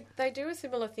everywhere. They do a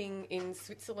similar thing in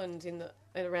Switzerland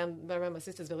around my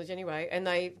sister's village anyway, and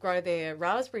they grow their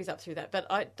raspberries up through that. But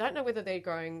I don't know whether they're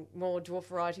growing more dwarf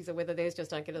varieties or whether theirs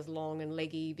just don't get as long and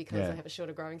leggy because they have a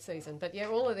shorter growing season. But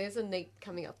all of theirs are neat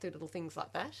coming up through little things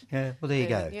like that. Yeah, well, there you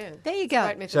go. Yeah. There you go.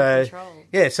 Great method of control.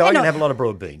 Yeah, so I can have a lot of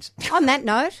broad beans. On that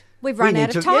note, we've run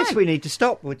out of time. Yes, we need to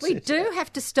stop. We do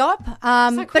have to stop.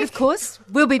 But of course,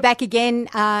 we'll be back again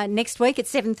next week at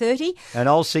 7:30. And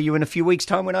I'll see you in a few weeks'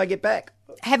 time when I get back.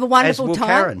 Have a wonderful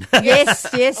time. Karen.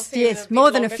 Yes.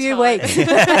 More than a few weeks.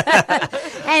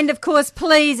 And of course,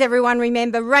 please, everyone,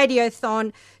 remember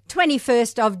Radiothon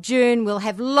 21st of June. We'll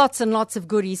have lots and lots of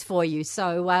goodies for you.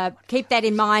 So keep that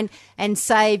in mind and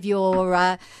save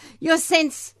your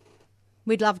cents.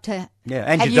 We'd love to. Yeah,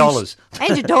 and your dollars.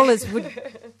 And your dollars would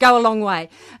go a long way.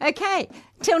 Okay,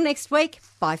 till next week.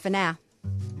 Bye for now.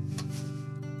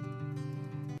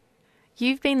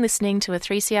 You've been listening to a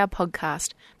 3CR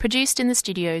podcast produced in the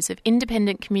studios of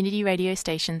independent community radio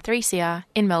station 3CR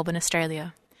in Melbourne,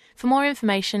 Australia. For more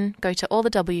information, go to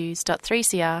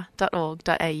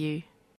allthews.3cr.org.au.